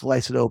when you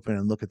slice it open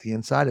and look at the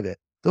inside of it.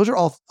 Those are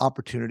all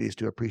opportunities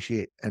to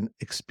appreciate and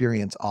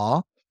experience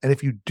awe. And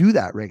if you do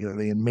that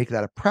regularly and make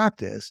that a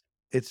practice,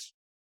 it's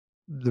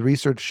the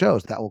research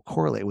shows that will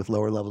correlate with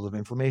lower levels of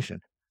inflammation.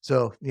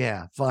 So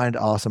yeah, find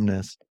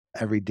awesomeness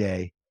every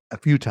day, a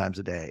few times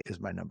a day is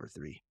my number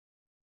three.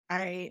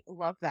 I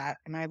love that.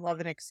 And I love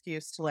an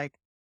excuse to like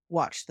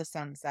watch the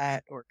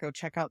sunset or go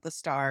check out the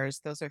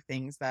stars. Those are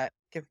things that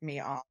give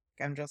me awe.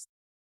 I'm just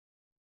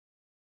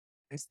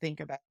think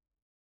about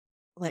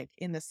like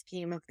in the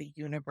scheme of the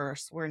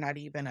universe, we're not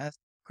even a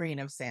grain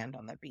of sand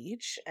on the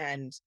beach.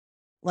 And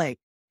like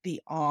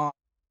the awe,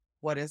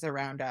 what is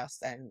around us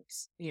and,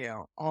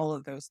 all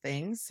of those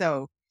things.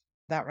 So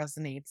that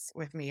resonates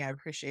with me. I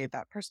appreciate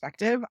that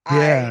perspective. I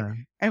Yeah.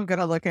 am going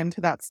to look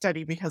into that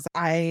study because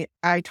I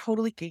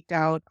totally geeked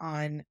out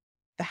on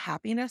the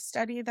happiness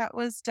study that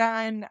was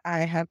done. I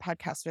had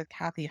podcast with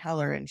Kathy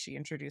Heller and she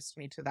introduced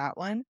me to that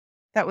one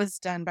that was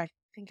done by, I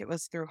think it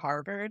was through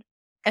Harvard.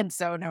 And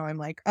so now I'm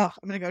like, oh,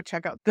 I'm going to go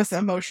check out this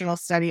emotional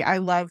study. I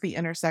love the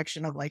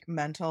intersection of like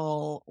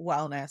mental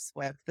wellness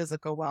with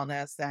physical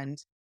wellness.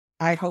 And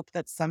I hope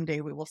that someday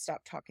we will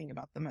stop talking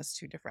about them as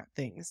two different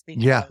things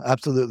Yeah, because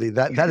absolutely.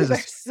 That is a they're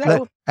s that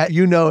so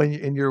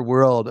in your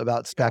world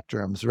about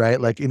spectrums, right?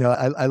 Like,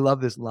 I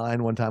love this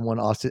line one time one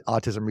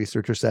autism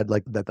researcher said,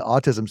 like, that the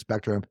autism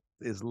spectrum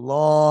is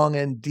long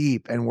and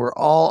deep, and we're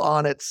all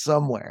on it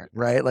somewhere,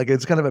 right? Like,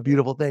 it's kind of a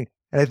beautiful thing.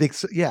 And I think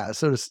yeah,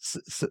 sort of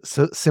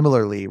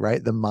similarly,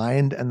 right? The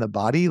mind and the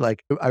body,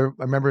 like, I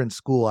remember in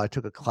school, I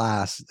took a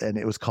class, and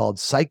it was called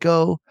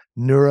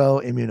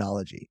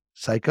Psychoneuroimmunology.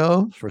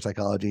 Psycho for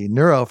psychology,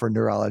 neuro for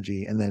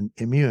neurology, and then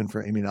immune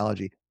for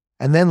immunology.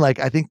 And then, like,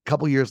 I think a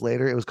couple years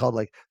later, it was called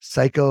like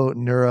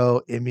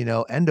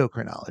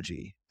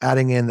psychoneuroimmunoendocrinology,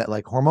 adding in that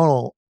like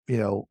hormonal,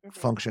 Mhm.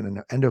 function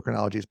and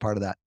endocrinology is part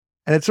of that.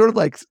 And it's sort of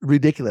like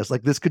ridiculous.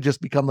 Like this could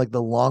just become like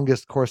the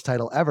longest course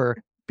title ever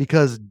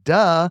because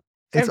duh,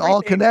 it's all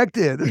everything.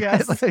 connected. Right?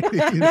 Yes. Like,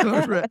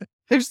 right.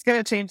 They're just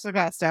gonna change the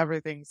class to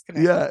everything's Yeah,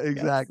 connected. Yes.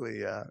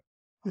 exactly. Yeah.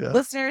 Yeah.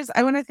 Listeners,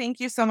 I want to thank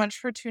you so much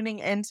for tuning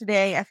in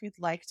today. If you'd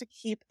like to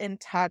keep in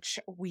touch,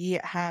 we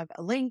have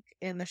a link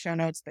in the show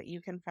notes that you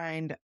can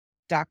find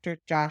Dr.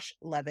 Josh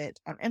Levitt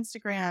on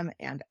Instagram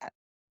and at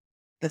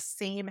the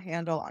same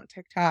handle on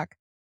TikTok.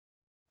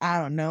 I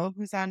don't know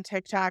who's on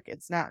TikTok.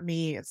 It's not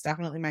me. It's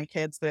definitely my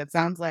kids, but it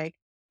sounds like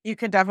you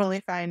could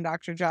definitely find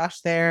Dr. Josh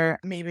there.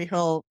 Maybe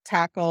he'll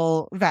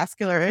tackle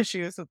vascular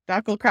issues with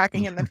knuckle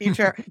cracking in the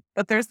future,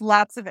 but there's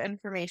lots of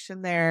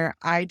information there.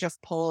 I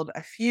just pulled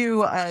a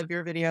few of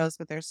your videos,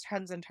 but there's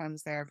tons and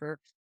tons there for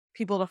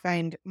people to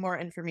find more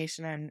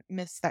information and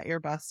myths that you're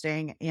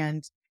busting.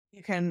 And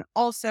you can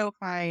also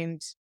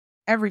find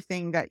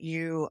everything that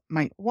you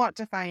might want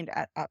to find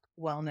at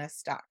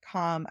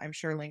upwellness.com. I'm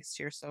sure links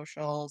to your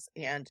socials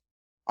and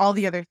all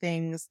the other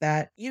things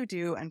that you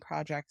do and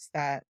projects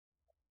that,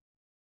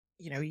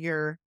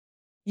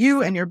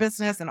 you and your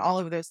business and all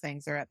of those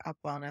things are at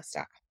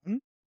upwellness.com.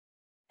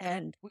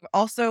 And we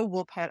also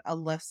will put a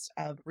list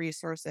of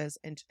resources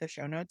into the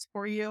show notes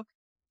for you.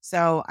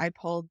 So I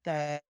pulled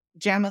the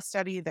JAMA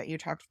study that you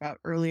talked about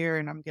earlier,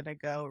 and I'm going to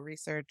go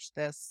research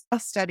this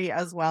study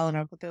as well. And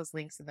I'll put those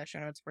links in the show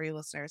notes for you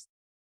listeners.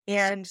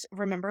 And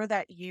remember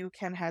that you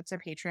can head to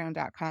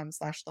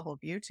patreon.com/the whole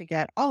view to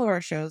get all of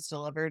our shows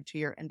delivered to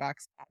your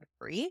inbox ad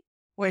free,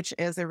 which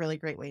is a really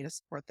great way to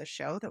support the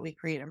show that we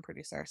create and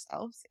produce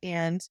ourselves.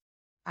 And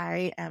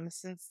I am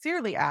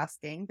sincerely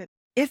asking that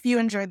if you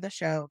enjoyed the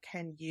show,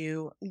 can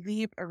you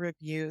leave a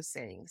review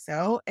saying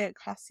so? It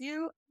costs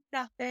you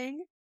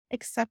nothing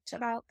except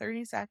about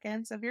 30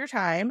 seconds of your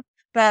time,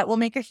 but will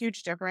make a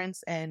huge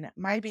difference in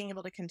my being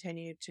able to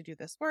continue to do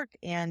this work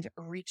and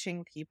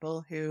reaching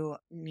people who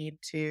need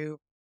to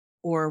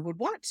or would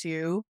want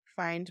to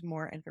find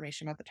more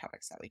information about the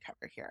topics that we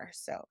cover here.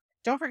 So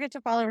don't forget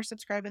to follow or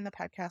subscribe in the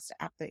podcast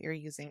app that you're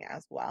using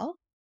as well.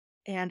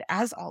 And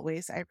as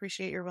always, I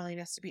appreciate your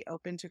willingness to be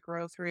open to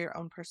grow through your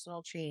own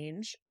personal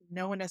change.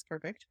 No one is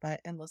perfect, but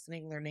in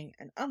listening, learning,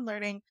 and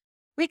unlearning,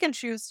 we can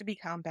choose to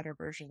become better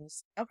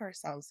versions of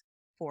ourselves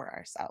for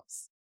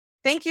ourselves.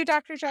 Thank you,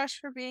 Dr. Josh,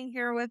 for being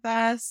here with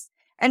us.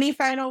 Any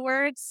final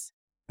words?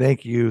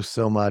 Thank you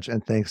so much.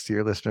 And thanks to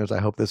your listeners. I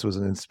hope this was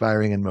an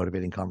inspiring and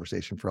motivating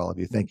conversation for all of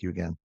you. Thank you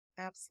again.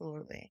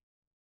 Absolutely.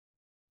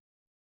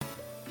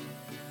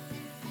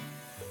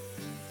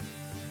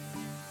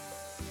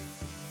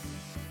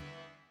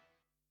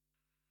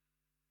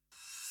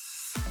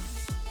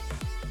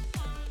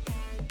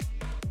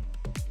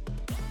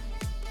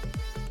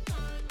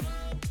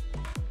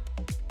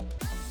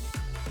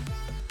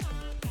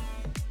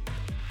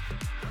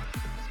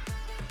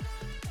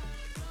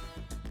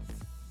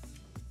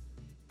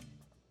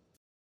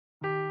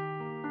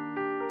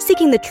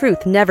 seeking the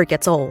truth never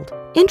gets old.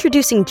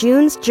 Introducing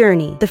June's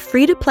Journey, the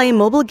free-to-play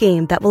mobile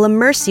game that will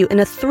immerse you in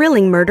a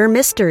thrilling murder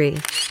mystery.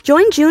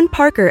 Join June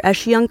Parker as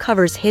she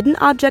uncovers hidden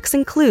objects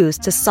and clues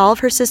to solve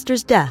her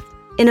sister's death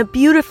in a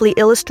beautifully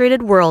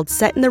illustrated world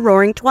set in the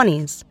Roaring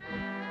 '20s.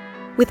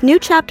 With new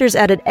chapters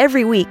added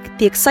every week,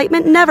 the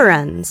excitement never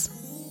ends.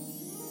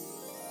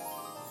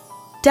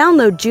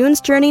 Download June's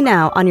Journey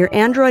now on your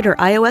Android or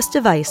iOS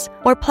device,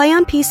 or play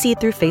on PC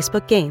through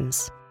Facebook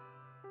Games.